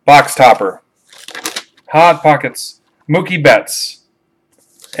 Box topper. Hot Pockets. Mookie Betts.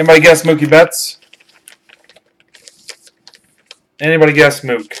 Anybody guess Mookie Betts? Anybody guess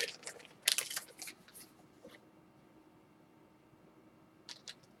Mook?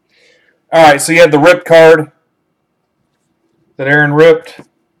 All right, so you had the rip card that Aaron ripped.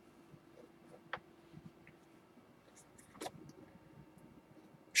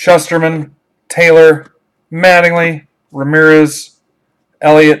 Shusterman, Taylor, Mattingly, Ramirez,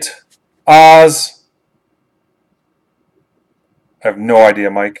 Elliott, Oz. I have no idea,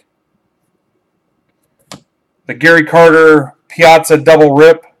 Mike. The Gary Carter Piazza double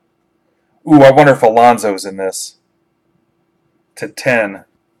rip. Ooh, I wonder if Alonso's in this. To 10.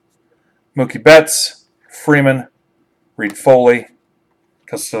 Mookie Betts, Freeman, Reed Foley,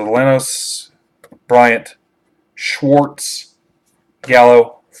 Castellanos, Bryant, Schwartz,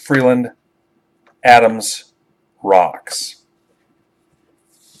 Gallo, Freeland, Adams, Rocks.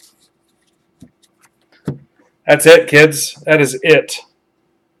 That's it, kids. That is it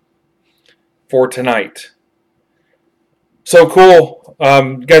for tonight. So cool.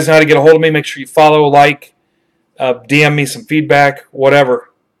 You guys know how to get a hold of me. Make sure you follow, like, DM me some feedback, whatever.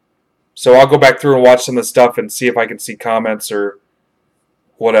 So I'll go back through and watch some of the stuff and see if I can see comments or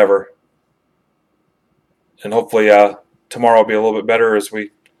whatever. And hopefully tomorrow will be a little bit better as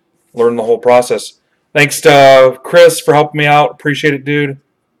we learn the whole process. Thanks to Chris for helping me out. Appreciate it, dude.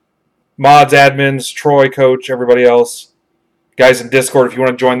 Mods, admins, Troy, coach, everybody else. Guys in Discord, if you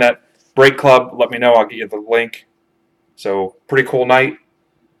want to join that break club, let me know. I'll get you the link. So, pretty cool night.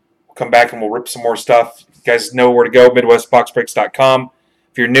 We'll come back and we'll rip some more stuff. You guys know where to go, MidwestBoxBreaks.com.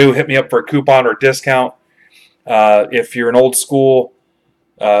 If you're new, hit me up for a coupon or a discount. If you're an old school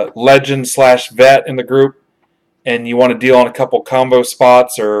legend/vet in the group and you want to deal on a couple combo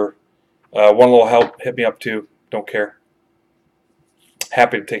spots or one little help, hit me up too. Don't care.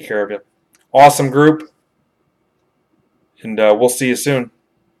 Happy to take care of you. Awesome group. And we'll see you soon.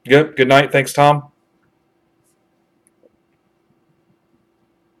 Good night. Thanks, Tom.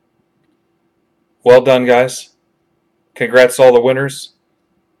 Well done, guys. Congrats to all the winners.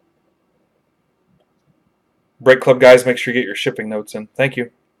 Break Club guys, make sure you get your shipping notes in. Thank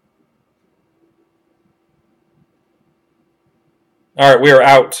you. All right, we are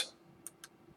out.